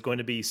there was going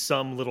to be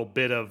some little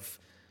bit of,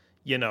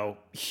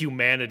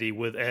 humanity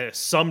with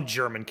some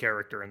German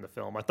character in the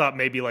film. I thought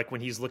maybe like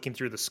when he's looking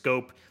through the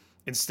scope,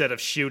 instead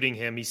of shooting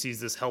him, he sees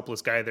this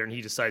helpless guy there and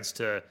he decides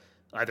to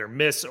either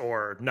miss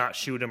or not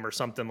shoot him or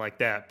something like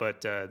that.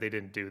 But they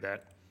didn't do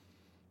that.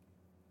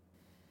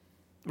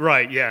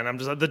 Right. Yeah. And I'm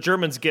just, the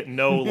Germans get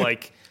no,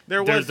 like,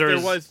 There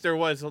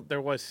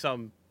was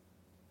some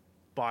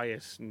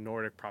biased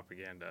Nordic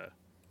propaganda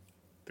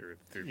through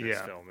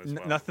this film as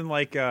well. nothing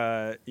like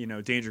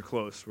Danger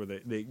Close, where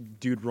the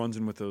dude runs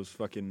in with those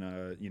fucking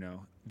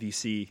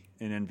VC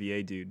and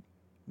NVA dude,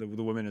 the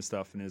women and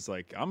stuff, and is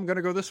like, I'm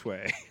gonna go this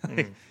way.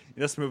 In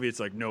this movie, it's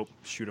like, nope,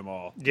 shoot them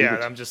all. Yeah,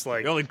 I'm just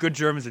like, the only good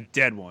German's a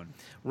dead one.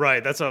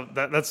 right. That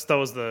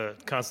was the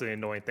constantly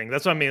annoying thing.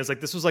 That's what I mean. It's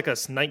like this was like a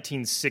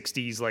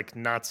 1960s like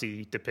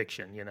Nazi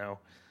depiction,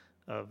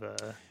 of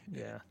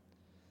yeah.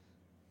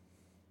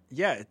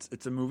 Yeah,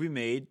 it's a movie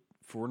made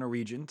for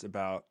Norwegians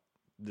about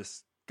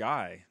this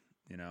guy,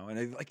 and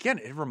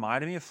it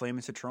reminded me of Flame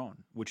and Citron,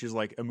 which is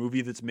like a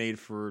movie that's made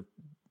for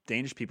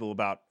Danish people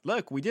about,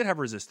 look, we did have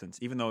resistance,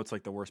 even though it's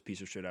like the worst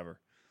piece of shit ever.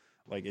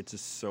 Like, it's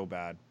just so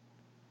bad.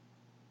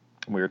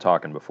 We were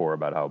talking before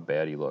about how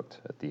bad he looked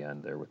at the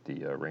end there with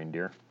the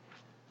reindeer.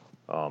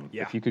 Yeah.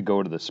 If you could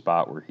go to the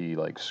spot where he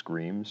like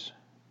screams,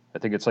 I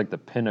think it's like the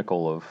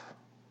pinnacle of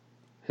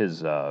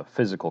his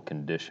physical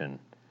condition.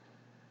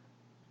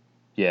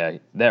 Yeah,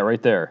 that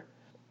right there.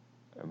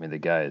 I mean, the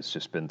guy has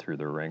just been through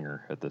the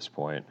ringer at this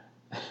point.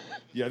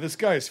 Yeah, this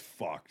guy is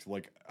fucked.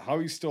 Like, how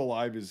he's still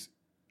alive is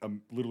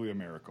literally a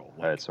miracle.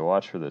 Like, All right, so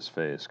watch for this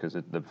face, because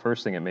the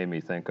first thing it made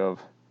me think of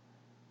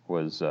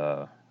was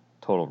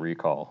Total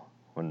Recall,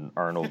 when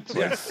Arnold's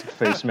like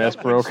face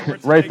mask broke.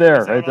 Right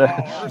there, right there.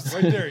 right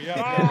there,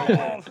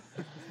 yeah.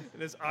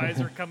 And his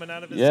eyes are coming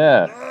out of his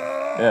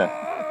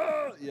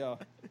Yeah. Yeah.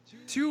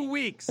 2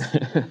 weeks.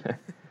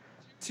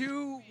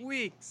 2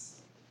 weeks.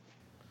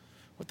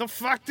 What the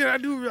fuck did I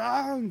do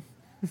wrong?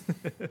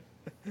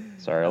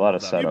 Sorry, a lot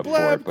of You setup for it,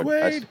 blabbed, but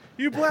Quaid.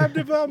 You blabbed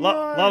about A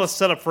lot of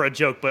setup for a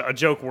joke, but a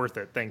joke worth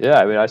it. Thank you. yeah,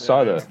 I mean, I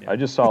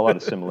just saw a lot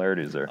of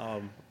similarities there.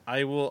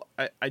 I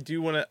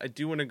do want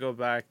to go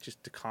back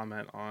just to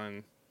comment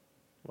on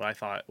what I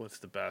thought was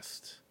the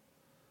best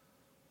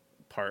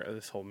part of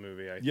this whole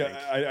movie. I think.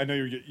 I know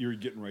you're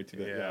getting right to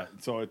that. Yeah.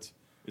 So it's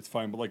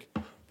fine, but like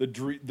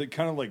the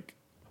kind of like,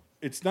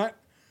 it's not.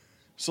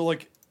 So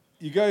like,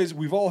 you guys,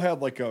 we've all had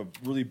like a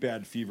really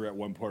bad fever at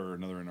one point or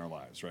another in our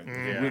lives, right?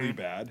 Yeah. Really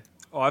bad.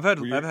 Oh, I've had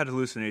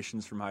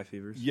hallucinations from high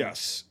fevers.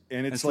 Yes,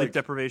 and And it's sleep like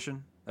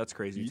deprivation. That's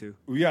crazy too.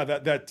 Yeah,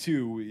 that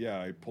too.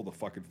 Yeah, I pulled a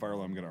fucking fire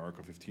alarm. I'm going to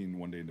Arco 15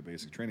 one day into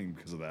basic training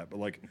because of that. But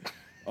like,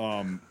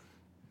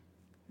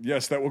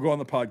 yes, that will go on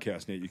the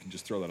podcast, Nate. You can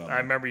just throw that out. I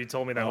remember you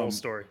told me that whole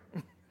story.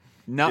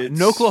 No,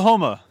 It's-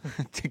 Oklahoma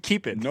to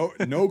keep it. No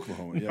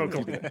Oklahoma. Yeah,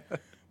 keep it.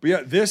 But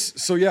yeah, this.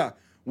 So yeah,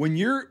 when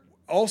you're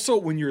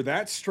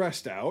that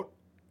stressed out,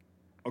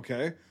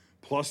 okay,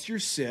 plus you're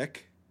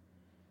sick,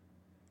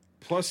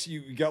 plus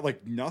you got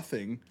like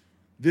nothing.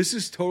 This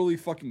is totally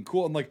fucking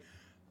cool. And like,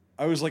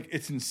 I was like,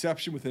 it's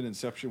Inception within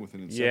Inception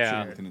within Inception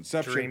Yeah. within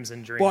Inception. Dreams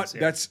and dreams, But yeah.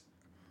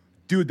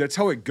 that's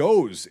how it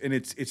goes, and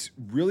it's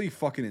really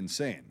fucking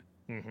insane.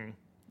 Mm-hmm.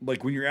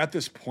 Like when you're at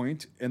this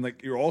point, and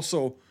like you're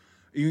also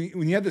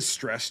when you have the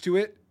stress to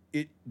it,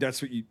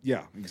 that's what you.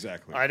 Yeah,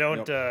 exactly. I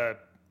don't.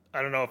 Yep.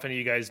 I don't know if any of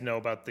you guys know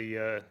about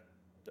the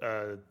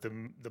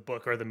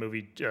book or the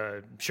movie.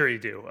 Sure you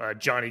do.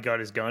 Johnny Got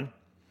His Gun.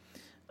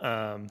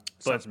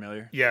 Sounds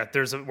familiar. Yeah,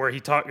 there's where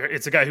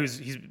it's a guy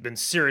he's been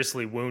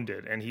seriously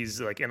wounded and he's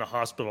like in a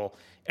hospital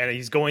and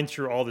he's going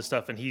through all this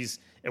stuff and he's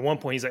at one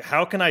point he's like,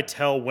 how can I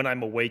tell when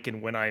I'm awake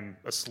and when I'm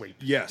asleep?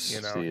 Yes.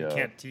 You know,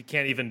 See, he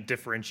can't even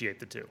differentiate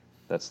the two.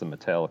 That's the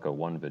Metallica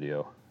 1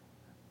 video.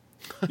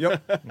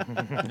 Yep.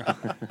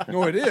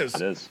 No, it is.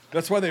 It is.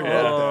 That's why they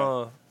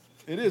wrote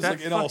that. It is that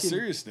like in all fucking-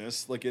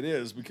 seriousness, like it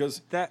is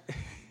because That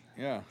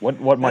yeah. What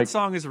that Mike?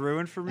 song is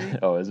ruined for me.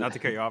 Oh, is it? Not to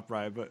cut you off,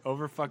 Brian, but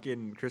over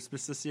fucking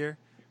Christmas this year,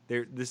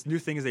 this new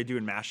thing is they do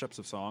in mashups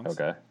of songs.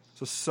 Okay.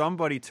 So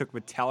somebody took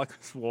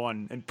Metallica's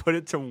one and put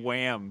it to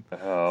Wham.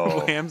 Oh.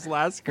 Wham's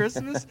Last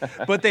Christmas.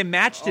 But they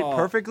matched it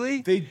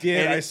perfectly. They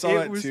did. and I saw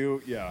that was,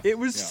 too. Yeah. It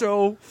was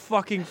so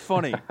fucking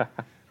funny.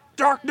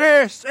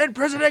 Darkness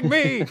imprisoning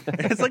me. And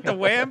it's like the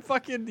Wham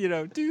fucking, do,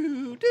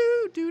 do, do,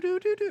 do,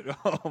 do, do.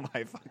 Oh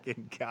my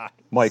fucking God.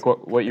 Mike,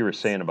 what you were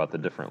saying about the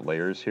different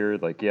layers here,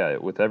 like, yeah,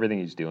 with everything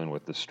he's dealing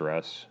with, the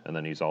stress, and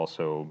then he's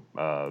also,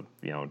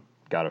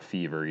 got a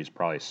fever, he's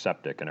probably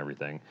septic and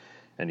everything,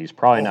 and he's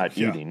probably not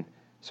eating,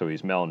 so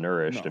he's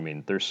malnourished. No. I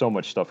mean, there's so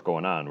much stuff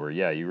going on where,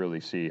 yeah, you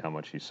really see how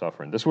much he's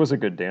suffering. This was a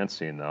good dance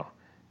scene, though.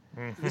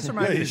 This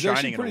reminds me of he's Shining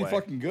actually in a pretty way.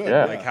 fucking good.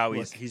 Yeah. Like how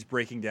he's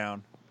breaking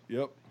down.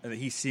 Yep. And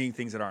he's seeing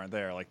things that aren't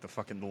there, like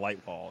the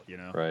light wall,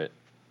 Right.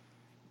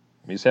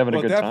 He's having a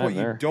But good that's time what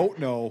there. you don't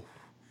know.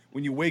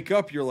 When you wake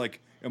up, you're like,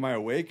 "Am I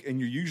awake?" And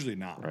you're usually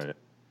not. Right.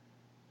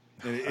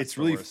 And it's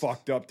the really worst.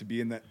 fucked up to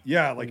be in that.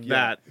 Yeah, like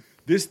That.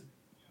 This.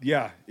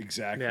 Yeah,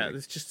 exactly. Yeah,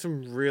 there's just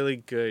some really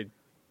good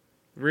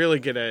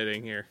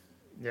editing here,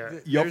 Yeah.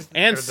 Yep.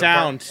 and the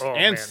sound, bar- oh,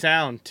 and man.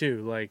 sound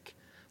too. Like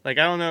I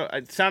don't know,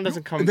 sound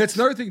doesn't come. And that's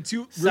another thing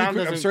too. Really Sound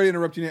quick, I'm doesn't- sorry to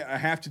interrupt you. I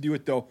have to do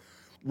it though.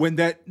 When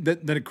that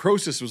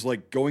necrosis was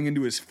like going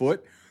into his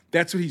foot,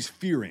 that's what he's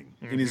fearing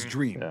in his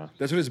dream. Yeah.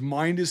 That's what his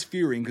mind is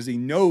fearing because he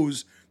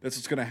knows that's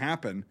what's going to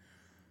happen,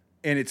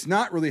 and it's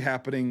not really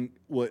happening.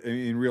 Well,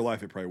 in real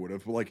life, it probably would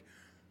have, but like,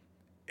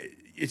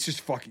 it's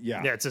just fucking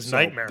yeah. Yeah, it's his So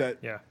nightmare.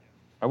 Yeah.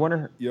 I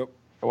wonder Yep.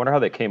 how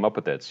they came up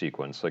with that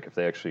sequence. Like, if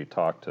they actually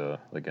talked to,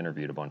 like,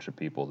 interviewed a bunch of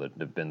people that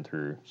have been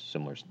through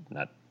similar,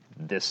 not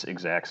this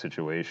exact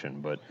situation,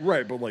 but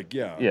Right, but like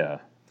yeah. yeah.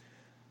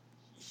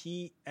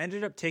 He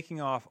ended up taking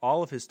off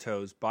all of his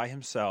toes by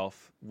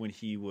himself when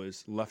he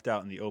was left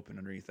out in the open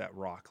underneath that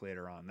rock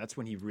later on. That's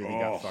when he really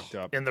got fucked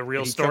up. In the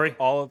real And he story?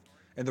 took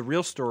in the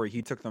real story,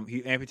 he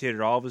amputated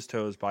all of his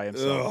toes by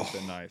himself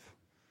with a knife.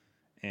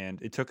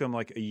 And it took him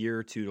like a year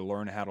or two to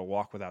learn how to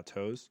walk without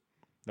toes.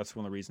 That's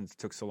one of the reasons it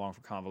took so long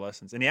for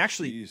convalescence. And he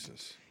actually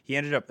Jesus. he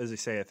ended up, as they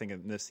say, I think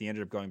in this, he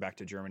ended up going back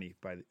to Germany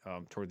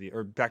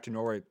back to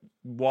Norway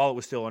while it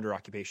was still under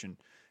occupation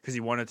because he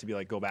wanted to be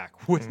like go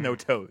back with no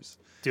toes,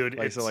 Dude,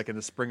 like so, like in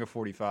the spring of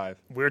 '45.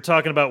 We were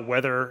talking about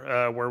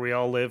weather where we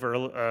all live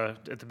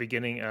at the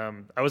beginning.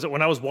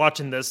 When I was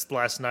watching this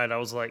last night, I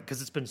was like,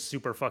 because it's been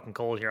super fucking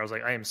cold here. I was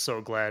like, I am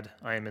so glad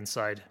I am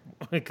inside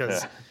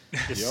because,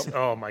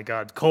 oh my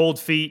god, cold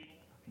feet.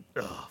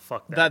 Ugh,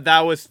 fuck that.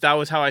 that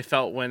was how I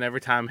felt when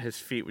every time his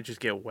feet would just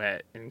get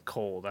wet and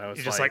cold. I was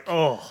You're just like,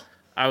 oh,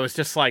 I was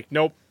just like,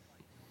 nope.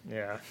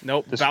 yeah.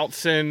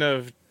 Boutzen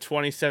of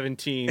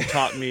 2017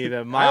 taught me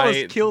that I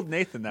almost killed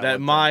Nathan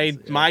that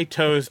my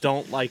toes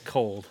don't like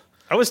cold.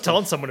 I was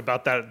telling someone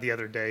about that the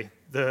other day.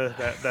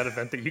 That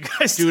event that you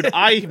guys Dude, did.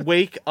 I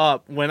wake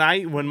up when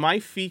my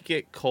feet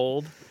get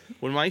cold.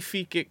 When my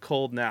feet get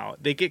cold now,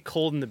 they get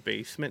cold in the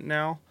basement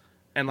now,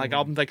 and like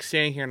I'm like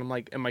standing here and I'm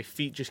like, and my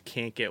feet just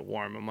can't get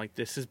warm. I'm like,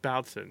 this is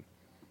Boutzen.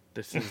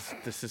 This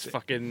is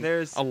fucking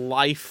There's- a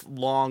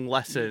lifelong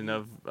lesson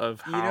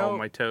of how know-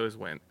 my toes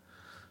went.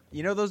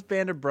 You know those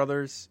Band of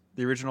Brothers,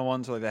 the original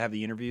ones, where they have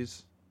the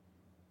interviews,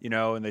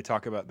 and they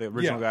talk about the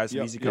original guys from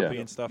yep, Easy yep, Company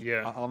yep. and stuff.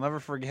 Yeah. I'll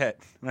never forget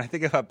when I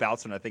think about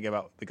Boutzen. I think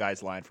about the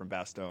guy's line from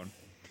Bastogne.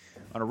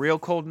 On a real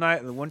cold night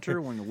in the winter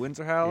when the winds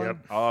are howling, Yep.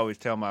 I'll always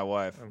tell my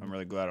wife, "I'm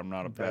really glad I'm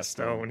not a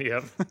Bastogne." Bastogne,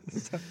 yep.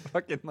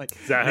 Fucking like,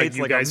 Is that how Nate's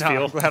you like, guys I'm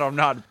feel? glad I'm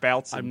not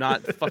Boutzen. I'm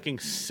not fucking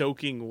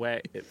soaking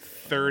wet at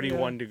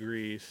 31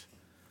 degrees.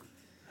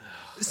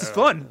 This is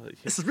fun.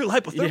 This is real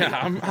hypothermia.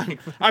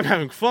 Yeah, I'm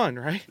having fun,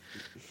 right?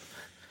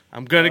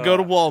 I'm gonna go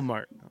to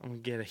Walmart. I'm gonna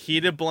get a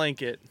heated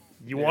blanket.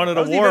 You wanted That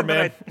a was the war,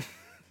 event, man.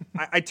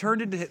 but I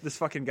turned into this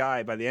fucking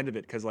guy by the end of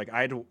it because like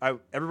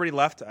everybody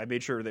left. I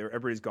made sure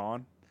everybody's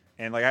gone,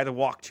 and like I had to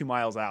walk 2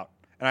 miles out,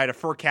 and I had a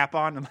fur cap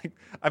on. And like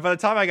by the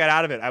time I got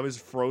out of it, I was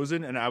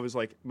frozen, and I was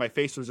like my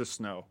face was just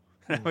snow.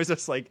 And I was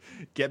just like,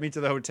 get me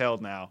to the hotel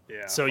now.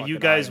 Yeah. So you Fucking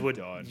guys I am would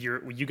done.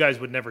 you guys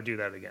would never do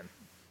that again.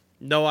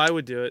 No, I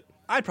would do it.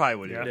 I probably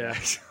would. Yeah.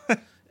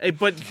 Hey,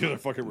 but You're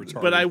fucking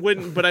retarded.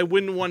 but I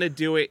wouldn't want to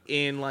do it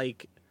in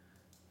like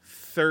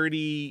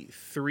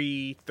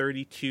 33,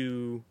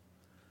 32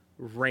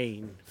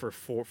 rain for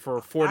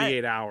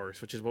 48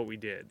 hours, which is what we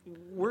did.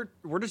 We're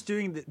just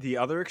doing the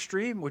other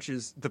extreme, which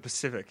is the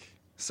Pacific.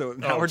 So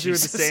now Oh, we're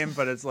Jesus. doing the same,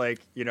 but it's like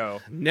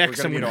Next,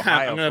 we're I'm be in gonna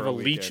Ohio have for a a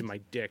leech weekend. in my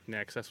dick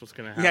next. That's what's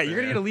gonna happen. Yeah, you're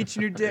gonna get a leech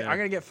in your dick. Yeah. I'm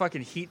gonna get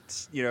fucking heat,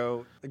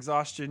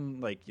 exhaustion.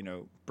 Like,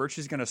 Birch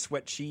is gonna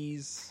sweat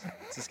cheese.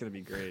 It's just gonna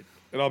be great.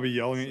 And I'll be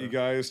yelling at you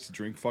guys to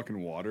drink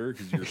fucking water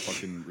because you're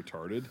fucking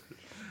retarded.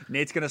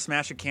 Nate's gonna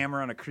smash a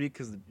camera on a creek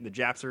because the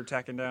Japs are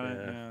attacking down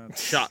it. Yeah,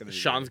 it's gonna be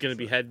Sean's great, gonna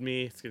behead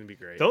me. It's gonna be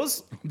great.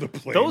 Those The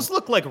plane. those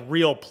look like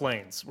real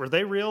planes. Were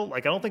they real?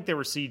 Like I don't think they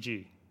were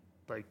CG.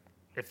 Like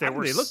if they I mean,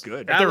 were, they look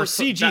good. If they were looks-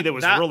 CG, that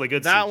was really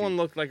good. That CG. one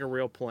looked like a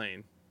real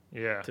plane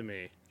yeah. to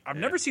me. I've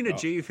never seen a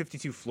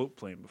Ju-52 float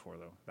plane before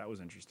though. That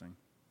was interesting.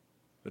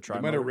 The They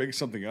might have rigged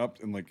something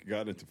up and like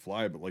got it to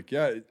fly, but like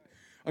I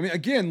mean,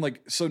 again,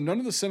 like so none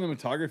of the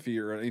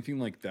cinematography or anything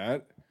like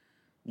that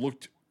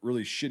looked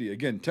really shitty.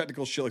 Again,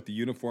 technical shit like the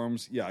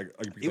uniforms. Yeah, I could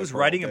pick It that was apart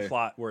writing all and day.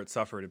 plot where it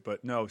suffered,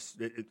 but no,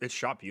 it's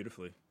shot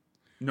beautifully.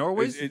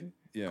 Norway's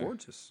Yeah.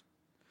 gorgeous.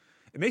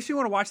 It makes me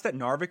want to watch that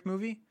Narvik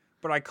movie,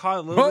 but I caught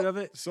a little bit of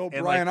it. So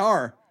and, Brian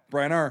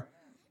R,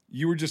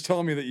 you were just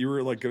telling me that you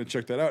were like going to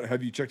check that out.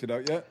 Have you checked it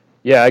out yet?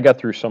 Yeah, I got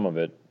through some of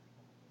it.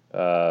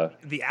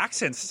 the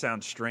accents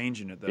sound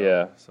strange in it though.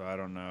 Yeah. So I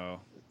don't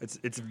know.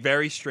 It's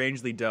very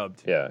strangely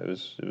dubbed. Yeah, it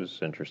was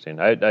interesting.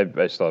 I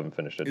still haven't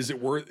finished it. Is it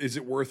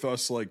worth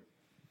us like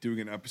doing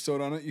an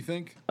episode on it? You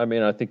think? I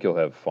mean, I think you'll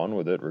have fun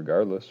with it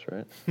regardless,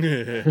 right?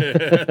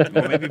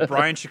 Well, maybe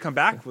Brian should come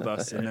back with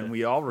us, and then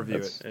we all review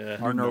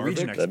it. Our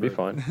Norwegian expert. That'd be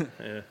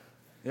fun.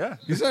 Yeah,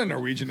 He's not a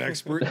Norwegian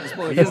expert. He's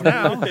he is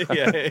now.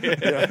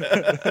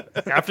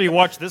 After you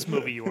watch this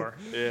movie, you are.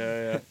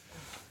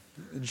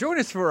 Join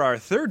us for our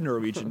third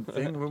Norwegian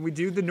thing when we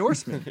do the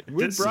Norseman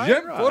with This- Brian.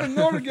 Jet Roth. for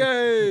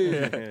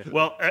Norway.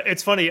 Well,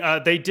 it's funny.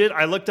 They did.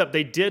 I looked up.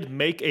 They did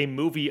make a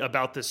movie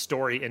about this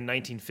story in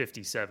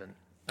 1957.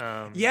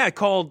 Yeah,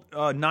 called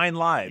Nine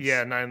Lives.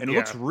 Yeah, Nine- and it yeah.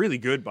 looks really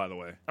good, by the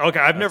way. Okay,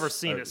 I've never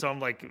seen it, so I'm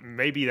like,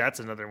 maybe that's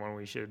another one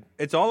we should.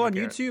 It's all on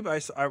Okay.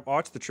 YouTube. I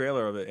watched the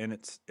trailer of it, and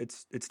it's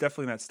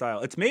definitely that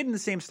style. It's made in the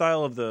same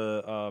style of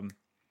the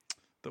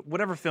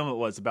whatever film it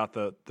was about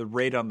the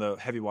raid on the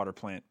heavy water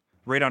plant,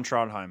 raid on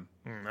Trondheim.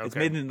 It's okay.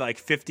 made in like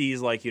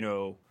 50s, like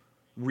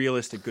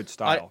realistic, good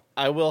style.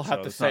 I will have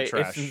So to it's not say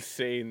trash. it's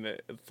insane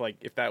that it's like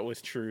if that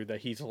was true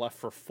that he's left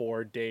for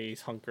 4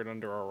 days hunkered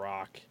under a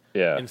rock.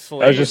 Yeah, I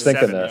Enslaved was just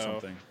thinking 7 that. or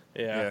something.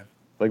 Yeah.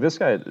 Like this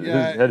guy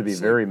Yeah, had to be it's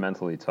very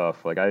mentally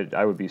tough. Like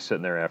I would be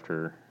sitting there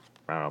after,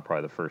 I don't know,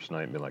 probably the first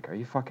night and be like, "Are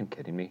you fucking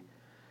kidding me?"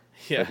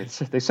 Yeah.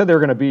 They said they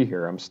were going to be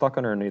here. I'm stuck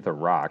underneath a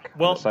rock on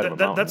Well, the side of a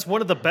mountain. that's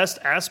one of the best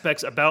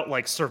aspects about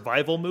like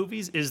survival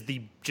movies is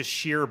the just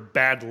sheer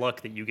bad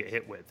luck that you get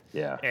hit with.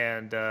 Yeah.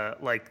 and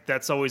like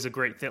that's always a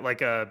great thing.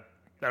 Like I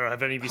don't know,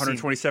 have any of you seen?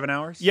 127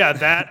 hours. Yeah,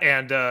 that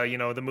and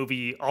the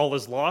movie All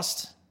Is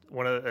Lost,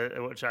 one of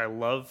which I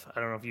love.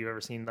 I don't know if you've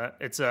ever seen that.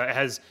 It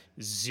has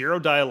zero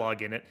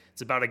dialogue in it.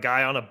 It's about a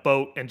guy on a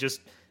boat and just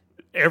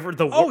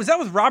Oh, is that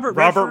with Robert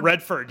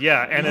Redford?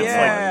 Yeah, and it's like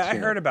Yeah, I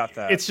heard about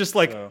that. it's just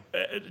like So-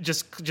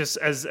 just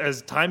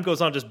as time goes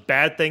on, just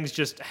bad things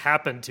just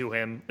happen to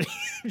him,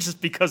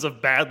 just because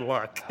of bad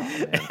luck.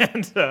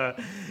 And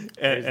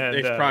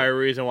There's probably a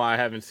reason why I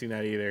haven't seen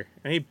that either.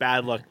 Any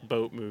bad luck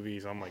boat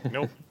movies, I'm like,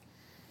 nope.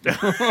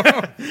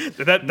 Nope.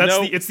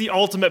 It's the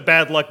ultimate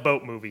bad luck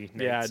boat movie.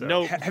 Nate, Yeah, so.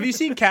 nope. Have you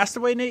seen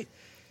Castaway, Nate?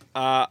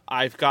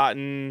 I got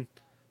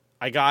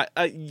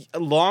a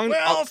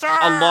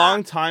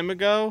long time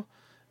ago,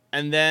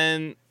 and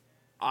then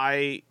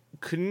I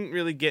couldn't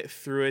really get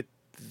through it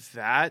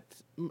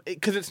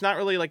because it's not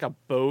really like a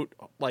boat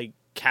like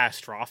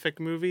catastrophic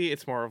movie.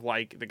 It's more of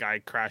like the guy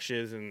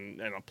crashes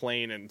in a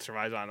plane and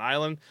survives on an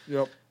island.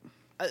 Yep.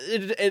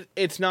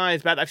 It's not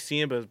as bad. I've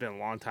seen it, but it's been a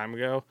long time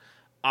ago.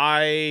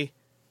 I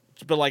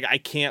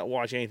can't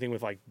watch anything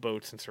with like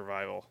boats and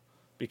survival.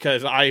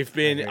 Because I've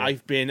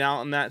been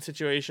out in that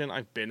situation.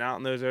 I've been out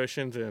in those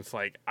oceans, and it's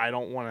like I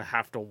don't want to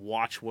have to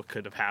watch what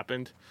could have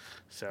happened.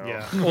 So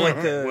Yeah.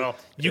 Well,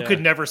 you could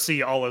never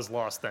see All Is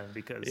Lost then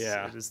because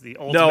it is the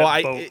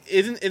ultimate boat.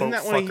 isn't boat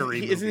that one?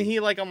 fuckery Isn't movie.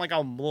 he like on like a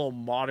little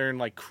modern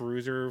like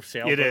cruiser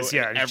sailboat? It is,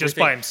 yeah. and He's just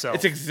everything? by himself.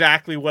 It's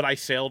exactly what I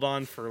sailed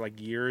on for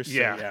like years. So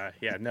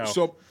Yeah. no.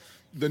 So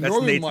the That's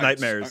Northern Nate's Lights,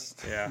 nightmares.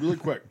 Yeah. Really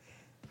quick.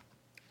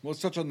 Let's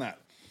touch on that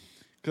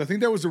because I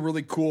think that was a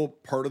really cool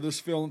part of this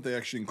film that they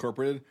actually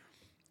incorporated.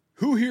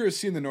 Who here has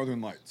seen the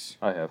Northern Lights?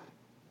 I have.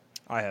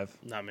 I have.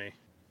 Not me.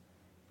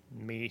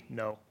 Me,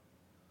 no.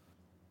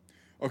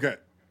 Okay.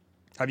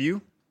 Have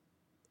you?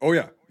 Oh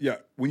yeah, yeah.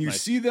 When you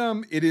Nice. see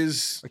them, it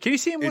is Can you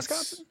see in It's-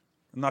 Wisconsin?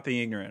 I'm not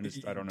being ignorant.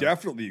 I don't know.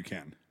 definitely you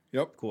can.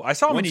 Yep. Cool. I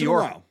saw them in Once New in a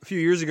York while. a few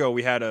years ago.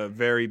 We had a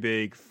very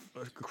big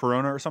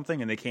Corona or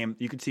something, and they came.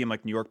 You could see them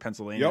like New York,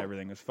 Pennsylvania, Yep. and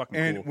everything. It was fucking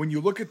And cool. when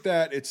you look at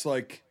that, it's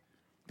like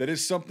that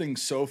is something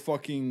so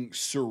fucking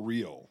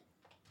surreal.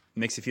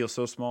 Makes you feel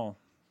so small.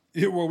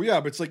 Yeah, well, yeah,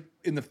 but it's like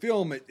in the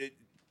film,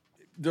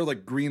 they're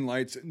like green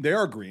lights. They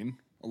are green,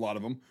 a lot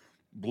of them,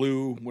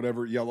 blue,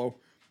 whatever, yellow.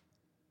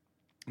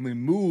 And they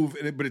move,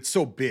 but it's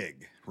so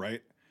big,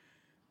 right?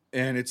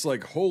 And it's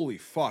like, holy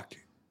fuck.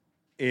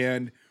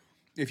 And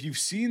if you've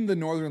seen the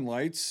Northern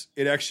Lights,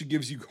 it actually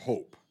gives you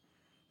hope.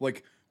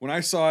 Like when I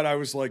saw it, I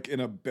was like in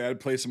a bad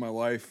place in my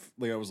life.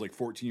 Like I was like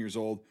 14 years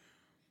old.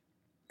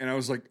 And I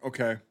was like,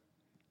 okay,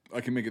 I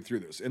can make it through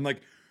this. And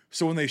like,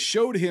 so when they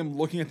showed him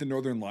looking at the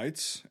Northern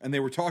Lights, and they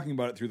were talking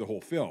about it through the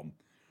whole film,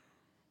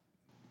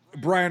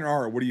 Brian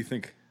R., what do you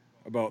think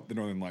about the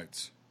Northern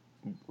Lights?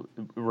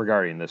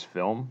 Regarding this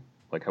film,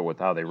 like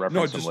how they No,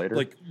 reference just them later.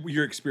 like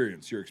your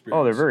experience.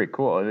 Oh, they're very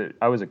cool.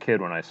 I was a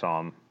kid when I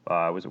saw them.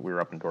 We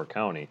were up in Door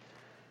County,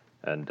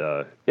 and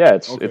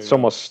it's Okay, it's yeah.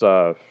 almost.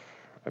 I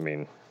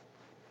mean,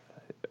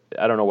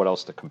 I don't know what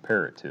else to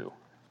compare it to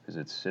because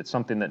it's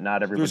something that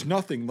not everybody. There's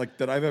nothing like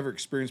that I've ever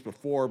experienced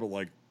before, but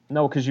like,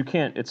 No, because you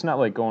can't. It's not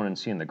like going and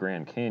seeing the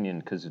Grand Canyon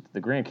because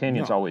the Grand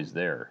Canyon's No. always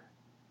there.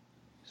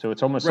 So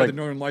it's almost Right, like the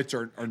Northern Lights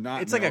are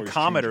not. It's like a always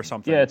comet or changing.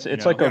 something. yeah, it's you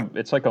like know?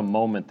 it's like a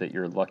moment that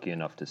you're lucky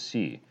enough to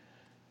see.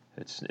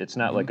 It's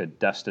not like a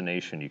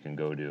destination you can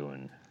go to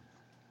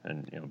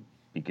and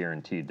be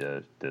guaranteed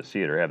to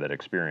see it or have that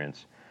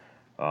experience.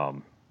 Yeah,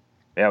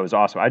 it was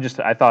awesome.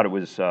 I thought it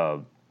was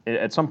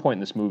at some point in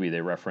this movie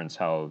they reference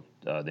how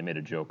they made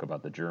a joke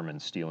about the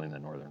Germans stealing the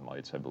Northern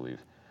Lights, I believe.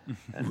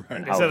 And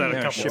They how said that he-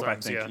 a couple ship,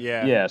 times. I think.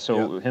 Yeah. Yeah.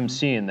 so him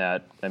seeing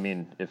that, I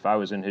mean, if I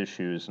was in his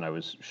shoes and I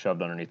was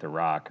shoved underneath a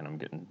rock and I'm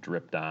getting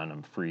dripped on,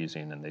 I'm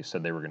freezing, and they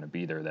said they were going to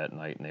be there that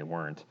night and they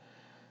weren't,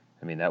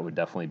 I mean, that would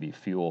definitely be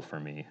fuel for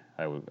me.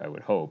 I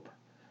would hope,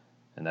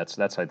 and that's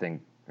I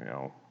think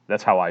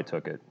that's how I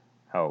took it,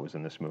 how it was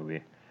in this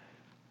movie.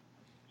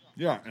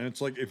 Yeah, and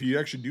it's like if you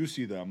actually do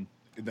see them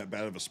in that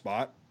bad of a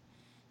spot,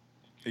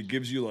 it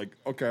gives you like,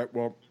 okay,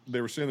 well,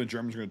 they were saying the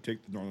Germans are going to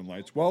take the Northern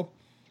Lights. Well,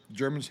 the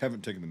Germans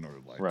haven't taken the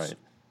Northern Lights, Right.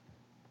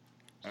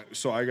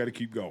 So I got to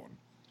keep going.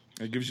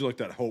 And it gives you like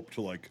that hope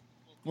to like,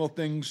 well,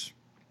 the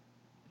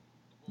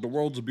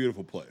world's a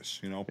beautiful place,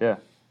 you know. Yeah.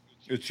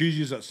 As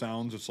cheesy as that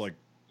sounds, it's like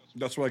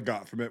that's what I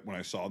got from it when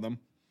I saw them.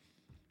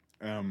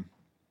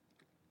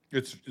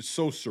 It's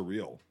so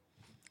surreal.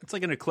 It's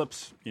like an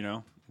eclipse, you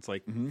know? It's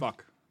like,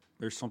 fuck,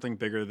 there's something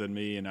bigger than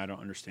me and I don't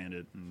understand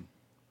it. And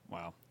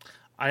wow.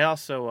 I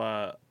also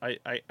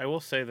I will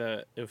say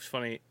that it was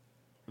funny,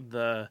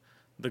 the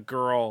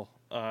girl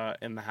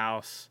in the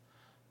house,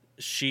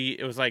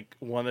 it was like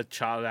one of the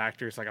child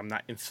actors like I'm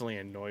not instantly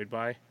annoyed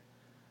by.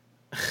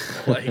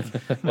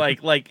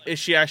 like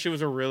she actually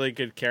was a really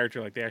good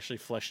character. Like they actually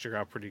fleshed her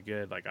out pretty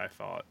good, like I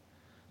thought.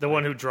 The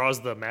one who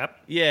draws the map.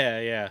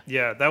 Yeah.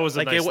 Yeah, that was a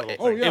Like nice it, little it,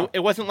 thing. yeah. it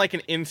wasn't like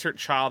an insert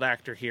child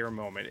actor here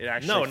moment. It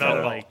actually No, not felt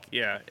at all. like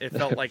it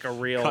felt like a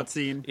real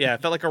Cutscene. Yeah,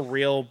 it felt like a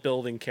real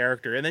building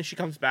character. And then she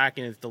comes back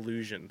in his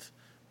delusions,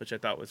 which I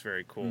thought was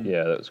very cool.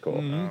 Yeah, that was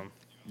cool.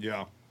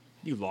 Yeah.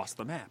 You lost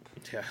the map,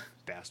 Yeah.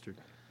 bastard.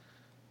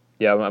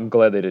 Yeah, I'm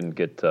glad they didn't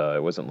get.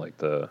 It wasn't like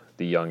the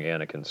young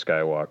Anakin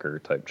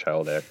Skywalker type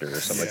child actor or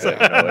something like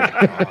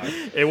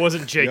that. It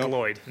wasn't Jake Yep.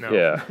 Lloyd. No.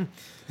 Yeah,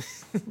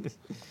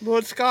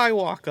 Lord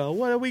Skywalker,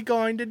 what are we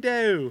going to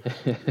do?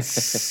 Yeah,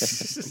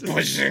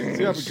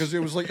 because it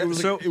was like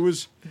So- it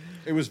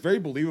was very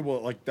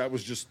believable. Like that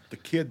was just the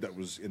kid that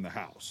was in the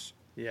house.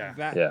 Yeah.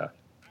 yeah,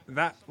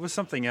 That was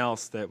something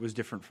else that was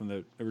different from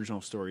the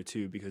original story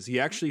too, because he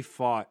actually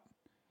fought.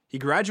 He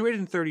graduated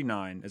in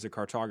 '39 as a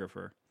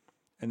cartographer,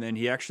 and then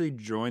he actually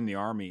joined the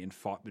army and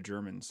fought the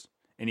Germans.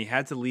 And he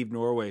had to leave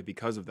Norway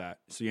because of that.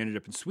 So he ended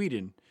up in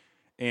Sweden,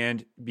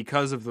 and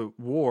because of the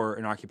war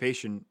and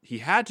occupation, he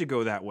had to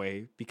go that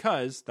way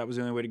because that was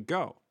the only way to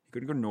go. He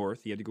couldn't go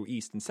north; he had to go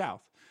east and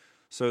south.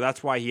 So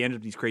that's why he ended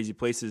up these crazy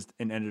places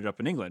and ended up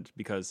in England,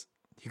 because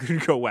he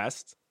couldn't go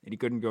west and he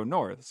couldn't go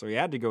north. So he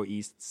had to go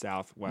east,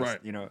 south, west, Right.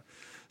 you know.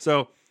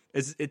 So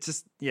it's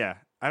just, yeah.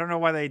 I don't know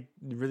why they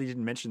really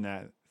didn't mention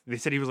that. They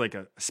said he was like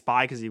a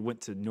spy because he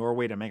went to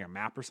Norway to make a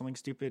map or something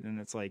stupid. And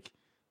it's like,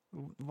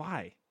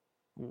 why?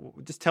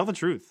 Just tell the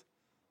truth,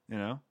 you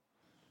know?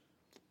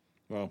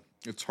 Well,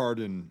 it's hard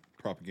in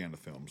propaganda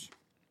films.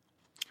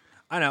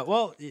 I know.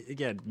 Well,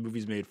 again,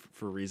 movies made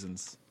for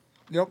reasons.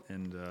 Yep.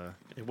 And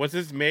Was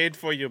this made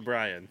for you,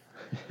 Brian?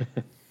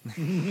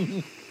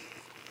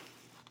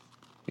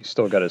 he's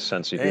still got his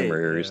sense of Hey, humor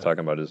here. He's yeah. talking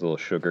about his little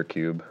sugar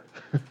cube,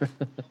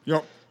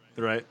 Yep.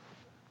 right.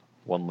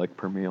 1 lick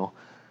per meal.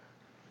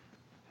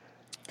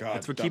 God,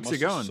 That's what that keeps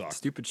must you have going. sucked.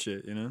 Stupid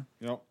shit, you know?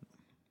 Yep.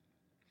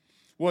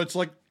 Well, it's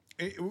like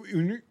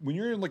when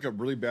you're in like a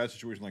really bad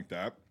situation like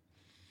that,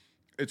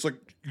 it's like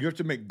you have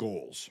to make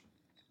goals,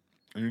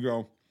 and you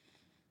go,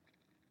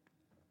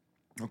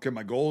 okay,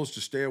 my goal is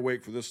to stay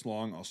awake for this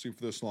long. I'll sleep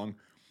for this long,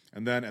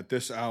 and then at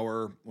this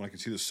hour, when I can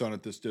see the sun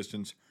at this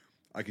distance,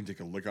 I can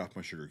take a lick off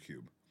my sugar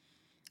cube.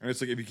 And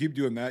it's like if you keep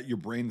doing that, your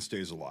brain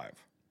stays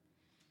alive.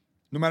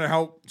 No matter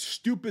how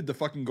stupid the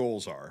fucking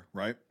goals are,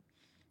 right?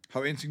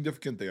 How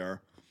insignificant they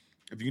are.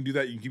 If you can do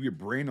that, you can keep your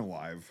brain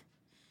alive.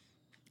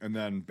 And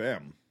then,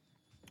 bam.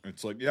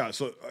 It's like, yeah.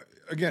 So,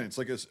 again, it's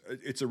like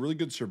it's a really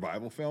good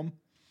survival film.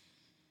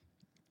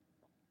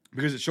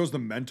 Because it shows the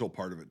mental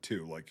part of it,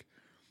 too. Like,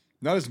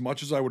 not as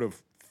much as I would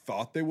have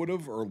thought they would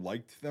have or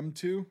liked them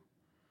to.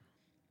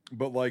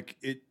 But, like,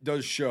 it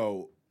does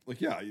show, like,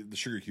 yeah, the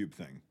sugar cube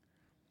thing.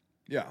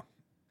 Yeah.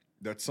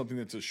 That's something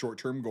that's a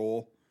short-term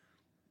goal.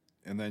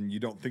 And then you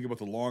don't think about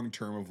the long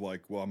term of,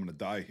 like, well, I'm going to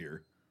die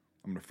here.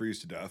 I'm going to freeze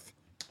to death.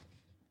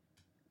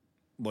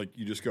 Like,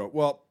 you just go,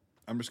 well,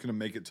 I'm just going to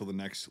make it till the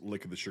next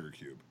lick of the sugar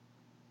cube.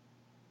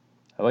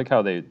 I like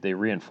how they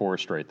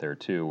reinforced right there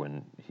too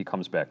when he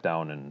comes back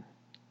down and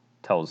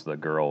tells the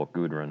girl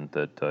Gudrun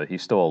that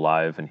he's still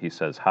alive, and he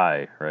says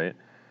hi, right?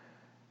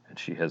 And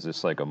she has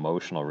this like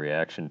emotional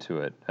reaction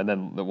to it, and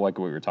then like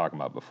we were talking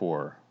about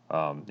before,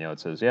 it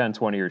says, yeah, in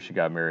 20 years she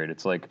got married.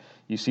 It's like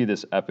you see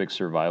this epic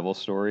survival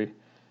story,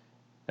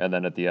 and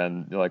then at the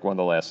end, like one of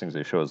the last things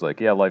they show is like,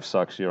 yeah, life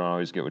sucks. You don't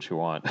always get what you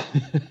want.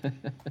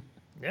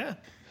 Yeah.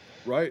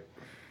 Right.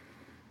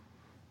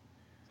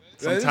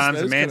 Sometimes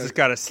a man's kinda, just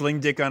got a sling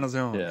dick on his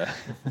own. Yeah.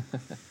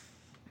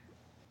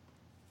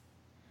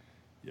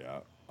 Yeah.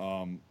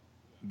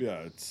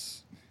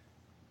 It's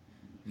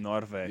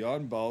Norway.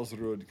 Jan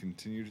Balsrud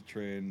continued to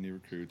train new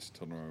recruits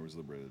until Norway was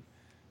liberated.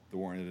 The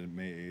war ended on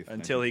May 8th.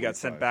 Until he got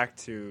sent back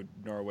to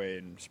Norway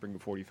in spring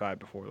of 45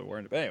 before the war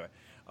ended. But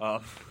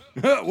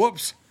anyway.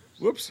 Whoops.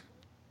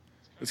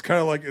 It's kind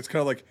of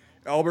like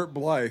Albert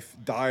Blythe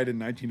died in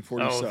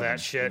 1947. Oh, that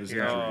shit. of his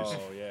Yeah. injuries.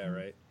 Oh, yeah,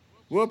 right.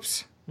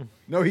 Whoops.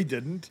 No, he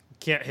didn't.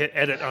 Can't hit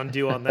edit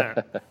undo on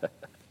that.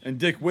 And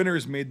Dick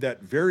Winters made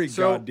that very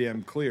So-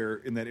 goddamn clear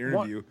in that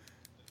interview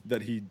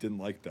that he didn't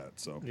like that.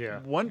 So Yeah.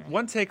 One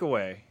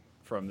takeaway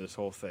from this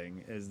whole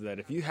thing is that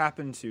if you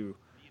happen to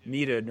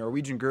meet a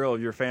Norwegian girl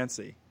of your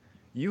fancy,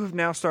 you have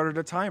now started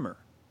a timer.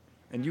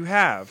 And you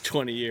have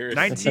 20 years.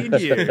 19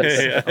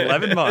 years,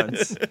 11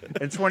 months,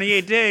 and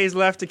 28 days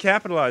left to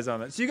capitalize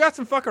on it. So you got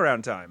some fuck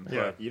around time.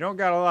 Yeah. But you don't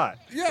got a lot.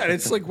 yeah,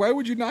 it's like, why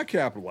would you not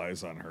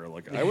capitalize on her?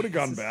 Like, I would have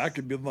gone back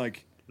and been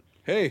like,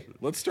 hey,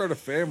 let's start a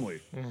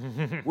family.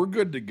 We're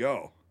good to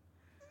go.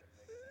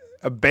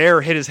 A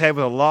bear hit his head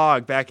with a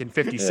log back in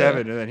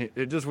 57, and then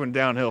it just went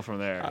downhill from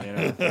there. You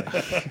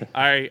know?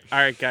 All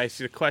right, guys.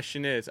 So the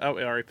question is, it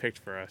already picked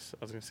for us.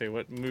 I was gonna say,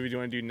 what movie do you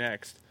want to do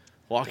next?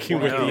 Walking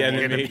with the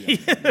Enemy.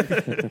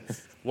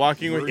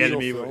 Walking with the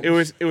Enemy.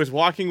 It was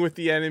Walking with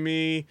the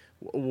Enemy.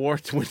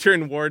 Winter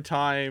and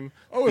Wartime.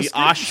 Oh, the Escape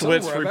from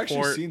Auschwitz Somewhere. I've actually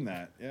report. seen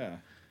that. Yeah,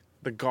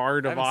 The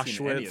Guard I of haven't Auschwitz.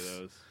 seen any of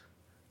those.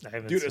 I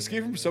haven't dude, seen Escape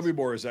any from of those.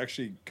 Sobibor is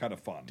actually kind of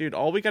fun. Dude,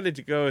 all we got to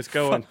go is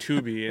go on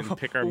Tubi and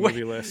pick our Wait,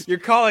 movie list. You're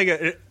calling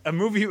a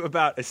movie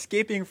about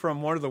escaping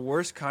from one of the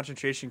worst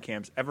concentration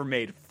camps ever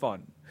made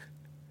fun.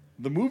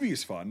 The movie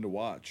is fun to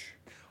watch.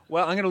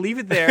 Well, I'm going to leave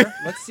it there.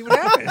 Let's see what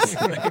happens.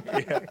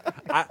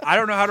 I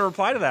don't know how to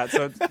reply to that,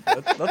 so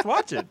let's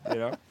watch it. You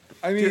know,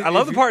 I mean, dude, I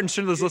love the part in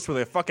Schindler's List where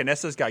the fucking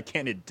SS guy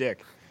can't hit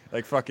dick.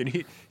 Like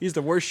fucking, he's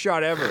the worst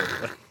shot ever.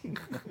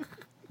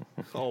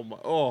 Oh my!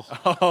 Oh,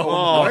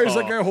 Why is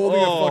that guy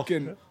holding a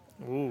fucking?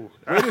 Ooh.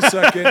 Wait a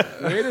second.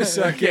 Wait a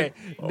second. Okay,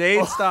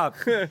 Nate, stop.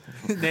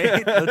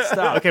 Nate, let's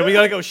stop. Okay, we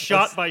gotta go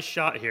shot by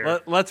shot here.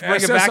 Let's bring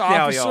SS it back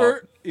now, y'all.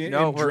 officer in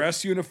No, we're-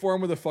 dress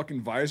uniform with a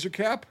fucking visor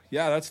cap.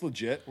 Yeah, that's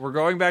legit. We're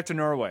going back to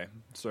Norway.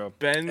 So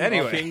Ben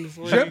anyway,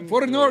 Kingsley. Shit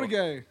for the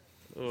Norway.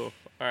 Oh, all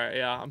right,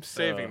 yeah, I'm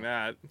saving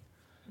that.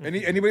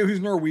 Anybody who's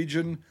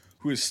Norwegian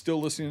who is still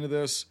listening to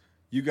this,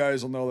 you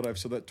guys will know that I've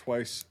said that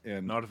twice,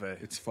 and Norway.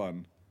 it's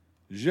fun.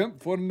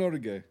 Jump for the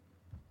Norway.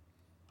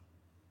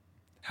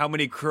 How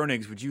many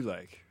kronigs would you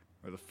like?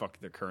 Or the fuck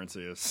their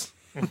currency is?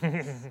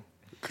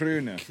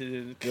 Krone.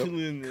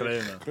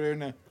 Krona.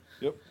 Krone.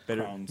 Yep.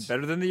 Better, Crowns.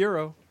 better than the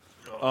euro.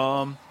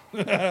 Awesome.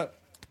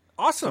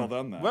 Well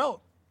done, that.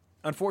 Well,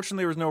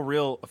 unfortunately, there was no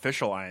real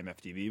official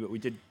IMFDB, but we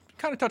did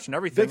kind of touch on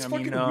everything. That's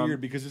fucking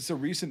weird because it's a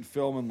recent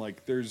film and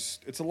like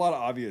it's a lot of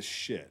obvious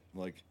shit.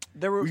 Like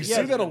There were we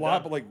say that a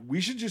lot, but like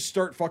we should just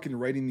start fucking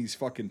writing these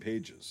fucking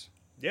pages.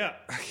 Yeah,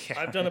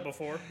 I've done it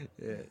before.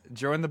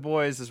 Join the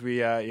boys as we,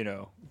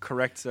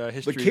 correct The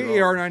history.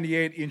 KAR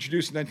 98,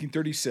 introduced in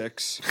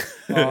 1936,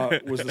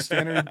 was the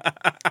standard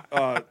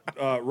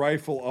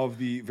rifle of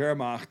the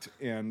Wehrmacht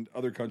and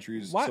other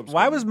countries. Why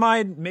subsequently. was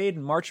mine made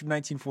in March of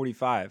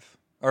 1945?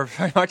 Or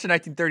March of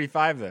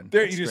 1935 then?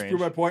 There, That's you just strange.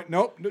 prove my point.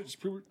 Nope, no, just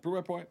prove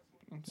my point.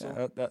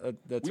 So,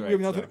 That's we right.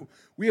 have nothing. so.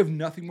 We have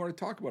nothing more to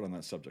talk about on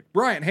that subject.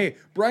 Brian, hey,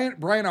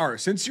 Brian R.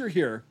 Since you're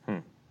here,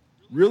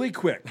 really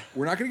quick,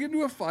 we're not going to get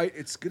into a fight.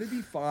 It's going to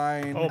be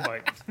fine. Oh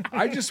my!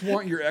 I just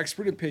want your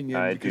expert opinion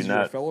I because do you're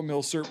a not. fellow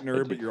Milsurp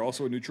nerd, but you're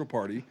also a neutral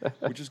party,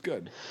 which is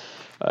good.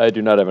 I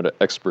do not have an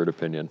expert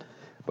opinion,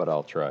 but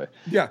I'll try.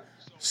 Yeah.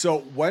 So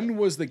when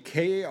was the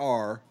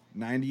KAR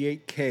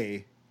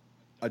 98K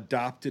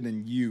adopted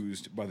and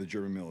used by the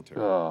German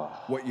military?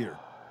 What year?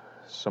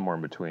 Somewhere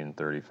in between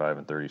 35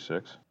 and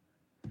 36.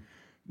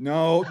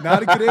 No,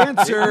 not a good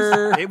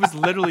answer. It was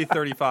literally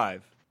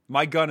 35.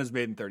 My gun is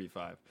made in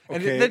 35.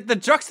 Okay. And the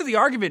crux of the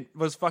argument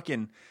was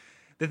fucking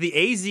that the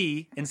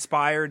AZ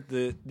inspired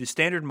the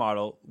standard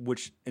model,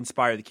 which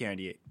inspired the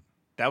K98.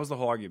 That was the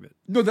whole argument.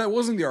 No, that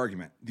wasn't the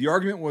argument. The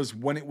argument was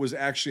when it was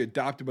actually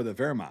adopted by the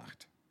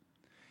Wehrmacht.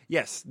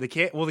 Yes, the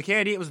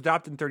K98 was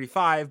adopted in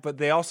 35, but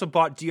they also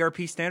bought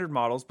DRP standard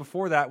models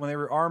before that when they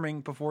were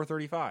arming before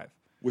 35.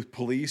 With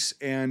police,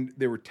 and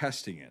they were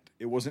testing it.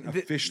 It wasn't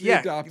officially Yeah,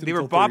 adopted. they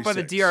were until bought by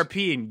the 36.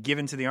 DRP and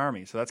given to the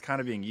army, so that's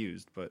kind of being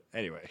used. But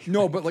anyway,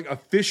 No, but like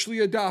officially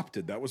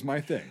adopted. That was my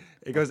thing.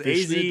 it goes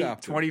Officially AZ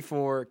adopted.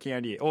 24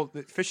 K98. Oh,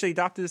 officially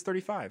adopted is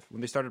 35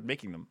 when they started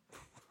making them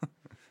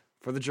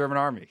for the German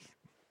army.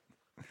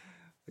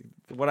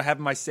 What I have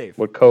in my safe.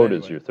 What code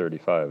Anyway. is your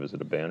 35? Is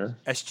it a banner?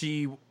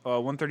 SG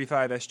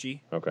 135 SG.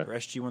 Okay. Or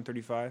SG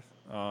 135.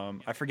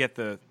 I forget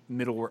the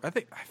middlework. I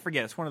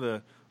forget. It's one of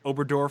the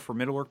Oberdorf or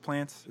middlework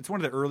plants. It's one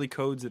of the early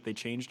codes that they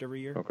changed every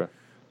year. Okay.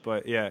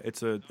 But yeah,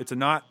 it's a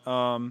not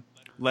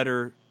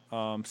letter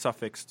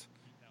suffixed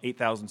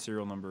 8,000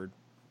 serial numbered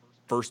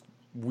first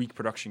week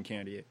production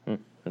candidate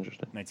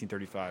Interesting.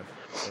 1935.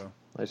 So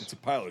Nice. It's a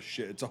pile of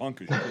shit. It's a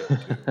hunk of shit.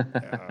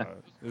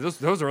 Too.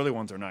 those early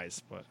ones are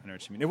nice, but I know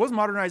what you mean. It was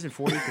modernized in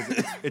 40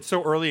 because it's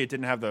so early it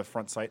didn't have the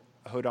front sight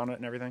hood on it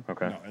and everything.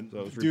 Okay. No, and So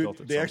it was dude,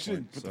 rebuilt at they some actually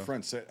point, put so. the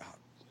front set.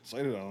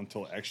 sighted on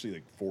until actually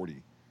like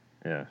 40.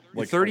 Yeah.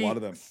 Like 30, a lot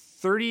of them.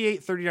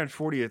 38, 39,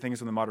 40, I think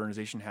is when the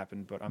modernization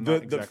happened, but I'm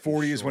not exactly The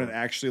 40 sure. is when it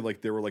actually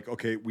like they were like,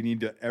 okay, we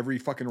need to every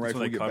fucking rifle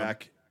they we get cut 'em.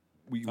 back,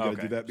 we got to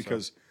Okay, do that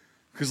so-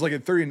 because like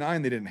in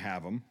 39 they didn't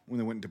have them when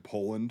they went into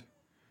Poland,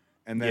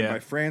 and then Yeah. by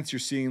France you're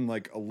seeing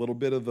like a little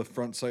bit of the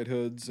front sight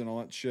hoods and all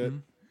that shit.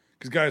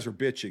 Because guys were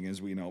bitching, as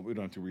we know. We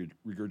don't have to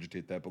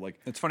regurgitate that, but like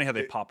It's funny how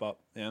they pop up.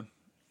 Yeah.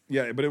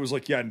 yeah, but it was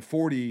like in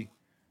 40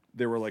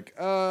 they were like,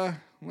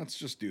 let's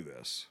just do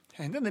this.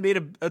 And then they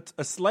made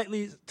a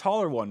slightly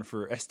taller one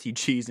for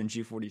STGs and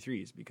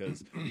G43s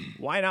because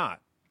why not?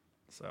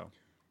 So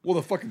Well,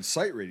 the fucking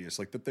sight radius,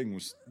 like the thing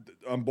was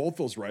on both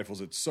those rifles,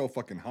 it's so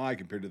fucking high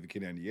compared to the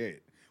K98,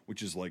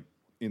 which is like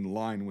in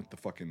line with the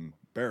fucking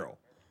barrel.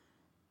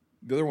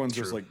 The other ones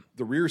is like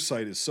the rear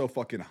sight is so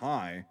fucking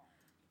high.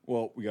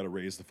 Well, we got to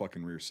raise the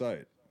fucking rear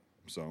sight.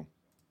 So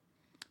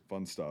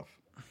fun stuff.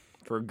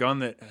 for a gun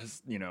that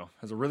has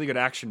a really good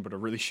action but a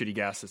really shitty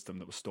gas system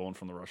that was stolen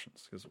from the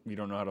Russians because we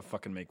don't know how to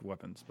fucking make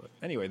weapons. But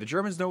anyway, the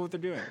Germans know what they're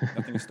doing.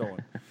 Nothing is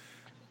stolen.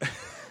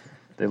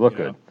 They look You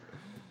good. know.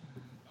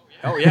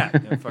 Oh yeah,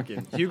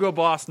 fucking Hugo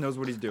Boss knows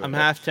what he's doing. I'm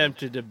half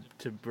tempted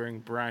to bring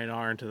Brian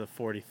Arn to the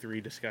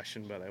 43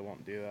 discussion, but I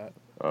won't do that.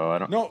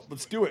 Oh, No,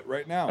 let's do it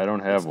right now. I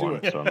don't have Let's do one,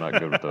 it. so I'm not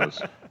good with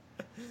those.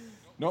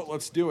 No,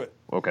 let's do it.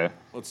 Okay.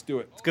 Let's do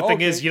it. Good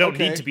thing is you don't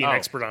need to be an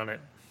expert on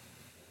it.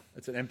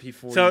 It's an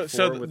MP44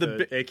 So with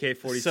the an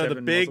AK-47. So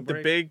muzzle brake. the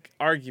big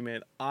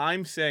argument.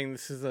 I'm saying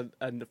this is a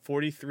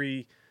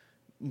 43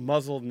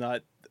 muzzle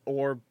nut,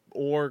 or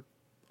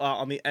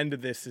on the end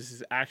of this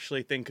is actually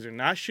a thing because they're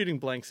not shooting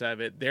blanks out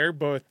of it. They're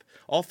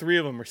all three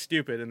of them are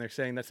stupid, and they're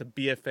saying that's a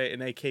BFA,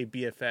 an AK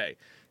BFA.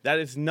 That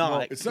is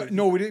not. It's not.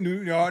 No, we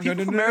didn't. No,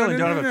 People from Maryland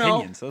don't have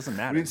opinions, so it doesn't We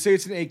matter. didn't say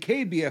it's an AK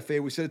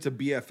BFA. We said it's a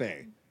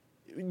BFA.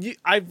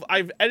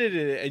 I've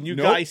edited it, and you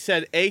Nope. guys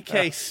said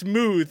AK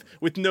smooth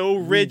with no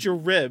ridge or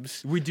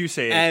ribs. We do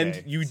say AK,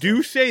 and you so.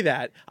 do say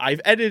that.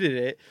 I've edited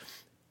it.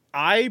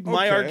 My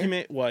Okay.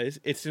 argument was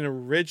it's an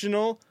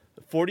original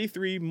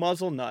 43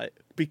 muzzle nut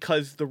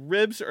because the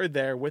ribs are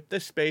there with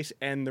the space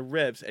and the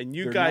ribs, and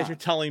you They're guys not. are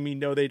telling me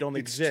no, they don't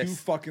It's exist. too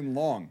fucking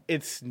long.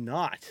 It's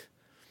not,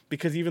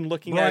 because even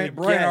looking at it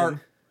Brian again,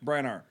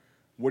 Brian R.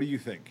 What do you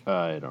think?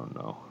 I don't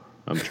know.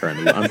 I'm trying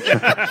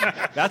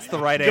to. That's the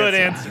right Good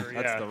answer. answer,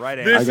 That's yeah. the right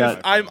this answer.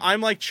 is I'm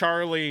like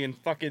Charlie and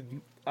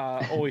fucking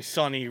Always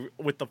Sunny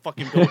with the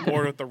fucking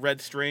billboard with the red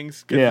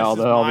strings. 'Cause Yeah, this all is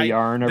the my-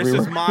 yarn this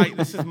everywhere.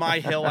 This is my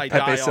hill I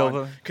Pepe die Silva.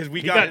 on because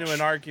we He got got into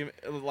an argument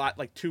a lot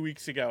like 2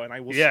 weeks ago, and I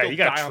will Yeah, still he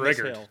got die on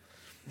triggered. this hill.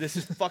 This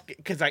is fucking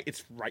because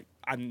it's right.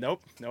 I'm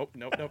nope.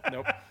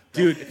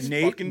 Dude, it's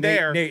Nate, fucking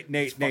there. Nate.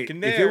 It's fucking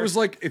If there. it was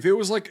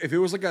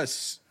like a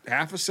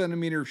half a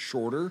centimeter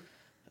shorter,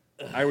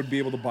 I would be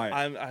able to buy it.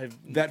 I've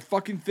That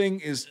fucking thing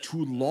is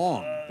too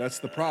long. That's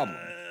the problem.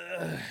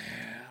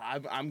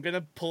 I'm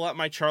gonna pull out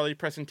my Charlie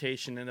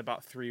presentation in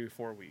about 3 or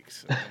 4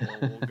 weeks.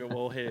 And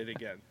we'll hit it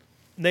again.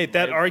 Nate,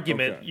 that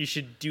argument, Okay. you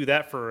should do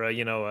that for the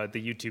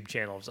YouTube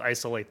channel. Just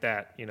isolate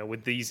that,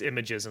 with these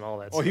images and all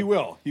that Oh, stuff. he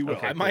will. He will.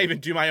 I might even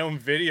do my own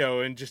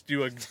video and just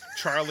do a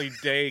Charlie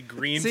Day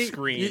green See,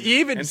 screen. you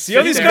even and see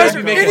how sit these there guys and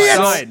are go, making idiots!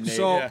 side, Nate.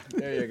 So- Yeah,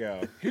 there you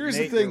go. Here's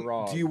Nate, the thing. you're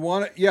wrong. Do you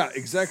want to? Yeah,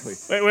 exactly.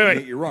 Wait.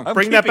 Nate, you're wrong.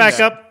 Bring that keeping back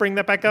that. up. Bring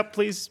that back up,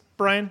 please,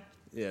 Brian.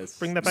 Yes.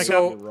 Bring that back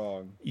So- up. You're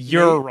wrong.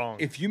 You're Nate, wrong.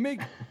 If you make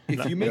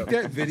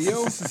that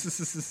video,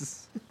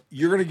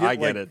 you're gonna get I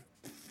get like it.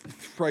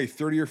 probably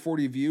 30 or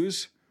 40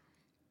 views.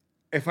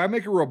 If I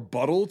make a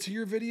rebuttal to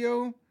your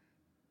video,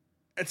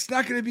 it's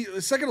not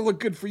gonna look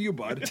good for you,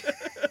 bud.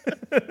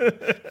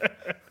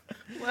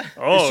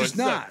 Oh, just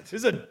not. This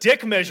is a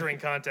dick measuring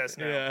contest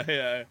now.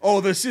 Yeah.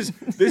 Oh, this is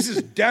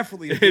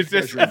definitely a Is dick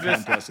this, measuring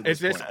contest at is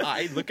this this point.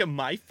 I look at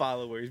my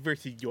followers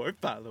versus your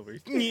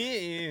followers?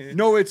 Yeah.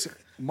 No, it's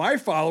my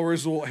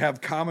followers will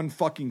have common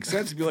fucking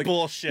sense and be like,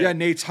 Bullshit. Yeah,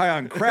 Nate's high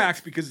on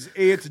cracks because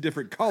A, it's a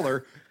different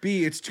color.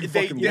 B, it's too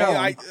fucking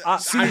long.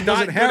 C, I'm it not doesn't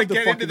going have to the get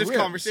into fucking this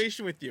ribs.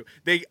 conversation with you.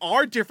 They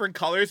are different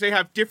colors. They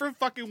have different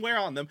fucking wear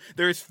on them.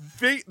 There's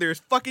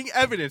fucking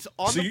evidence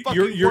on So the fucking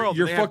world. your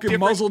that they have fucking different-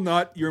 muzzle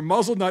nut, your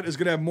muzzle nut is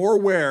gonna have more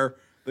wear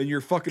than your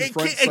fucking It,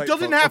 front can't- sight. it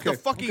doesn't color. have to Okay,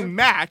 fucking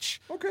match.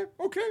 Okay.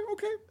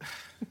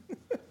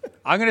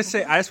 I'm gonna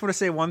say. I just want to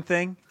say one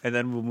thing, and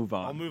then we'll move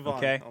on. I'll move on.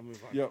 Okay. I'll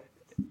move on.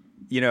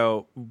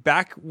 Yep.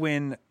 Back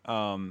when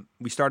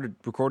we started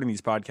recording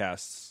these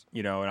podcasts,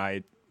 and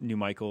I knew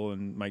Michael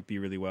and Mike B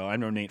really well. I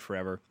know Nate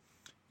forever.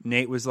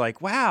 Nate was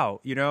like,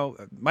 wow,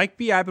 Mike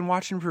B, I've been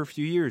watching him for a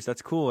few years.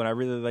 That's cool. And I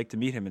really like to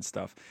meet him and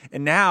stuff.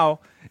 And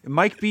now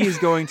Mike B is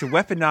going to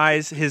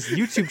weaponize his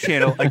YouTube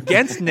channel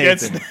against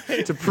Nathan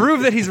to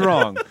prove that he's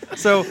wrong.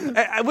 So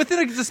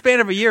within the span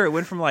of a year, it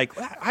went from like,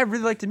 I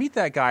really like to meet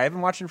that guy. I've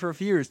been watching for a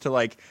few years to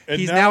like,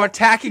 he's now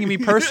attacking me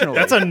personally.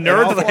 That's a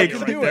nerd I'll like fucking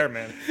right do there, it.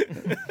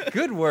 man.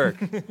 good work.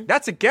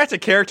 That's a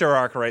character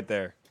arc right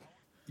there.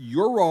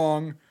 You're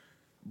wrong.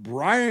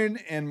 Brian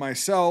and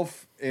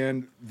myself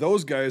and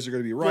those guys are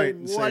going to be right. But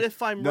and what say,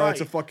 if I'm no, right?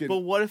 it's a fucking. But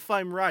what if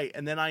I'm right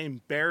and then I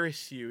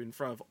embarrass you in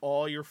front of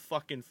all your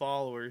fucking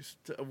followers?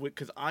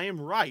 Because I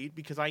am right.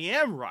 Because I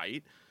am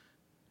right.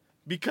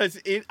 because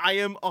I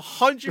am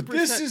 100%. But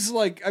this is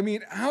like, I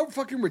mean, how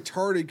fucking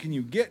retarded can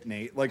you get,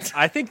 Nate? Like,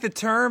 I think the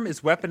term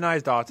is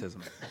weaponized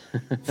autism.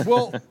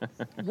 well,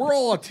 we're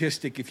all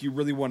autistic if you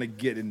really want to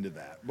get into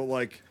that, but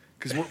like,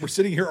 because we're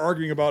sitting here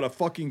arguing about a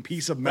fucking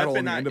piece of metal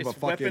on the end of a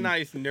fucking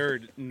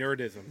weaponized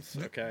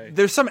nerdisms. Okay,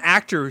 There's some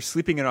actor who's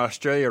sleeping in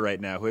Australia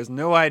right now who has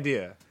no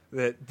idea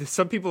that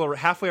some people are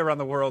halfway around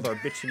the world are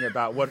bitching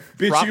about what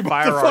prop about the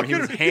firearm he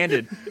fucking- was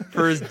handed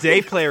for his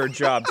day player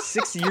job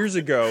 6 years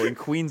ago in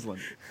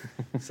Queensland.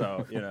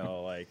 So,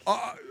 like...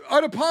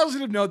 On a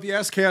positive note, the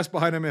S-Cast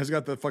behind him has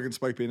got the fucking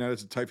spike bayonet.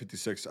 It's a Type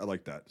 56. I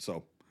like that.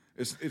 So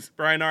it's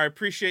Brian R., I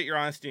appreciate your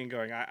honesty and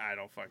going. I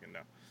don't fucking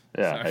know.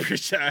 Yeah,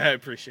 So I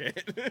appreciate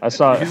it. I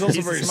saw. he's also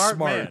He's a very smart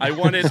smart. man. I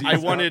wanted He's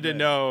to not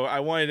know.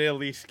 I wanted to at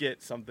least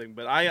get something,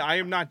 but I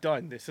am not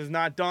done. This is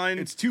not done.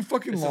 It's too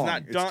fucking This long. is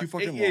not It's done. too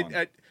fucking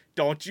long.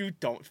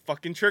 Don't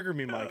fucking trigger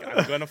me, Mike.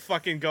 I'm gonna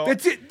fucking go.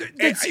 That's it.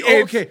 That's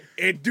If- okay.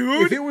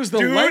 dude. If it was the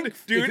dude,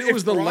 length- dude, if it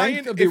was the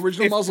length of the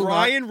original if muzzle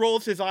knot- Brian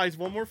rolls his eyes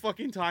one more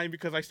fucking time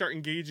because I start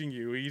engaging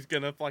you, he's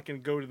gonna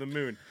fucking go to the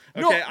moon.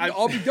 No, Okay,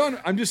 I'll be done.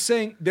 I'm just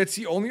saying that's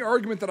the only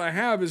argument that I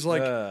have is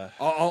like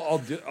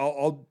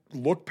I'll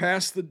look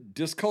past the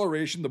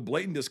discoloration, the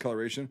blatant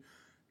discoloration.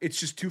 It's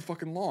just too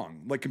fucking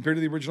long, like compared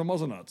to the original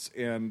muzzle nuts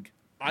and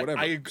whatever.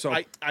 I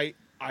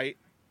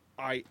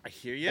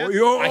hear you.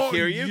 Oh, I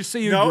hear you. Did you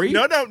say you no, agree?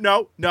 No.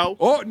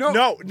 Oh, no.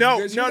 No. Did you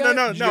guys hear that?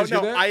 Did you guys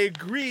hear that? I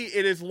agree.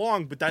 It is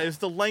long, but that is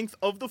the length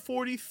of the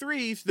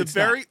 43s, the It's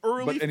very not.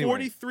 early But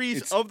anyway, 43s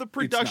it's- of the it's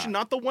production, not.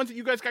 not the ones that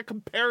you guys got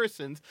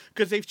comparisons,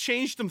 because they've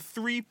changed them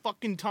 3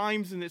 fucking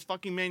times in this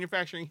fucking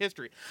manufacturing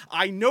history.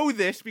 I know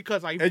this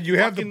because I And you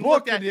have the fucking book,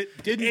 looked at and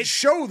it didn't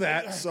show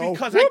that. So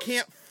because whoops. I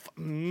can't.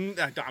 I'm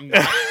not.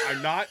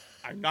 I'm not.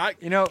 I'm not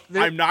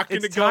I'm not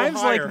going to it's go times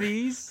higher. like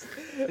these.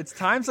 It's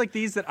times like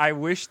these that I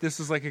wish this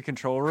was like a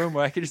control room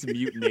where I could just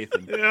mute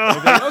Nathan.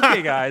 Like,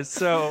 okay, guys.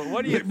 So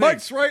what do you think?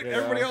 Mike's right.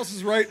 Everybody else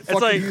is right.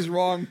 Fucking like- he's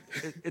wrong.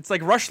 It's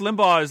like Rush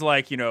Limbaugh is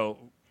like,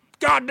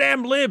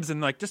 goddamn libs,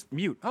 and like just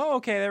mute. Oh,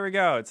 okay, there we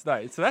go. It's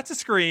nice. So that's a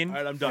screen. All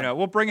right, I'm done.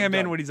 We'll bring him I'm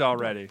in done. when he's all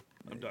ready.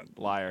 I'm done.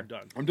 Liar. I'm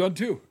done. I'm done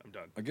too. I'm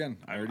done. Again,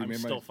 I already I'm made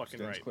still my fucking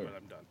stance right, clear. but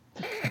I'm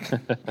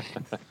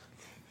done.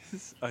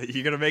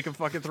 You're gonna make him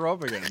fucking throw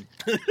up again.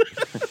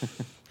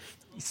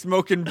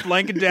 Smoking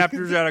blank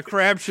adapters out of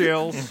crab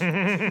shells.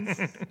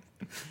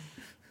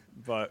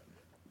 But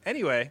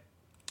anyway,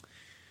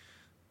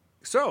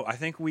 so I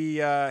think we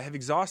have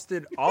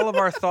exhausted all of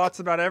our thoughts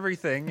about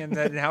everything, and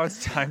then now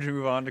it's time to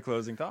move on to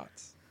closing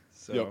thoughts.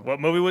 So Yep. What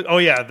movie was? Oh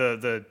yeah,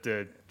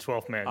 the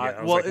 12th Man. Yeah,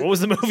 I was well, like, what was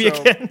the movie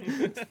so-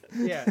 again?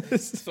 yeah.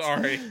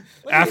 Sorry.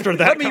 After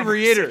that, Let me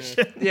conversation.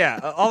 reiterate.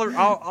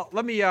 Yeah,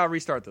 let me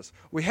restart this.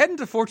 We head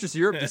into Fortress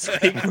Europe this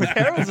week with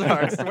Heroes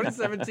Hearts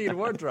 2017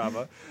 war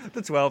drama,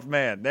 The 12th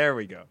Man. There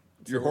we go.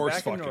 So Your we're horse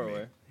back in fucking me,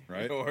 Norway.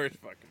 right? Horse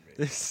fucking me.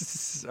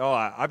 This is,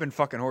 I've been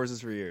fucking horses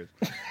for years.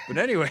 But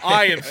anyway,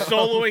 I am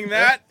soloing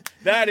that.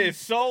 That is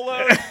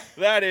solo.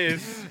 That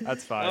is.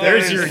 that's fine.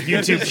 There's your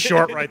YouTube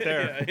short right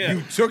there. Yeah.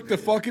 You took the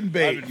fucking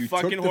bait. I've been You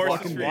fucking took the horses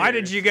fucking for bait. Why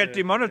did you get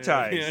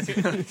demonetized?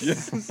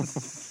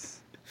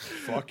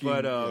 Fucking.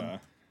 But, yeah.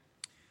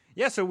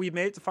 Yeah, so we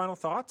made it to final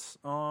thoughts.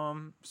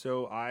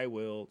 So I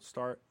will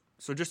start.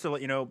 So just to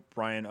let you know,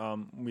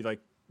 Brian, we like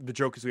the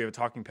joke is we have a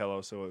talking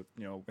pillow, so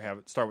we have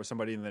it start with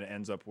somebody and then it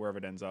ends up wherever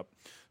it ends up.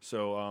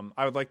 So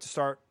I would like to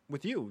start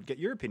with you, get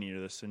your opinion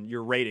of this and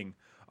your rating.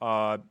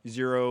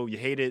 0, you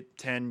hate it.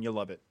 10, you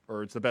love it,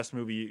 or it's the best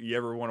movie you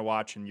ever want to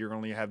watch, and you're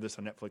going to have this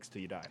on Netflix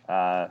till you die.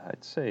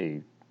 I'd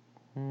say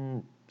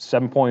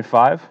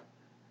 7.5.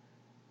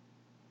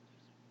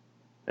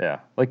 Yeah,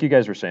 like you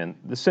guys were saying,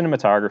 the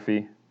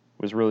cinematography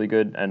was really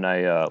good, and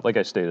I, like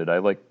I stated, I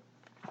like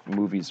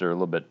movies that are a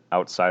little bit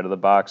outside of the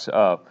box.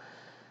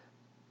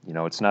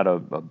 It's not a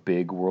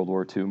big World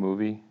War II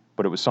movie,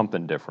 but it was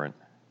something different,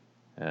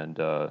 and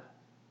I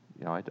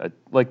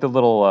like the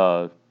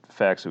little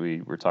facts that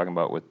we were talking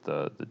about with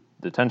the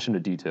attention to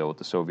detail with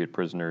the Soviet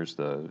prisoners,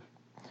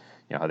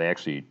 how they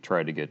actually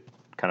tried to get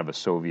kind of a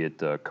Soviet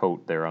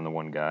coat there on the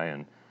one guy,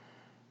 and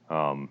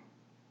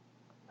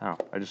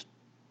I just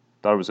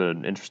thought it was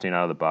an interesting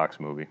out of the box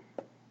movie.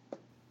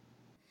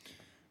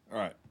 All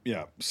right.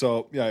 Yeah.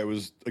 So, yeah, it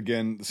was,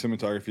 again, the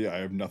cinematography. I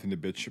have nothing to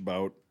bitch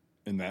about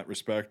in that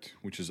respect,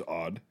 which is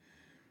odd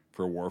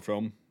for a war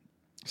film.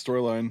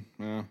 Storyline,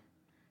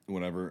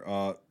 whatever.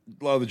 A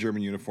lot of the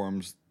German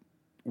uniforms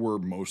were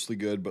mostly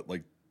good, but,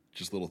 like,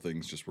 just little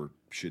things just were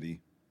shitty.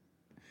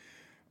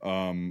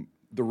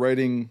 The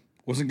writing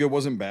wasn't good,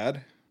 wasn't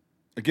bad.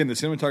 Again, the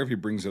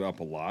cinematography brings it up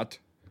a lot.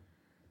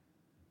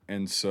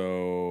 And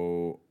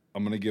so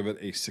I'm going to give it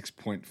a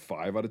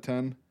 6.5 out of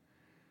 10.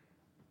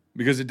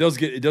 Because it does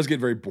get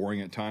very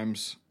boring at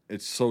times.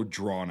 It's so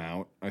drawn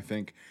out, I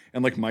think.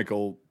 And like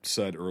Michael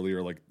said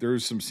earlier, like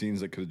there's some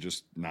scenes that could have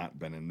just not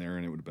been in there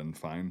and it would have been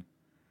fine.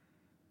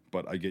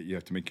 But I get you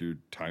have to make your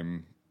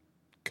time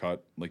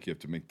cut, like you have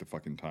to make the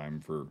fucking time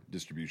for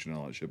distribution and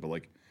all that shit. But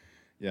like,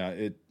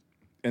 yeah,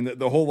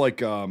 the whole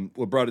like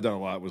what brought it down a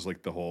lot was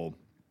like the whole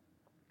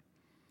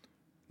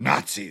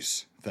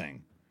Nazis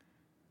thing.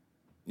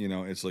 You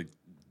know, it's like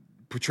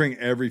portraying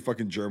every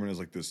fucking German as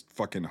like this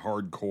fucking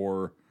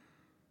hardcore,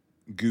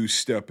 goose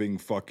stepping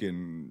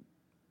fucking,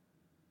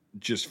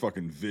 just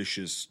fucking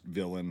vicious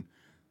villain.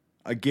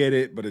 I get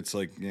it, but it's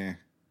like, yeah,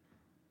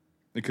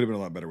 it could have been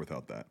a lot better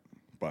without that.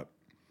 But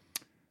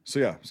so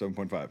yeah,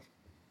 7.5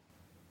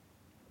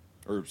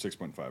 or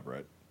 6.5.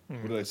 Right?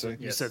 What did I say?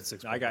 You said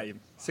 6. I got you.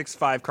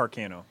 6.5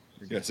 Carcano.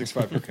 Yeah,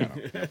 6.5 per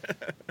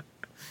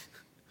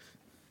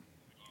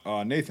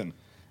count. Nathan.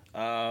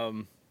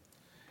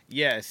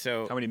 Yeah,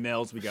 so How many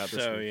males we got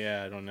this week?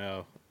 yeah, I don't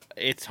know.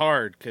 It's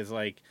hard because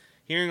like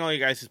hearing all you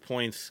guys'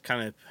 points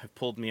kind of have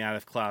pulled me out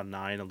of cloud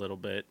nine a little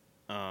bit.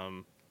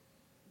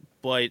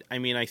 But I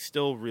mean, I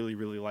still really,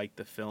 really like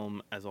the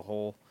film as a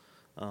whole.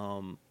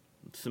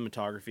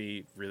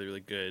 Cinematography, really, really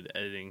good.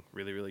 Editing,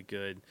 really, really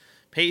good.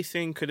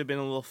 Pacing could have been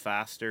a little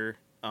faster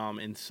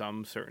in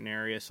some certain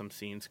areas. Some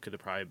scenes could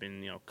have probably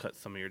been, cut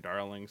some of your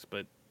darlings,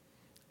 but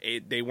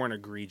they weren't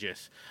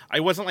egregious. I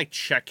wasn't like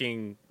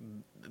checking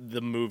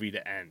the movie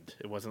to end.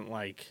 It wasn't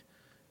like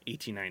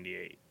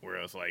 1898 where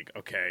I was like,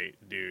 okay,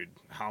 dude,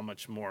 how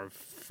much more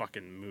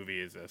fucking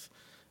movie is this?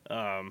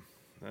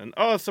 And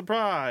oh,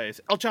 surprise,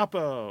 El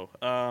Chapo.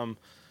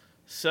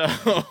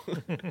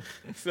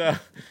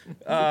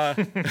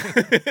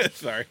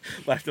 Sorry,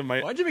 laughed at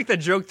my. Why'd you make that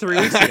joke 3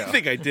 weeks ago? I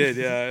think I did.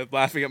 Yeah,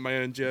 laughing at my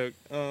own joke.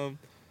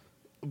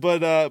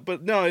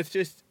 But no,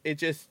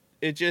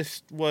 it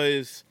just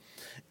was.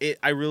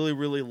 I really,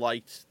 really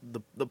liked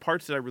the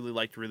parts that I really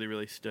liked. Really,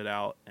 really stood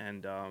out.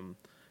 And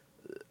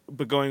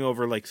but going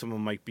over like some of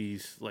Mike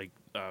B's like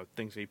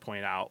things that he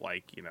pointed out,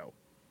 like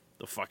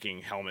the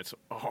fucking helmets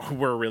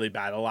were really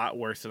bad. A lot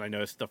worse than I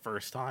noticed the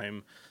first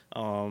time.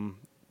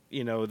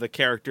 The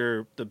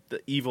character,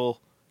 the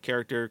evil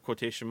character,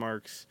 quotation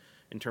marks,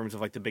 in terms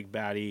of like the big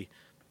baddie,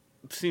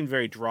 seemed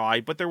very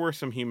dry, but there were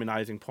some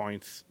humanizing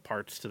parts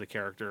to the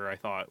character I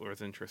thought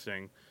was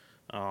interesting.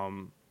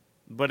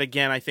 But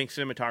again, I think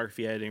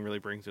cinematography editing really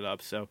brings it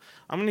up. So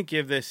I'm going to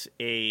give this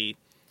a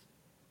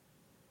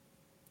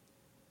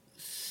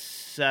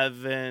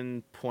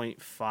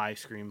 7.5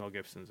 Scream Mel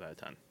Gibsons out of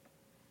 10.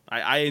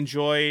 I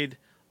enjoyed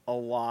a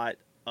lot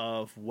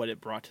of what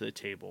it brought to the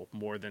table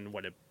more than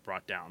what it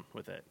brought down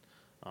with it.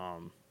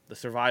 The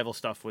survival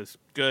stuff was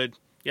good.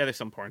 Yeah, there's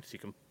some parts you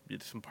can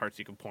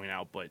point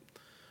out, but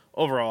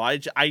overall, I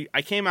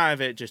came out of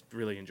it just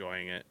really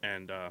enjoying it.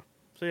 And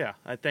so yeah,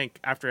 I think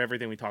after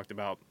everything we talked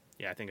about,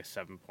 yeah, I think a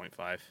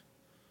 7.5.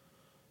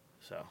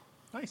 So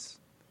Nice.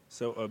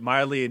 So a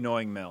mildly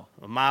annoying Mel.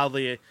 a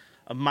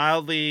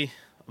mildly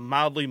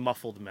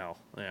muffled Mel.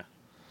 Yeah.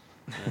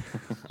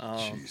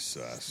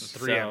 Jesus.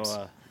 3 M's.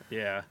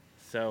 Yeah.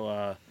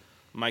 So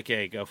Mike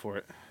A, go for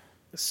it.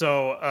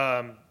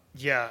 So,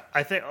 yeah,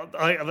 I think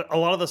a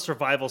lot of the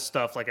survival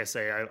stuff, like I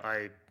say,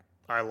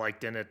 I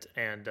liked in it,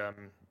 and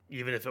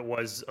even if it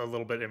was a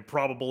little bit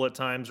improbable at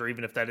times, or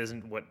even if that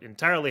isn't what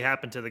entirely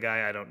happened to the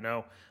guy, I don't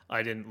know.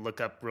 I didn't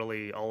look up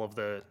really all of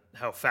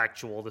how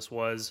factual this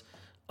was,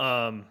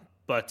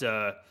 but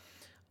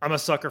I'm a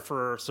sucker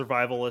for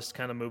survivalist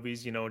kind of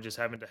movies, just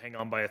having to hang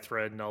on by a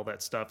thread and all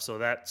that stuff. So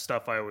that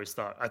stuff I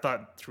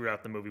thought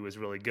throughout the movie was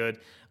really good.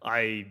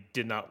 I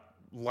did not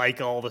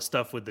like all the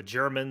stuff with the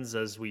Germans,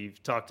 as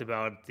we've talked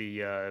about,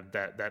 the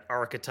that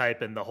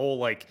archetype and the whole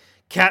like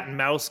cat and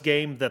mouse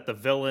game that the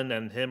villain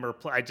and him are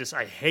I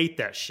hate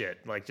that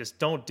shit. Like, just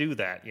don't do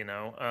that,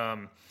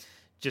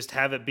 just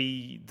have it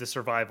be the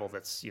survival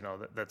that's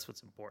that's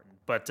what's important.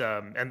 But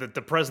and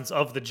the presence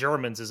of the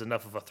Germans is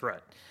enough of a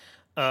threat.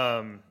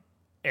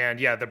 And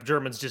yeah, the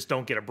Germans just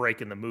don't get a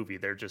break in the movie.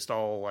 They're just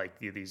all like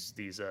these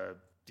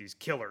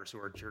killers who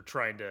are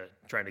trying to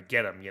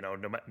get them,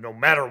 no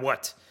matter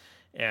what.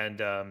 And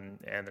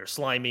they're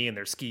slimy and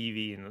they're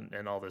skeevy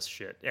and all this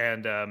shit.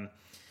 And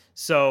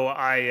so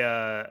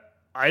I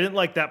didn't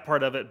like that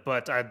part of it,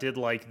 but I did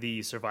like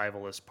the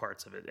survivalist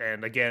parts of it.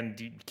 And again,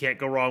 you can't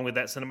go wrong with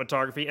that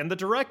cinematography and the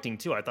directing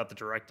too. I thought the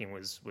directing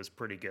was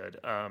pretty good.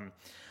 There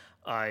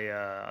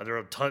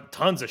are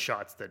tons of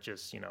shots that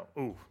just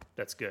ooh,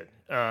 that's good.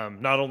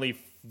 Not only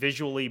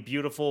visually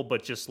beautiful,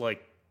 but just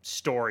like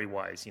story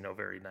wise,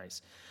 very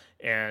nice.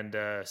 And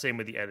same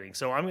with the editing.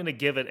 So I'm going to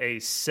give it a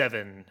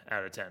 7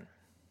 out of 10.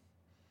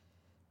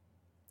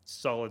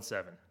 Solid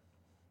 7.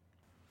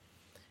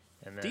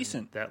 And then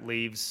Decent. That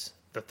leaves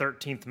the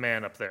 13th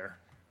man up there.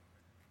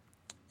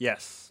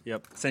 Yes.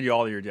 Yep. Send you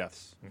all your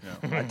deaths.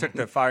 I took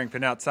the firing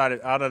pin out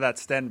of that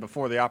stand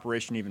before the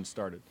operation even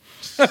started.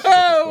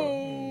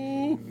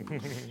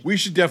 We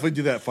should definitely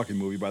do that fucking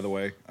movie, by the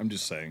way. I'm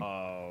just saying.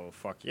 Oh,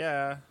 fuck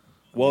yeah.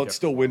 Well, it's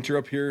still winter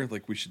up here.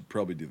 Like, we should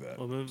probably do that.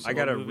 I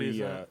got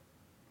to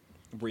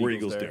Where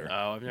Eagles Dare.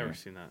 Oh, I've never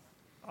seen that.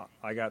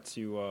 I got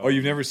to... Oh,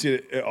 you've never seen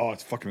it? Oh,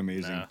 it's fucking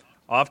amazing. No.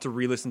 I'll have to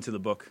re-listen to the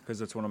book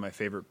because it's one of my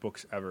favorite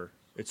books ever.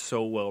 It's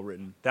so well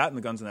written. That and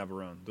The Guns of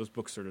Navarone. Those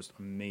books are just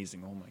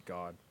amazing. Oh, my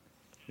God.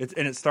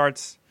 It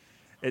starts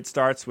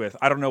with,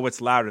 I don't know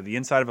what's louder, the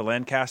inside of a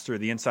Lancaster or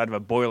the inside of a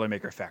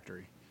Boilermaker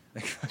factory.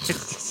 It's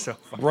just so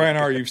fucking Brian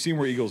Hart, you've seen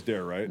Where Eagles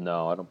Dare, right?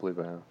 No, I don't believe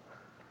I have.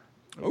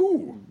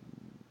 Ooh.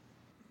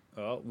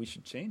 Well, we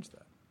should change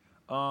that.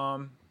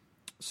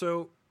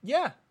 So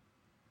yeah,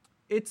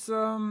 it's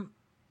a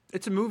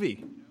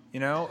movie. You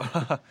know,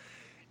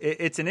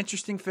 it's an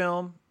interesting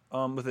film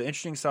with an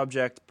interesting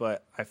subject,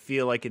 but I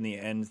feel like in the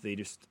end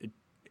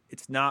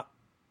it's not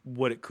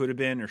what it could have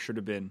been or should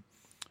have been.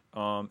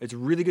 It's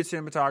really good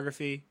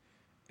cinematography,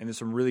 and there's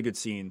some really good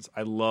scenes.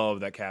 I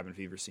love that cabin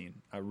fever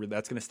scene.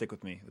 That's going to stick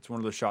with me. It's one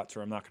of those shots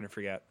where I'm not going to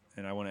forget,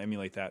 and I want to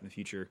emulate that in the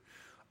future.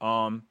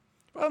 Other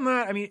than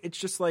that, I mean, it's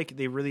just like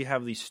they really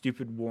have these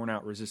stupid,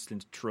 worn-out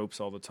resistance tropes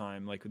all the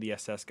time, like with the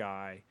SS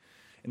guy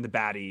and the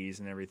baddies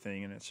and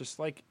everything, and it's just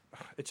like,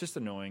 it's just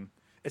annoying.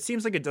 It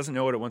seems like it doesn't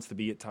know what it wants to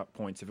be at top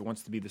points, if it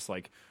wants to be this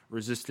like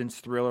resistance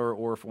thriller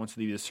or if it wants to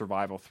be this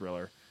survival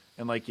thriller.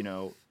 And like, you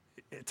know,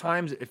 at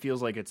times it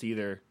feels like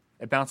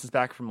it bounces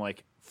back from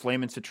like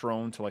Flame and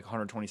Citron to like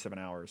 127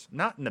 hours.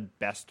 Not in the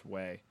best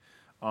way.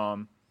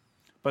 But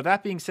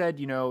that being said,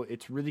 you know,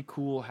 it's really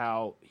cool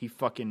how he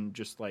fucking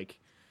just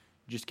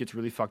gets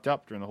really fucked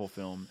up during the whole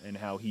film and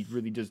how he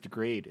really does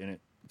degrade. And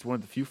it's one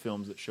of the few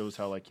films that shows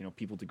how, like, you know,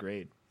 people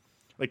degrade.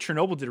 Like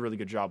Chernobyl did a really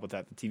good job with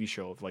that, the TV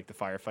show of like the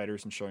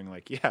firefighters and showing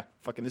like, yeah,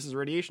 fucking this is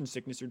radiation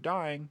sickness. You're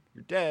dying.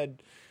 You're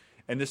dead.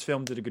 And this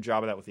film did a good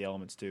job of that with the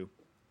elements too.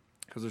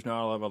 Because there's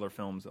not a lot of other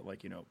films that,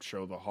 like, you know,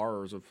 show the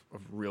horrors of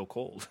real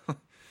cold.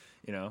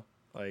 You know,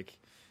 like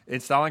in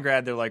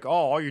Stalingrad, they're like, oh,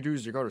 all you do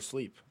is you go to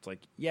sleep. It's like,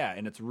 yeah,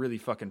 and it's really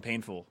fucking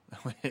painful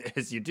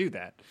as you do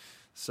that.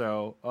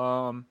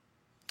 So,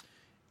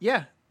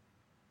 yeah.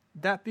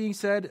 That being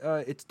said,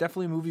 it's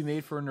definitely a movie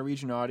made for a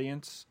Norwegian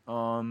audience.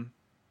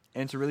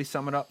 And to really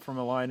sum it up from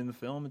a line in the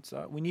film, it's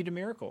we need a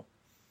miracle.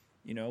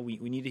 You know, we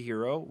need a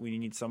hero. We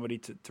need somebody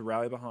to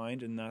rally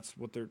behind, and that's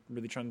what they're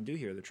really trying to do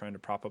here. They're trying to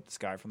prop up this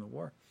guy from the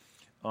war.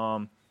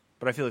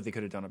 But I feel like they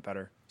could have done it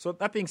better. So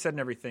that being said and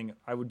everything,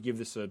 I would give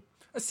this a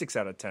 6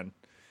 out of 10.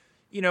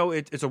 You know,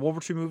 it's a World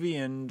War II movie,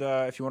 and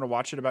if you want to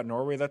watch it about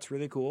Norway, that's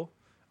really cool.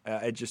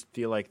 I just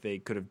feel like they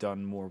could have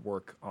done more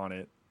work on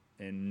it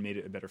and made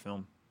it a better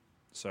film.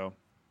 So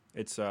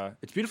it's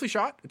beautifully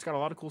shot. It's got a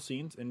lot of cool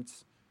scenes, and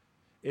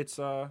it's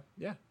a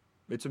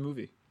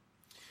movie.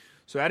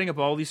 So adding up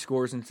all these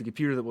scores into the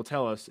computer that will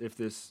tell us if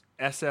this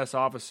SS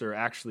officer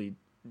actually,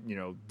 you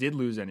know, did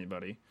lose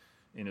anybody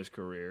in his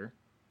career,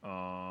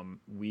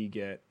 we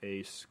get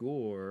a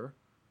score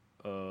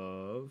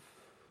of,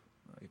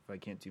 if I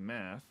can't do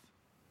math.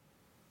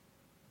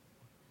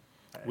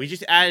 We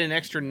just added an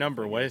extra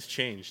number. What has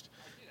changed?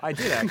 I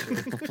did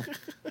actually.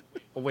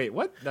 Oh, wait,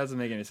 what? That doesn't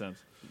make any sense.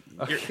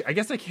 Okay, I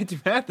guess I can't do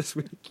math this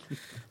week.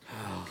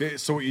 Okay,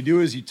 so what you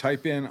do is you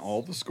type in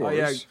all the scores. Oh,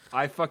 yeah,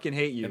 I fucking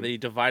hate you. And then you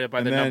divide it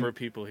by the number of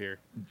people here.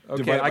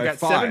 Okay, I got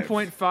 5.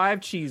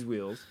 7.5 cheese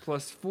wheels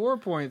plus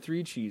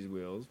 4.3 cheese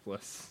wheels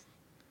plus...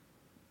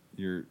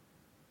 You're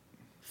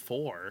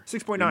 4.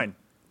 6.9.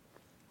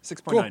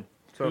 6.9. Cool.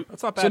 So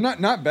that's not bad. So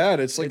not bad.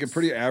 It's like a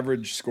pretty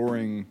average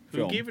scoring Who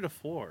film. gave it a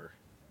 4?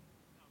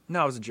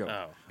 No, it was a joke.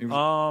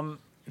 Oh.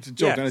 It's a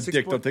joke, yeah, not a 6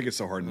 dick. point- Don't take it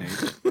so hard,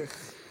 Nate.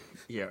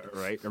 Yeah,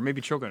 right. Or maybe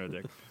choke on a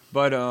dick.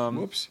 But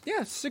Whoops.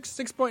 yeah,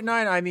 6.9.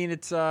 I mean,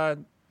 it's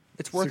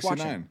worth 69.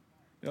 watching.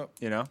 Yep.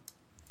 You know,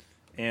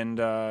 and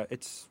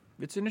it's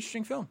an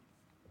interesting film.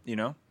 You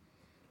know,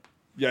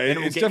 Yeah, and it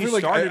will it's get you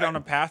definitely started like on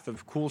a path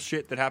of cool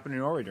shit that happened in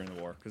Norway during the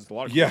war. Because a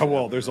lot of cool yeah. shit Well,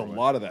 happened there's a in Norway.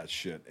 lot of that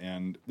shit,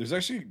 and there's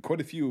actually quite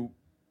a few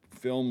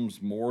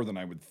films more than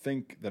I would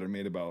think that are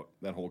made about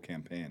that whole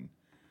campaign.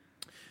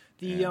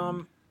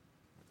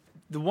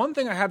 The one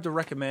thing I have to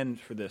recommend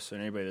for this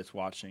and anybody that's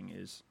watching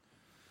is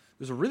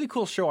there's a really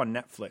cool show on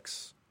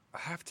Netflix.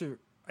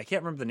 I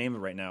can't remember the name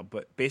of it right now,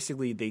 but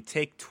basically they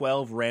take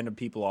 12 random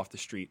people off the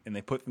street and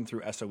they put them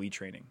through SOE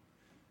training,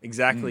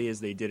 exactly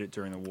as they did it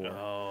during the war.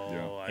 Oh,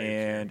 Yeah. I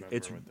And can't remember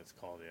it's- what that's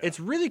called. Yeah. It's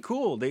really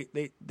cool.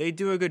 They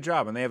do a good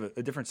job, and they have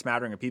a different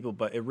smattering of people,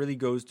 but it really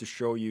goes to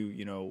show you,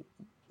 you know,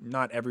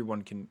 not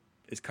everyone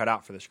is cut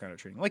out for this kind of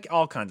training, like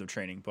all kinds of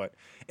training, but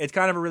it's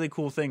kind of a really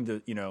cool thing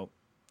to, you know,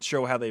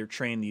 show how they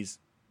train these,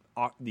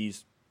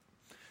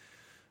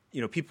 you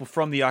know, people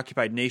from the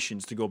occupied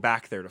nations to go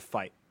back there to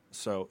fight.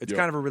 So it's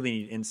kind of a really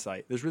neat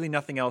insight. There's really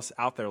nothing else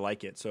out there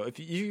like it. So if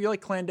you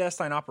like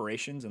clandestine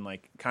operations and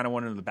like kind of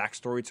want to know the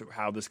backstory to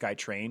how this guy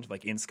trained,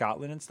 like in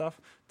Scotland and stuff,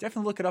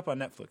 definitely look it up on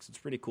Netflix. It's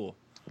pretty cool.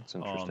 That's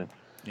interesting.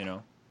 You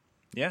know,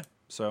 yeah.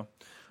 So,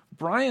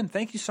 Brian,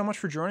 thank you so much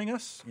for joining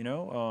us. You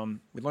know,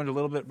 we learned a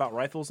little bit about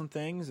rifles and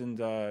things, and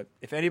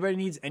if anybody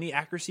needs any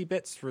accuracy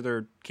bits for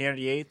their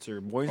Canadiates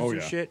or Moisens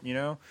and shit, you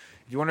know,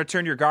 if you want to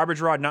turn your garbage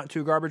rod not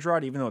to a garbage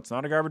rod, even though it's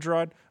not a garbage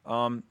rod,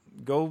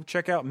 go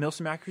check out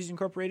Milsim Accuracy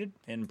Incorporated,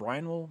 and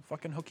Brian will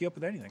fucking hook you up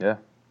with anything.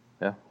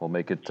 Yeah. We'll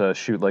make it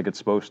shoot like it's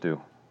supposed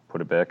to.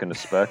 Put it back into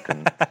spec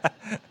and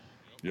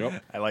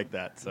Yep. I like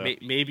that. So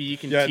Maybe you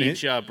can Yeah,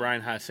 teach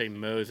Brian how to say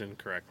Mosen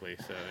correctly.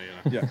 So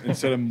you know. Yeah.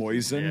 Instead of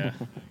Moisen.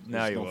 Yeah.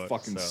 now you no won't,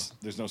 fucking. so.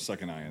 There's no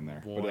second I in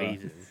there. But,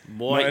 Moisen.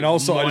 no, and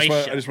also, I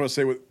just want to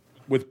say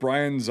with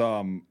Brian's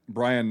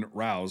Brian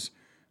Rouse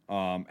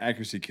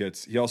accuracy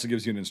kits, he also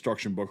gives you an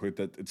instruction booklet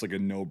that it's like a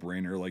no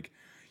brainer. Like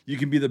you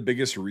can be the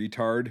biggest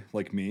retard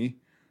like me,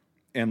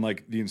 and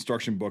like the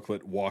instruction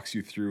booklet walks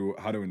you through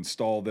how to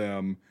install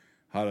them,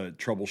 how to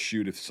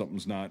troubleshoot if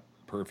something's not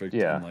perfect.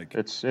 Yeah, and like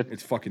it's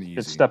fucking easy.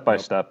 It's step by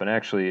Yep. step. And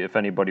actually, if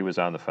anybody was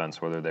on the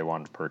fence whether they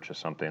wanted to purchase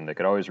something, they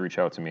could always reach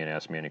out to me and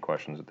ask me any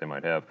questions that they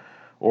might have.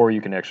 Or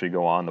you can actually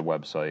go on the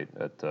website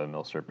at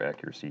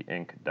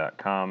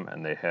milsurpaccuracyinc.com,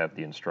 and they have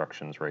the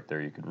instructions right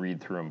there. You could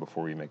read through them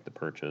before you make the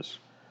purchase,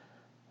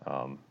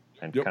 and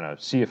Yep. kind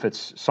of see if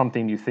it's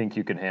something you think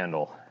you can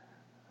handle.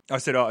 I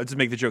said, oh, to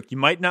make the joke, you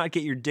might not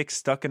get your dick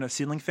stuck in a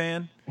ceiling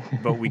fan,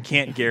 but we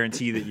can't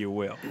guarantee that you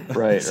will.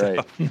 Right, right.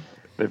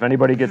 If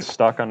anybody gets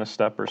stuck on a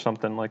step or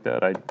something like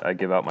that, I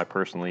give out my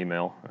personal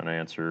email and I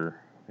answer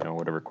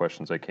whatever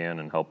questions I can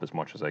and help as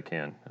much as I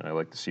can. And I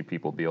like to see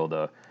people be able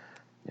to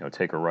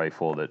take a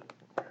rifle that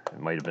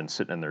might have been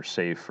sitting in their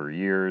safe for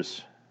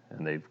years,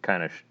 and they've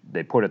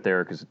they put it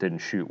there because it didn't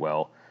shoot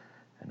well,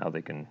 and now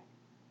they can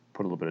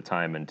put a little bit of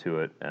time into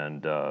it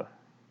and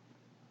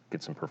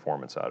get some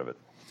performance out of it.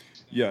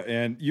 Yeah,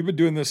 and you've been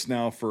doing this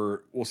now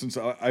since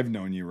I've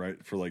known you, right?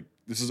 For like,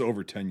 this is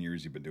over 10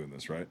 years you've been doing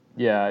this, right?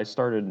 Yeah, I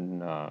started doing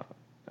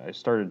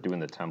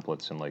the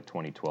templates in like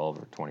 2012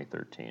 or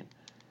 2013.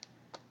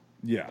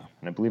 Yeah.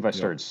 And I believe I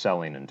started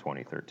selling in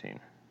 2013.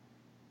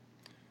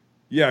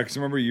 Yeah, because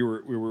remember we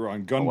were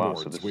on gun Oh, wow,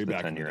 boards so this way is the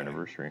back 10-year in the day.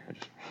 anniversary. I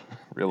just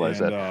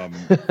realized And,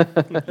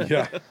 that.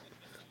 yeah.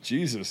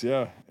 Jesus,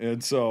 yeah.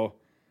 And so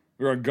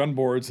we were on gun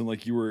boards, and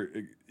like you were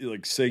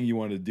like saying you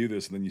wanted to do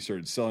this, and then you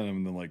started selling them,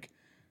 and then like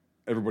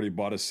everybody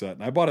bought a set.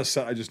 And I bought a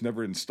set, I just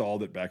never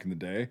installed it back in the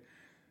day.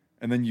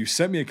 And then you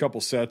sent me a couple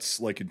sets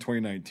like in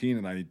 2019,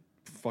 and I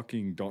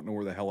fucking don't know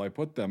where the hell I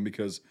put them,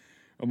 because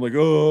I'm like,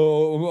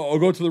 oh, I'll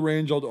go to the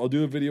range, I'll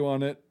do a video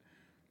on it,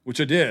 which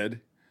I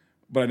did,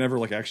 but I never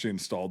like actually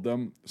installed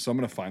them. So I'm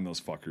gonna find those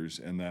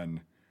fuckers and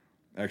then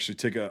actually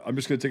I'm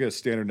just gonna take a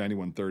standard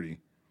 9130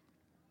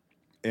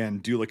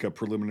 and do like a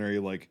preliminary,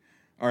 like,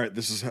 all right,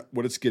 this is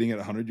what it's getting at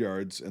 100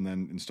 yards, and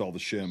then install the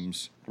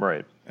shims,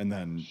 Right. and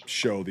then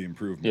show the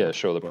improvement. Yeah,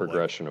 show the But,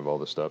 progression of all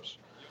the steps.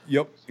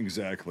 Yep,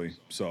 exactly.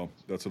 So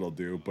that's what I'll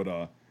do. But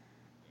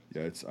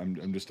yeah,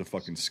 I'm just a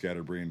fucking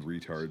scatterbrained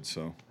retard,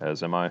 so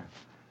As am I.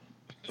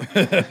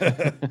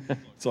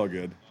 it's all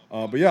good.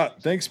 But yeah,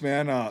 thanks,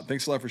 man.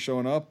 Thanks a lot for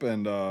showing up,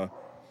 and I'm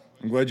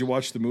glad you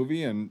watched the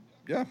movie. And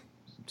yeah,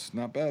 it's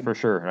not bad. For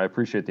sure. And I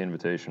appreciate the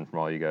invitation from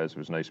all you guys. It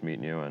was nice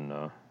meeting you, and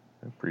I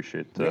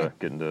appreciate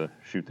getting to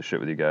shoot the shit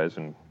with you guys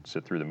and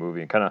sit through the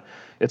movie. And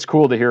it's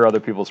cool to hear other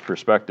people's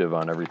perspective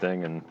on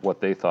everything and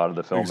what they thought of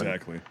the film.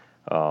 Exactly.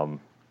 And,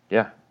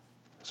 yeah,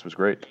 this was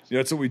great. Yeah,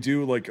 that's what we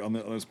do. Like on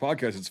this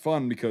podcast, it's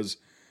fun because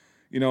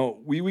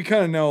we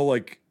kind of know,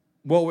 like,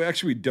 well,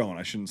 we don't.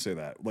 I shouldn't say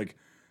that. Like,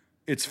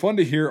 it's fun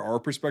to hear our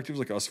perspectives,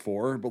 like us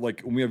four. But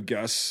like when we have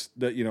guests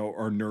that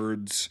are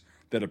nerds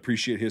that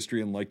appreciate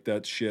history and like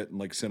that shit and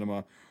like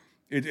cinema,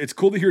 it's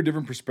cool to hear a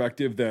different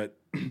perspective that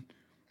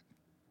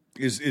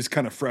is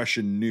kind of fresh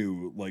and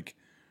new. Like,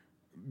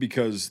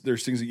 because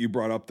there's things that you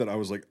brought up that I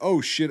was like,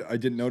 oh shit, I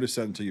didn't notice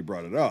that until you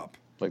brought it up.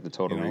 Like the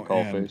Total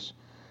Recall face.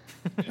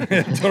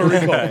 Total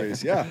Recall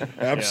face, yeah,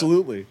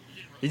 absolutely.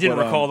 He didn't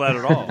recall that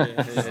at all.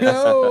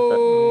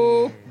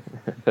 No.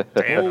 Damn,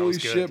 that Holy was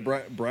good. shit,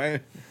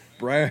 Brian,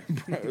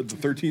 the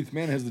 13th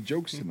man has the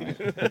jokes tonight.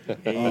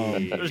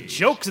 There's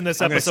jokes in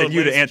this I'm going to episode. send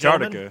you to ladies and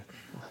gentlemen. Antarctica.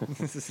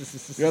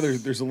 Yeah,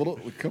 there's a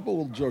couple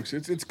little jokes.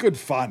 It's good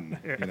fun,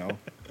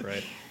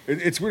 Right.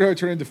 It's weird how I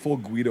turn into full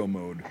Guido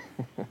mode.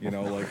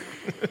 Like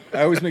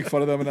I always make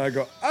fun of them, and I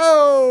go,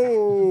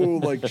 oh,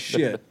 like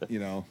shit.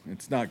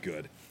 It's not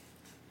good.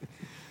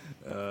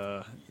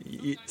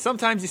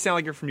 Sometimes you sound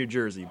like you're from New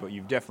Jersey, but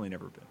you've definitely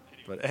never been.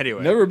 But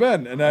anyway, Never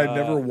been, and I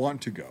never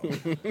want to go.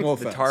 No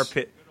the offense. tar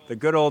pit, the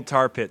good old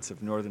tar pits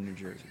of northern New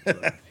Jersey.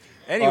 So,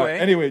 anyway,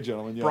 anyway,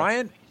 gentlemen, yeah.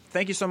 Brian,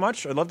 thank you so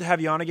much. I'd love to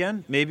have you on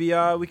again. Maybe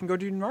we can go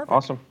do Narvik.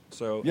 Awesome.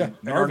 So Yeah,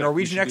 and our Narvik, we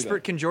Norwegian should do expert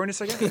that. can join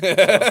us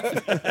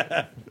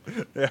again.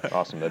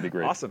 Awesome. That'd be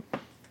great. Awesome.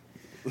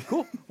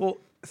 Cool. Well,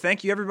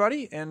 thank you,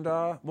 everybody, and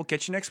we'll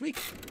catch you next week.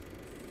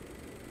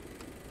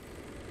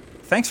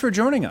 Thanks for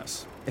joining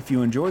us. If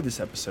you enjoyed this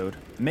episode,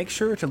 make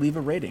sure to leave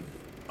a rating.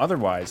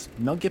 Otherwise,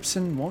 Mel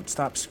Gibson won't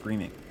stop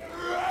screaming.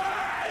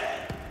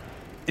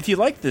 If you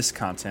like this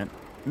content,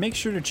 make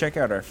sure to check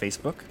out our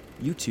Facebook,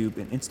 YouTube,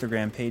 and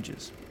Instagram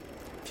pages.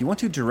 If you want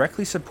to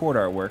directly support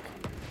our work,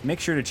 make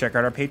sure to check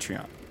out our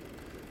Patreon.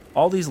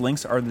 All these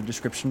links are in the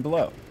description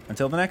below.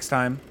 Until the next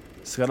time,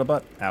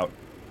 Scuttlebutt out.